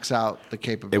max out the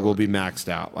capability. It will be maxed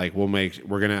out. Like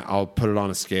I'll put it on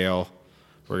a scale.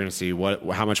 We're gonna see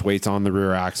how much weight's on the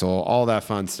rear axle, all that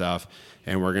fun stuff,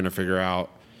 and we're gonna figure out,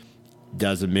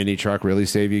 does a mini truck really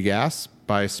save you gas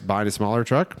by buying a smaller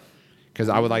truck? Because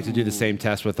I would like to do the same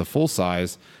test with a full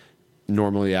size,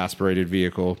 normally aspirated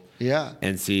vehicle. Yeah.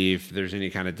 And see if there's any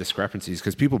kind of discrepancies.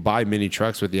 Because people buy mini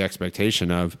trucks with the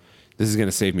expectation of this is going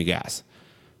to save me gas,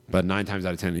 but 9 times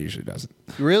out of 10 it usually doesn't.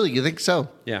 Really? You think so?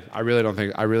 Yeah, I really don't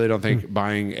think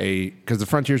buying because the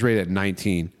Frontier's rated at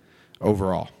 19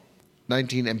 overall.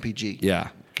 19 MPG. Yeah,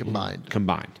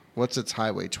 Combined. What's its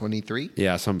highway? 23?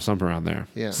 Yeah, something around there.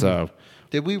 Yeah. So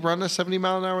Did we run a 70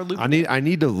 mile an hour loop? I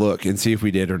need to look and see if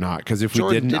we did or not. Because if Jordan,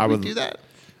 we didn't, did I we would do that?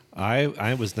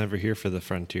 I was never here for the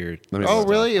Frontier. Let me Oh, look.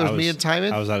 really? It was I me and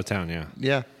Timon? I was out of town, yeah.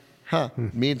 Yeah. Huh.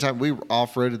 Me and Timon, we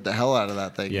off-roaded the hell out of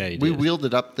that thing. Yeah, you We did. wheeled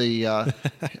it up the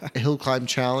hill climb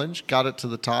challenge, got it to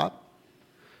the top,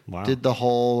 Wow. did the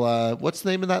whole, what's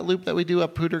the name of that loop that we do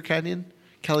up Pooter Canyon?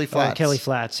 Kelly Flats. Kelly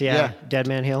Flats, yeah. Yeah. Dead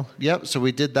Man Hill. Yep. So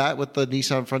we did that with the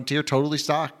Nissan Frontier, totally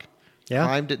stock. Yeah.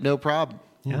 Climbed it, no problem.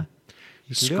 Yeah.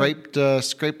 You can do it.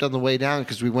 Scraped on the way down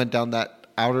because we went down that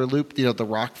outer loop, the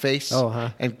rock face,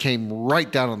 and came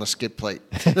right down on the skid plate.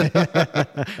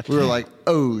 We were like,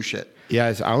 oh, shit.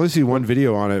 Yeah, I only see one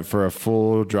video on it for a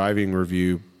full driving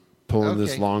review, pulling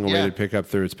this Okay, long-awaited yeah. pickup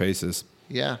through its paces.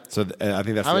 Yeah. So I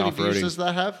think that's How the many off-roading. views does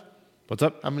that have? What's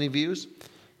up? How many views?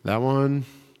 That one,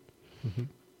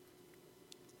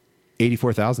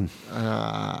 84,000.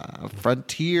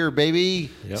 Frontier, baby.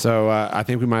 Yep. So I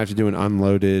think we might have to do an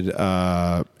unloaded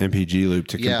MPG loop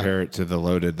to Yeah. compare it to the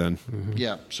loaded then.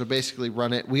 Yeah. So basically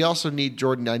run it. We also need,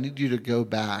 Jordan, I need you to go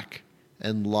back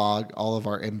and log all of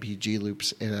our MPG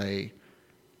loops in a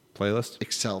Playlist?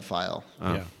 Excel file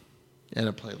Yeah. and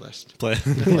a playlist. Play.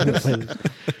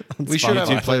 We should have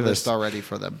a YouTube playlist playlist. already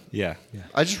for them. yeah.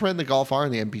 I just ran the Golf R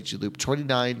in the MPG loop,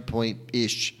 29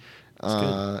 point-ish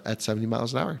at 70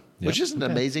 miles an hour, which isn't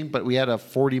amazing, but we had a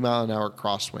 40 mile an hour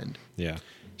crosswind. Yeah.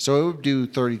 So it would do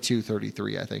 32,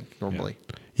 33, I think, normally.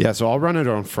 Yeah, so I'll run it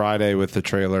on Friday with the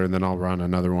trailer, and then I'll run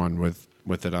another one with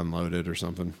it unloaded or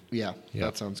something. Yeah,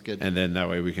 that sounds good. And then that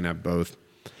way we can have both.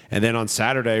 And then on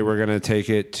Saturday, we're going to take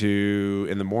it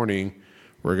in the morning,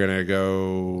 we're going to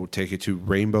go take it to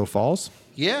Rainbow Falls.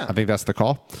 Yeah. I think that's the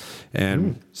call.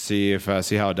 And see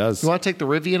how it does. You want to take the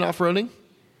Rivian off-roading?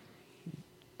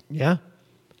 Yeah.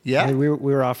 Yeah. I mean, we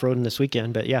were off-roading this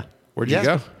weekend, but yeah. Where'd you Yeah.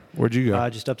 go? Where'd you go?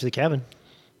 Just up to the cabin.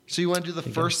 So you want to do the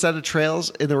first set of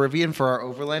trails in the Rivian for our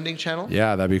overlanding channel?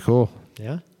 Yeah, that'd be cool.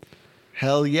 Yeah.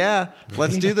 Hell yeah.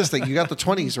 Let's do this thing. You got the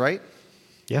 20s, right?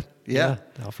 Yep. Yeah.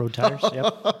 The off-road tires.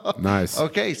 Yep. Nice.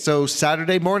 Okay, so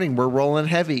Saturday morning, we're rolling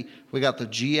heavy. We got the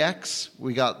GX,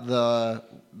 we got the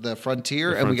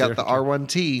Frontier, and we got the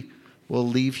R1T. We'll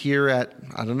leave here at,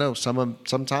 I don't know,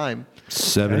 sometime.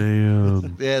 7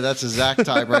 a.m. Yeah, that's exact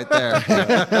time right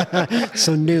there.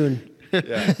 So noon.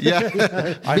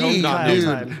 Yeah. I hope not noon.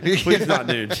 Time. Please not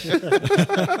noon.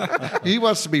 He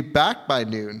wants to be back by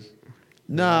noon.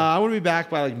 No, I want to be back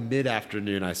by like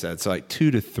mid-afternoon, I said. So like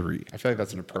 2 to 3. I feel like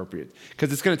that's an appropriate.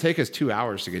 Because it's going to take us 2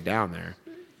 hours to get down there.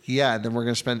 Yeah, and then we're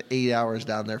going to spend 8 hours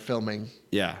down there filming.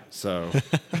 Yeah, so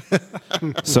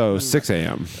 6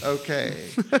 a.m. Okay.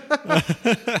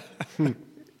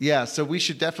 Yeah, so we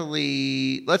should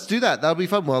definitely, let's do that. That'll be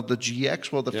fun. Well, the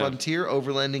GX, well, the Frontier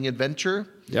Overlanding Adventure,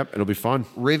 Yep, it'll be fun.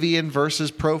 Rivian versus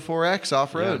Pro 4X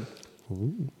off-road.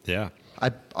 Yeah.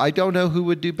 I don't know who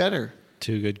would do better.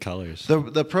 Two good colors.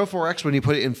 The Pro 4X, when you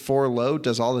put it in 4-low,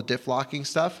 does all the diff locking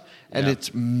stuff, and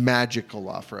it's magical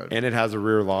off-road. And it has a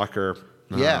rear locker.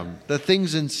 Yeah, the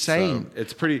thing's insane. So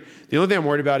it's pretty. The only thing I'm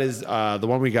worried about is the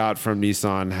one we got from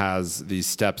Nissan has these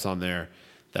steps on there.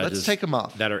 That Let's take 'em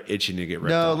off. That are itching to get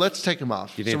ripped No, off. let's take them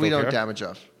off You think so we they'll don't care? damage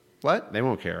us. What? They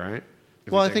won't care, right?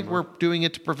 If Well, we I take think 'em we're off? doing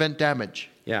it to prevent damage.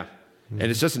 Yeah. And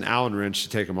it's just an Allen wrench to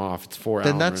take them off. It's 4 Then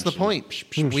Allen that's the wrenches.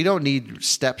 point. We don't need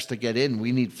steps to get in.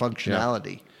 We need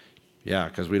functionality. Yeah,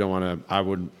 because we don't want to. I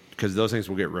wouldn't. because those things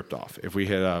will get ripped off if we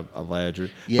hit a ledge.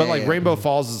 Yeah, but like yeah. Rainbow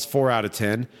Falls is 4 out of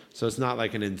 10, so it's not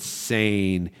like an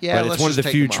insane. Yeah, but it's let's one of the just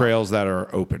take few them off. trails that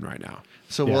are open right now.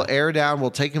 So we'll air down. We'll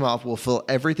take them off. We'll fill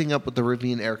everything up with the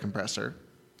Rivian air compressor.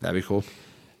 That'd be cool.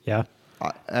 Yeah.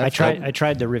 I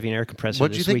tried the Rivian air compressor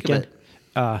What'd you this think of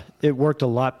weekend. It worked a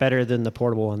lot better than the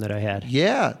portable one that I had.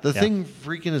 Yeah, the thing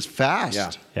freaking is fast.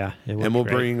 Yeah. Yeah, it worked And we'll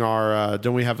great. bring our.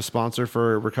 Don't we have a sponsor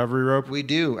for recovery rope? We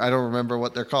do. I don't remember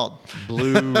what they're called.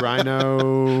 Blue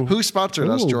Rhino. Who sponsored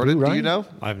us, Ooh, Jordan? Blue Do you Rhino? know?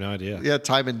 I have no idea. Yeah,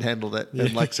 Timon handled it. And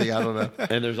Lexi, I don't know.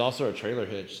 And there's also a trailer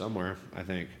hitch somewhere, I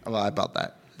think. Well, I bought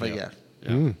that. But yeah.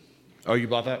 Oh, you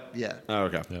bought that? Yeah. Oh,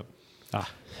 okay. Yep.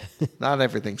 Not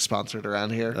everything's sponsored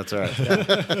around here. That's all right.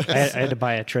 I had to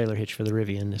buy a trailer hitch for the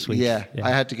Rivian this week. Yeah, I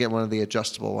had to get one of the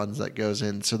adjustable ones that goes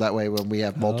in, so that way when we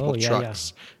have multiple yeah,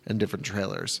 trucks and different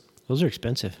trailers. Those are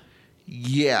expensive.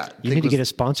 Yeah, You need to get a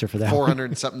sponsor for that. $400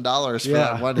 and something for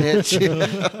Yeah. that one hitch.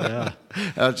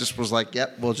 I just was like,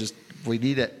 "Yep, we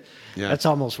need it." Yeah. That's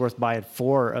almost worth buying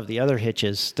 4 of the other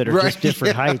hitches that are Right, just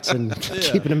different yeah. heights and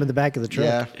keeping them in the back of the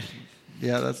truck.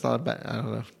 Yeah, that's not bad. I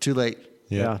don't know. Too late.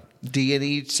 Yeah.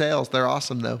 D&E sales, they're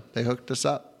awesome though. They hooked us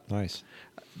up. Nice.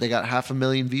 They got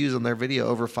 500,000 views on their video,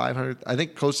 over 500. I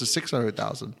think close to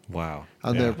 600,000 Wow.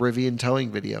 on their Rivian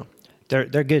towing video. They're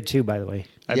good too, by the way.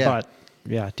 I Yeah. bought.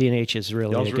 D&H is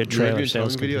really a good trailer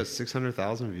sales video company. has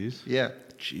 600,000 views. Yeah,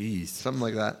 Jeez. something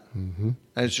like that. Mm-hmm.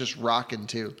 And it's just rocking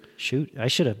too. Shoot, I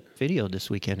should have videoed this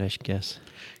weekend. I should guess.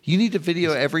 You need to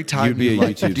video every time You'd be you a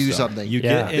like YouTube do star. something. You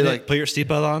Yeah. get in Like- it, put your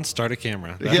seatbelt on, start a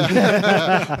camera.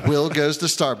 Yeah. Will goes to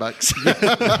Starbucks.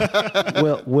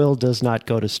 Will does not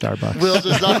go to Starbucks. Will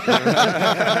does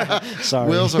not. Sorry.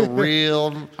 Will's a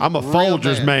real. I'm a real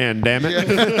Folgers man, damn it.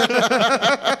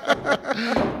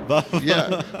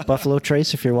 Yeah, Buffalo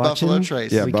Trace, if you're watching. Buffalo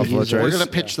Trace. Yeah, we could Buffalo use Trace. We're those.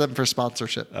 gonna pitch them for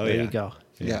sponsorship. Oh, There yeah. you go.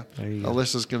 Yeah, There you go.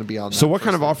 Alyssa's gonna be on that. So what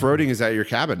kind of first off-roading is at your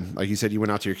cabin? Like you said, you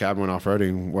went out to your cabin, went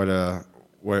off-roading. What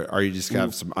are you just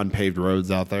got some unpaved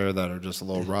roads out there that are just a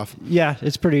little rough? Yeah,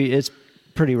 it's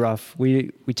pretty rough.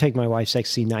 We take my wife's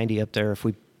XC90 up there if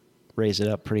we raise it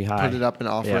up pretty high. Put it up in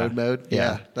off-road mode.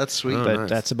 Yeah, that's sweet. Oh, But nice.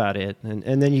 that's about it.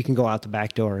 And then you can go out the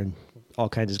back door and all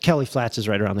kinds of. Kelly Flats is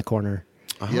right around the corner.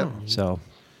 Yep. So,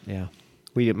 yeah.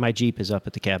 My Jeep is up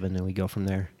at the cabin and we go from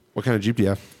there. What kind of Jeep do you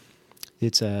have?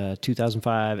 It's a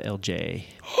 2005 LJ.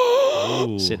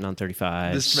 Sitting on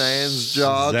 35. This man's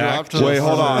jaw Zach dropped. To just- the Wait,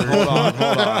 hold on, floor.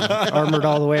 hold on. Armored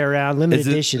all the way around. Limited Is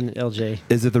it- edition LJ.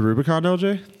 Is it the Rubicon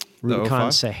LJ? The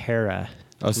Rubicon 05? Sahara.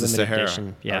 Oh, it's the Limited Sahara.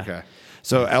 edition. Yeah. Okay.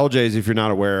 So LJs, if you're not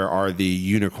aware, are the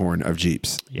unicorn of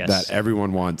Jeeps Yes. that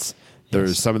everyone wants.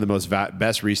 There's some of the most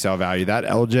best resale value. That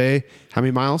LJ, how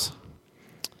many miles?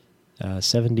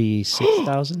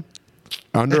 76,000.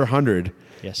 Under 100.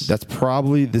 Yes. That's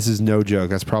probably, this is no joke,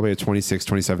 that's probably a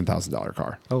 $26,000, $27,000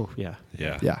 car. Oh, yeah.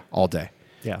 Yeah. Yeah, all day.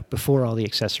 Yeah. Before all the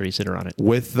accessories that are on it.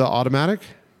 With the automatic?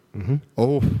 Mm-hmm.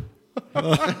 Oh,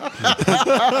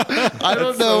 I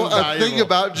don't know so a thing valuable.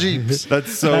 about Jeeps.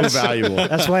 that's so valuable.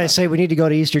 That's why I say we need to go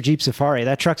to Easter Jeep Safari.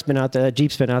 That truck's been out there.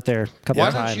 Jeep's been out there a couple Why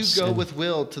of don't times. you go and- with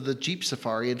Will to the Jeep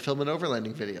Safari and film an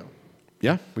overlanding video?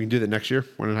 Yeah, we can do that next year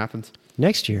when it happens.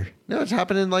 next year, No, it's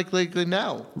happening like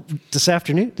now.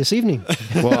 this evening.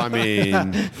 Well, I mean,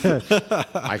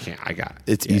 I can't.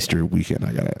 It's Easter weekend.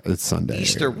 It's Sunday.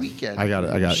 Easter weekend. I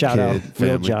got Shout kid, out, real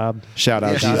family. job. Shout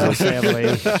out Shout out Jesus.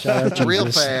 family. Shout out Jesus.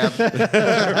 Real fab.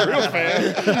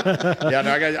 Yeah,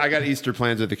 no, I got Easter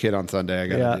plans with the kid on Sunday. I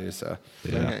got to Yeah. do so.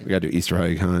 Okay. We got to do Easter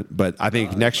egg hunt, but I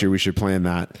think next year we should plan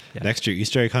that. Next year,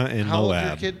 Easter egg hunt in How old is your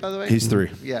Moab. kid, by the way? He's 3.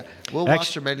 Yeah, we'll Actu-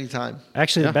 watch him anytime.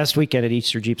 Actually, the best weekend at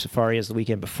Easter Jeep Safari is the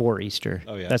weekend before Easter.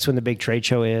 Oh, yeah. That's when the big trade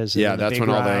show is. and Yeah, then the that's big when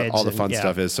all rides the and- fun yeah.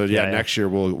 stuff is. So next year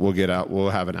we'll get out. We'll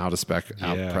have an out of spec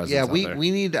out Yeah. presence. Yeah, out there.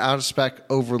 we need out of spec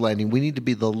overlanding. We need to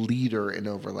be the leader in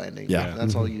overlanding. Yeah.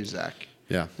 That's all you, Zach.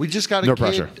 Yeah. We just got a No kid,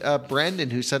 pressure. Brandon,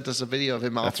 who sent us a video of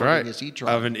him That's off-roading right. his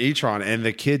e-tron. Of an e-tron, and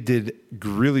the kid did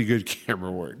really good camera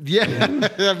work. Yeah,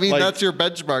 I mean Like- that's your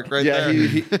benchmark right Yeah,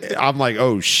 there. I'm like,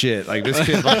 oh shit! Like this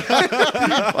kid, like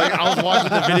I was watching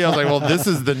the video. I was like, well, this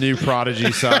is the new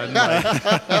prodigy son.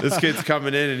 Like, this kid's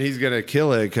coming in and he's gonna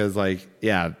kill it because, like,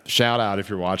 yeah, shout out if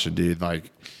you're watching, dude.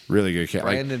 Like, really good kid.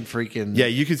 Like, Brandon freaking yeah,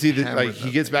 you can see that. hammered Like, he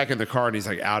them. gets back in the car and he's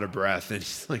like out of breath, and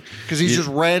he's like, because he just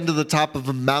ran to the top of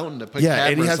a mountain to put yeah, and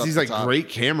he cameras has up these the like top. great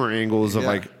camera angles of Yeah.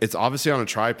 like it's obviously on a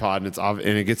tripod and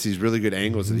and it gets these really good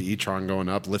angles of the e-tron going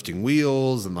up, lifting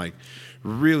wheels and like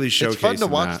really showcasing. It's fun to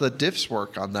watch that. the diffs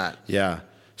work on that. Yeah.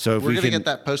 So if We're we gonna can get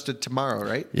that posted tomorrow,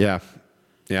 right? Yeah.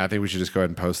 Yeah, I think we should just go ahead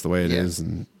and post the way it is, Yeah.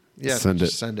 and Yeah, send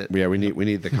just it. send it. Yeah, we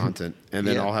need the content, and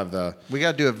then Yeah. I'll have the We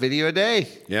got to do a video a day.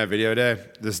 video day.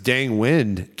 This dang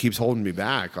wind keeps holding me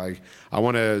back. Like I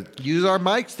want to. Use our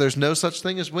mics. There's no such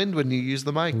thing as wind when you use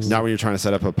the mics. Not when you're trying to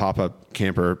set up a pop-up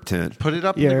camper tent. Put it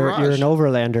up in the You're garage. an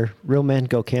overlander. Real men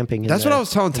go camping. That's what I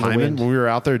was telling in the Timon wind. when we were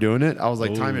out there doing it. I was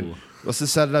like, Timon, let's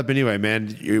just set it up anyway, man.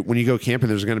 When you go camping,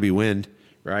 there's going to be wind,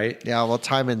 right? Yeah, well,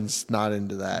 Timon's not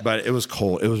into that. But it was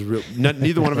cold. It was real.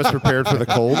 Neither one of us prepared for the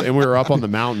cold, and we were up on the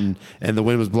mountain, and the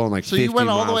wind was blowing like. So 50 you went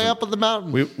all the miles way an- up on the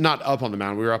mountain. We not up on the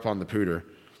mountain. We were up on the Pooter.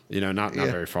 Not Yeah.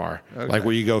 very far. Okay. Like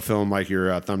where you go film like your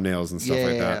thumbnails and stuff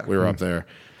like Yeah. that. We were up there.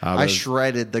 I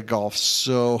shredded the golf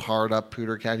so hard up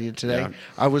Pooter Canyon today. Yeah.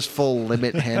 I was full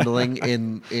limit handling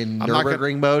in not gonna-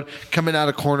 Nürburgring mode, coming out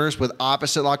of corners with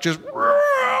opposite lock, just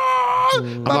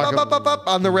not gonna-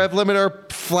 on the rev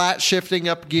limiter, flat shifting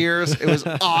up gears. It was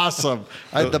awesome.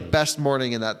 I had the best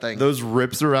morning in that thing. those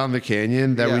rips around the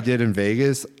canyon that Yeah. we did in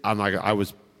Vegas. I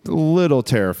was a little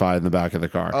terrified in the back of the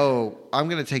car. Oh, I'm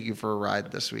going to take you for a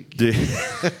ride this week. Dude.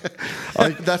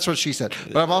 That's what she said.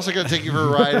 But I'm also going to take you for a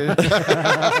ride.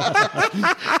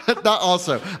 Not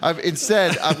also.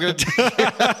 Instead, I'm going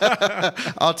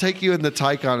to I'll take you in the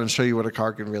Taycan and show you what a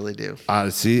car can really do.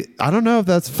 See, I don't know if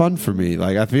that's fun for me.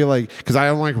 Like, I feel like, because I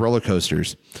don't like roller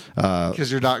coasters.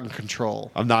 Because you're not in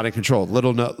control. I'm not in control.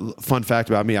 Fun fact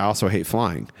about me, I also hate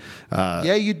flying.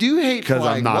 Yeah, you do hate 'cause I'm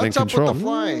flying. not in What's up control. with the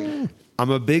flying? I'm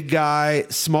a big guy,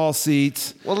 small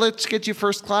seats, Well, let's get you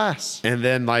first class. and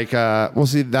then we'll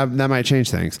see, that might change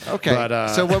things. Okay. But,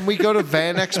 so when we go to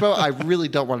Van Expo, I really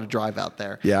don't want to drive out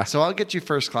there. Yeah. So I'll get you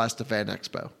first class to Van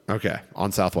Expo. okay,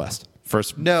 on Southwest.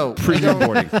 First, No, we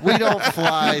don't, we don't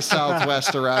fly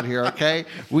Southwest around here, okay?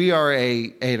 We are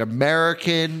an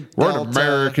American we're an Delta,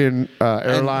 American and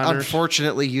airliner.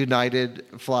 unfortunately United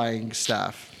flying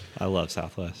staff. I love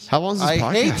Southwest. How long is this I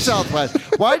podcast? hate Southwest.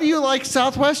 Why do you like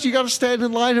Southwest? You got to stand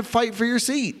in line and fight for your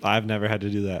seat. I've never had to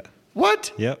do that.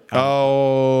 What? Yep.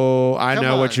 Oh, I Come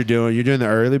know on. what you're doing. You're doing the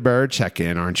early bird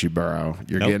check-in, aren't you, Burrow?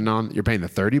 You're Nope. getting on. You're paying the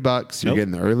 $30. You're Nope.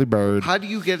 getting the early bird. How do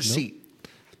you get a seat?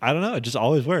 I don't know. It just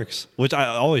always works, which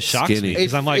always shocks Skinny. me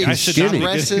because I'm like, it I should not be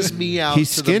stresses getting- me out.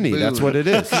 He's to skinny. The That's what it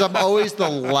is. Because I'm always the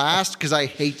last. Because I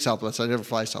hate Southwest. I never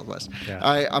fly Southwest.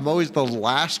 Yeah. I'm always the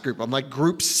last group. I'm like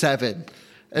group 7.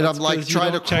 And That's I'm like 'cause you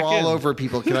trying to don't check crawl in. over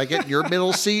people. Can I get your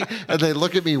middle seat? And they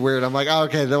look at me weird. I'm like, oh,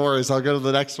 okay, no worries. I'll go to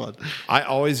the next one. I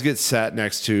always get sat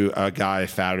next to a guy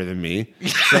fatter than me.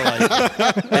 So like,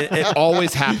 it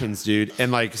always happens, dude.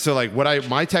 And like, so like,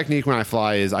 my technique when I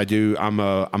fly is I'm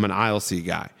an aisle seat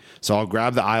guy. So I'll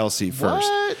grab the aisle seat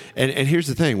first. What? And here's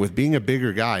the thing: with being a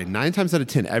bigger guy, 9 times out of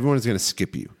 10, everyone is going to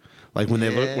skip you. Like when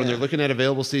they're looking at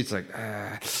available seats, like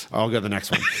I'll go to the next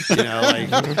one.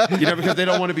 Because they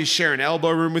don't want to be sharing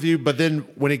elbow room with you. But then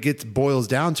when it boils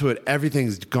down to it,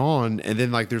 everything's gone, and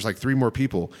then like there's like 3 more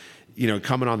people.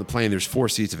 Coming on the plane, there's 4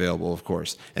 seats available, of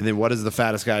course. And then what does the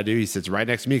fattest guy do? He sits right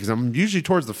next to me because I'm usually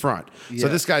towards the front. Yeah. So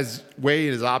this guy's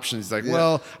weighing his options. He's like,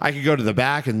 well, I could go to the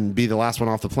back and be the last one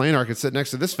off the plane, or I could sit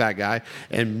next to this fat guy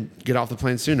and get off the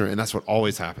plane sooner. And that's what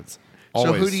always happens.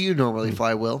 Always. So who do you normally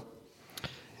fly, Will?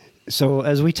 So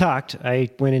as we talked, I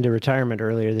went into retirement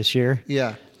earlier this year.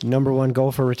 Yeah. Number one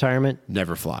goal for retirement: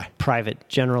 Never fly. private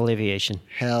general aviation.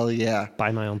 Hell yeah.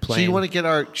 Buy my own plane. So you want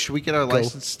to should we get our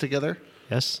license together?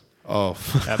 Yes, Oh,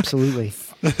 absolutely.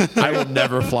 I will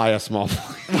never fly a small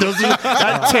plane.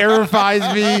 That terrifies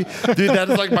me. Dude, that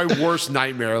is like my worst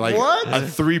nightmare. Like What? a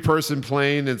 3-person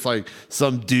plane. It's like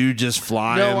some dude just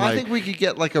flying. No, like, I think we could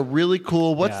get like a really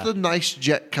cool. What's Yeah. the nice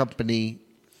jet company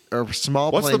or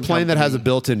small what's plane? the plane that has a company?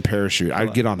 built-in parachute?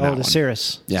 I'd get on that Oh, one. the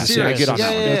Cirrus. Yeah, Cirrus. I get on Yeah,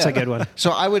 that yeah, one. That's a yeah. good one.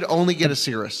 So I would only get a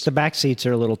Cirrus. The back seats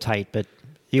are a little tight, but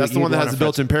That's the you'd one that want has a the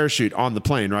built-in parachute on the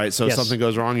plane, right? So if Yes. something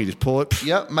goes wrong, you just pull it.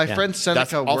 Yep, my friend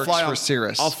Seneca I'll works fly for on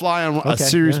Cirrus. I'll fly on a Okay,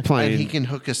 Cirrus yeah. plane and he can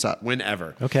hook us up.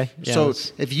 whenever. Okay. Yeah, So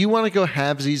that's- if you want to go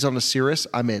halvesies on a Cirrus,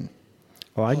 I'm in.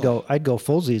 I'd go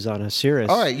fullsies on a Cirrus.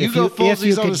 All right, you If go if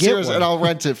fullsies you on a could get Cirrus, one. and I'll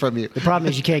rent it from you. The problem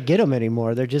is you can't get them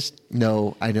anymore. They're just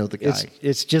No, I know the guy.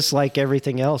 it's just like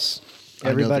everything else.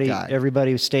 I know the guy.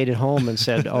 Everybody stayed at home and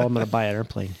said, "Oh, I'm going to buy an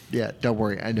airplane." Yeah, don't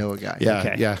worry, I know a guy. Yeah,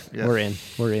 Okay. yeah. Yeah. We're in.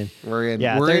 We're in. We're in.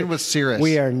 Yeah, We're there- in with Cirrus.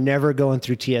 We are never going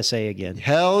through TSA again.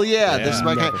 Hell yeah, this is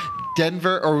my Never. kind.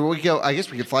 Denver, or we go. I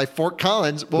guess we can fly Fort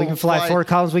Collins. We can fly Fort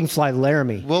Collins. We can fly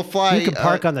Laramie. We'll fly, You can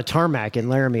park on the tarmac in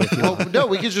Laramie if you Well, want. no,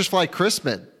 we can just fly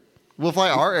Chrisman. We'll fly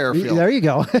our airfield. There you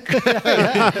go.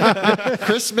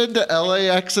 Chrisman to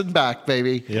LAX and back,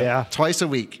 baby. Yeah. Twice a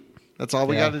week. That's all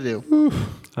we Yeah. got to do.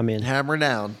 I'm in. Hammer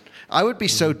down. I would be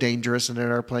so dangerous in an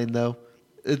airplane, though.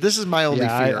 This is my only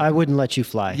Yeah, fear. I wouldn't let you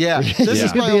fly. Yeah, this is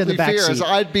You'd my be in the only back fear. Is seat.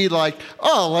 I'd be like,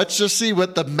 oh, let's just see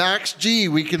what the max G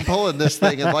we can pull in this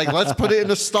thing, and like let's put it in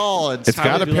a stall. And It's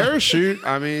got a would you like- parachute.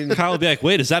 I mean, Kyle would be like,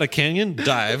 wait, is that a canyon?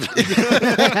 Dive.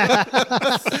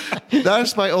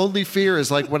 That's my only fear. Is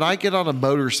like when I get on a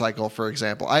motorcycle, for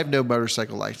example. I have no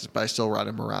motorcycle license, but I still ride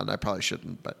them around. I probably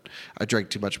shouldn't, but I drank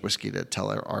too much whiskey to tell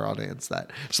our audience that.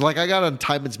 So like I got on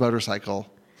Timon's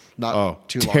motorcycle. Not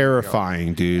too long ago.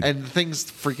 terrifying, dude. And the thing's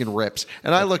freaking rips.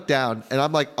 And I look down and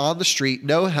I'm like on the street,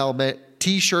 no helmet,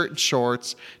 t-shirt and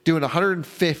shorts, doing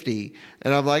 150.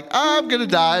 And I'm like, I'm going to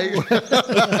die.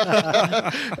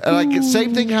 And like,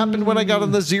 same thing happened when I got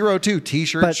on the 02,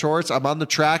 t-shirt, But- shorts. I'm on the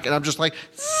track and I'm just like,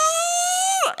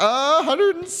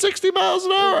 160 miles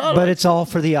an hour. But it's all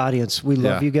for the audience. We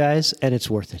love Yeah. you guys, and it's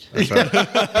worth it.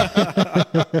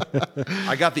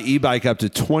 I got the e-bike up to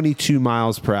 22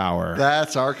 miles per hour.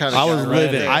 That's our kind of I guy was right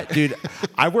living. there. Dude,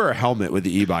 I wear a helmet with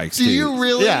the e-bikes. Do you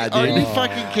really? Yeah, Are dude. you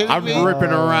fucking kidding I'm me?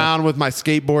 ripping around with my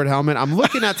skateboard helmet. I'm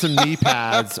looking at some knee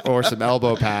pads or some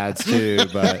elbow pads too,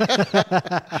 but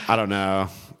I don't know.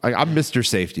 I'm Mr.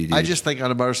 Safety, dude. I just think on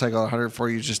a motorcycle at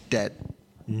 140, you're just dead.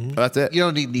 that's it. You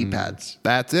don't need knee pads.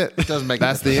 That's it. It doesn't make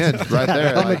That's any the end right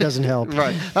there. Helmet doesn't help.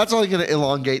 Right. That's only going to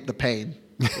elongate the pain.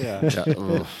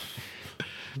 Ugh.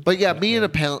 But yeah, me in a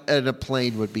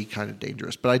plane would be kind of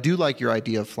dangerous. But I do like your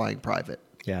idea of flying private.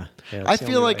 Yeah. I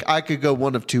feel like I could go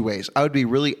one of two ways. I would be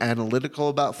really analytical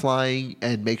about flying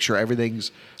and make sure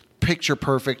everything's picture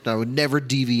perfect. And I would never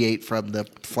deviate from the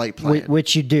flight plan.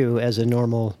 Which you do as a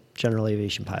normal general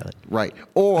aviation pilot. Right.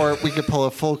 Or we could pull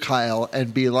a full Kyle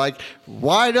and be like,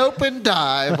 wide open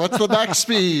dive. What's the max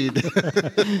speed?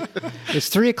 It's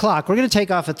 3:00. We're going to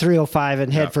take off at 3:05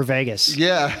 and head for Vegas.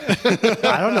 Yeah.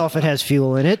 I don't know if it has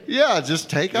fuel in it. Yeah, just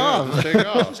take off. Take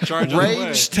off. Charge on the way.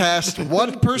 Range test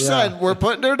 1%. We're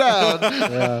putting her down.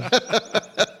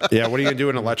 Yeah, what are you gonna do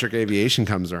when electric aviation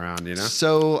comes around? You know.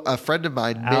 So a friend of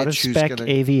mine, Out of Mitch, who's spec going to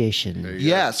aviation.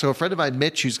 Yeah, so a friend of mine,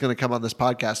 Mitch, who's going to come on this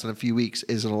podcast in a few weeks,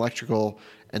 is an electrical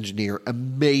engineer,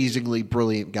 amazingly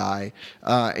brilliant guy,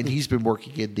 and he's been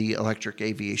working in the electric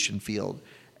aviation field.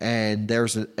 And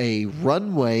there's a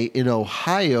runway in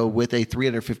Ohio with a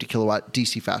 350 kilowatt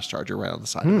DC fast charger right on the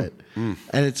side of it, and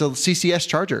it's a CCS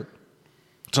charger.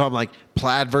 So I'm like,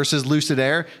 Plaid versus Lucid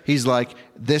Air. He's like,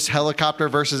 this helicopter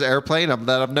versus airplane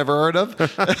that I've never heard of.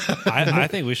 I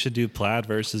think we should do Plaid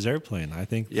versus airplane. I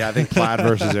think. Yeah, I think Plaid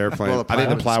versus airplane. Well, I think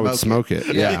the Plaid would smoke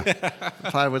it. Yeah.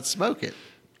 Plaid would smoke it.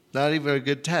 Not even a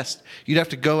good test. You'd have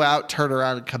to go out, turn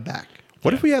around, and come back.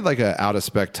 What if we had like a out of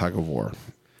spec tug of war?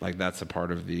 Like that's a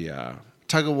part of the.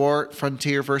 Tug of war,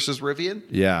 Frontier versus Rivian.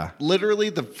 Yeah. Literally,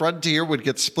 the Frontier would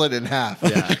get split in half.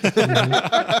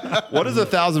 Yeah. What is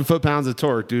 1,000 foot-pounds of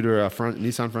torque due to a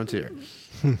Nissan Frontier?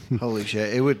 Holy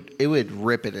shit! It would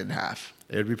rip it in half.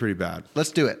 It would be pretty bad.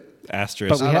 Let's do it.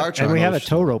 Asterisk. But we Not our have, and we have a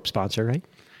channel. tow rope sponsor, right?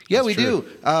 Yeah, we do.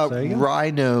 There you go.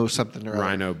 Rhino something or other.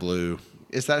 Rhino blue.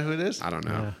 Is that who it is? I don't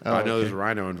know. Oh, I know okay. there's a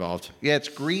rhino involved. Yeah, it's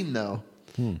green though.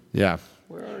 Yeah.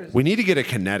 We need to get a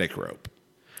kinetic rope.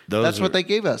 Those That's what they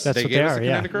gave us. That's They what gave they us are, a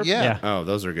yeah. kinetic rope? Yeah. Oh,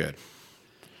 those are good.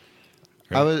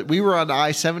 We were on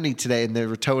I-70 today, and they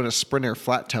were towing a Sprinter,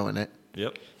 flat towing it.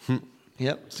 Yep.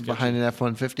 Yep, it's behind an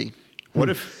F-150. What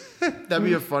if that'd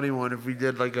be a funny one if we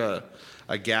did like a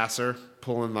gasser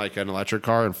pulling like an electric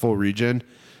car in full regen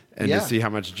and Yeah. to see how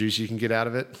much juice you can get out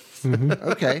of it.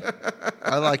 Okay,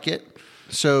 I like it.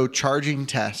 So charging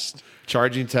test.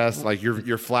 Charging test, like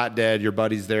you're flat dead, your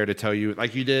buddy's there to tell you,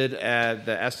 like you did at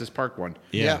the Estes Park one.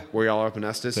 Yeah. Where y'all are up in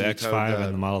Estes. The and you X5 towed,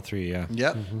 and the Model 3. Yeah.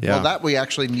 Yep. Yeah. Well, that we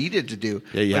actually needed to do.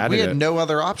 Yeah, you like, had we to had do it. no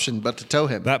other option but to tow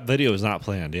him. That video was not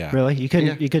planned. Yeah. Really? You couldn't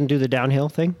Yeah. you couldn't do the downhill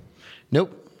thing?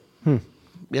 Nope.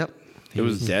 Yep. It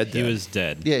was dead. He was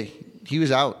dead. Yeah, he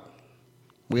was out.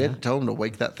 We had to tell him to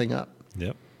wake that thing up,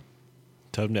 Yep.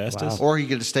 Towed him to Estes. or he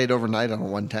could have stayed overnight on a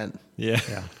 110. Yeah.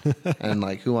 And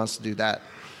like, who wants to do that?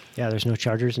 Yeah, there's no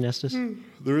chargers in Estes.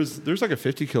 There's like a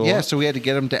 50 kilowatt. Yeah, so we had to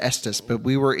get him to Estes, but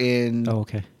we were in Oh,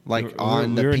 okay. like We were-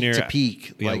 on we the were peak near- to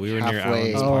peak, yeah, like we were near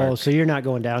halfway. Allen's Oh, Park. so you're not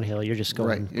going downhill. You're just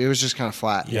going. Right, it was just kind of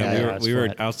flat. Yeah, Yeah, it's we were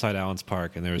flat. outside Allen's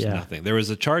Park, and there was Yeah. nothing. There was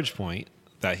a charge point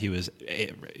that he was.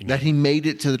 That he made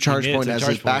it to the charge made it point to the as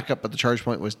charge his point. backup, but the charge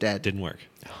point was dead. didn't work.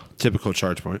 Typical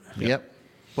charge point. Yep.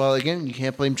 Well, again, you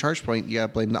can't blame charge point. You got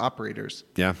to blame the operators,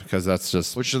 Yeah, because that's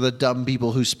just which are the dumb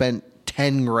people who spent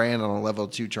 10 grand on a level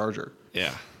 2 charger.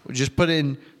 Yeah. Just put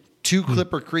in 2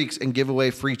 Clipper Creeks and give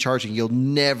away free charging. You'll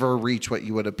never reach what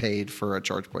you would have paid for a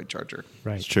charge point charger.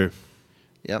 Right. it's true.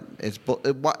 Yep.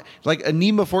 Like a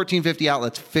NEMA 1450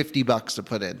 outlet's $50 to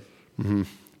put in.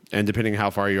 And depending how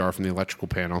far you are from the electrical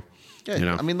panel, Yeah. you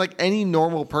know. I mean, like any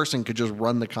normal person could just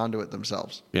run the conduit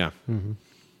themselves. yeah.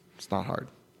 It's not hard.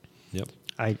 Yep.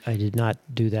 I did not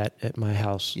do that at my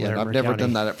house. Yeah, Larimer I've never County.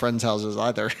 done that at friends' houses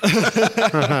either.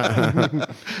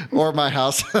 Or my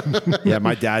house. Yeah,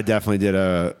 my dad definitely did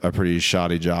a pretty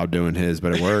shoddy job doing his,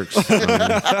 but it works.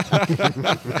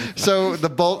 So the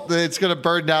bolt, it's going to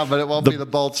burn down, but it won't be the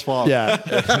bolt's fault. Yeah.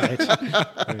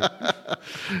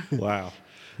 Wow.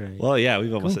 Well, yeah,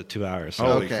 we've almost hit 2 hours. So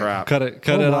Holy Okay. crap. cut it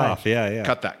Oh, my. off. Yeah.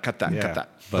 Cut that. Yeah. The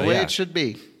But way yeah. it should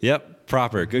be. Yep.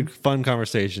 Proper. Good, fun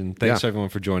conversation. Thanks Yeah. everyone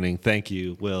for joining. Thank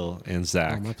you, Will and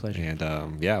Zach. Oh, my pleasure.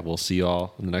 And yeah, we'll see you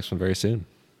all in the next one very soon.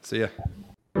 See ya.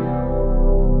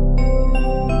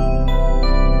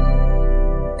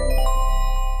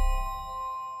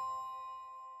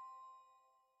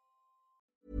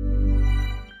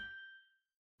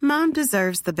 Mom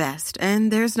deserves the best,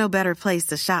 and there's no better place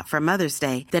to shop for Mother's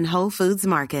Day than Whole Foods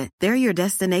Market. They're your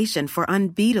destination for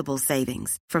unbeatable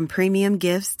savings, from premium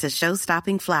gifts to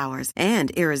show-stopping flowers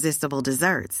and irresistible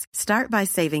desserts. Start by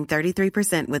saving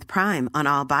 33% with Prime on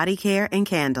all body care and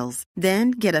candles.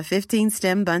 Then get a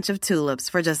 15-stem bunch of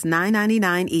tulips for just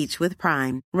 $9.99 each with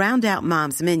Prime. Round out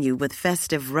Mom's menu with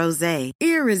festive rosé,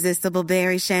 irresistible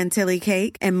berry chantilly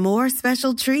cake, and more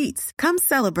special treats. Come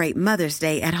celebrate Mother's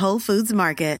Day at Whole Foods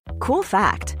Market. Cool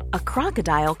fact, a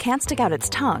crocodile can't stick out its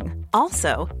tongue.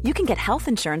 Also, you can get health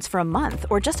insurance for a month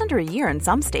or just under a year in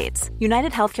some states.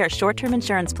 United Healthcare short-term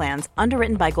insurance plans,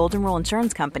 underwritten by Golden Rule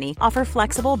Insurance Company, offer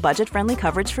flexible, budget-friendly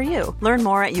coverage for you. Learn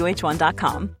more at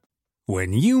uh1.com.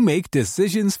 When you make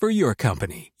decisions for your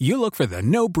company, you look for the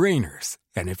no-brainers.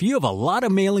 And if you have a lot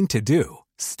of mailing to do,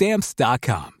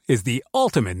 Stamps.com is the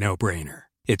ultimate no-brainer.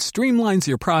 It streamlines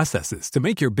your processes to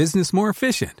make your business more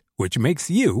efficient, which makes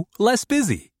you less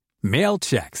busy. Mail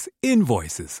checks,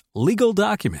 invoices, legal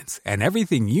documents, and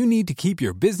everything you need to keep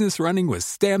your business running with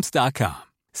Stamps.com.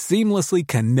 Seamlessly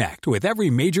connect with every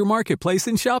major marketplace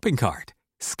and shopping cart.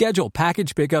 Schedule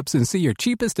package pickups and see your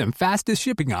cheapest and fastest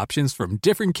shipping options from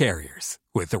different carriers,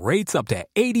 with rates up to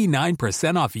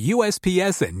 89% off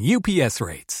USPS and UPS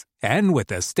rates. And with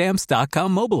the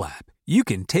Stamps.com mobile app, you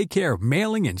can take care of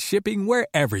mailing and shipping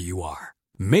wherever you are.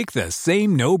 Make the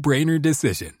same no-brainer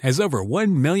decision as over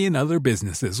 1 million other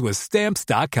businesses with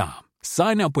Stamps.com.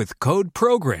 Sign up with code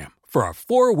PROGRAM for a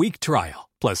 4-week trial,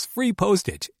 plus free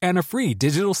postage and a free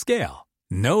digital scale.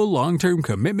 No long-term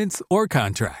commitments or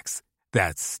contracts.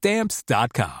 That's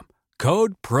Stamps.com.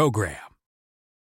 Code PROGRAM.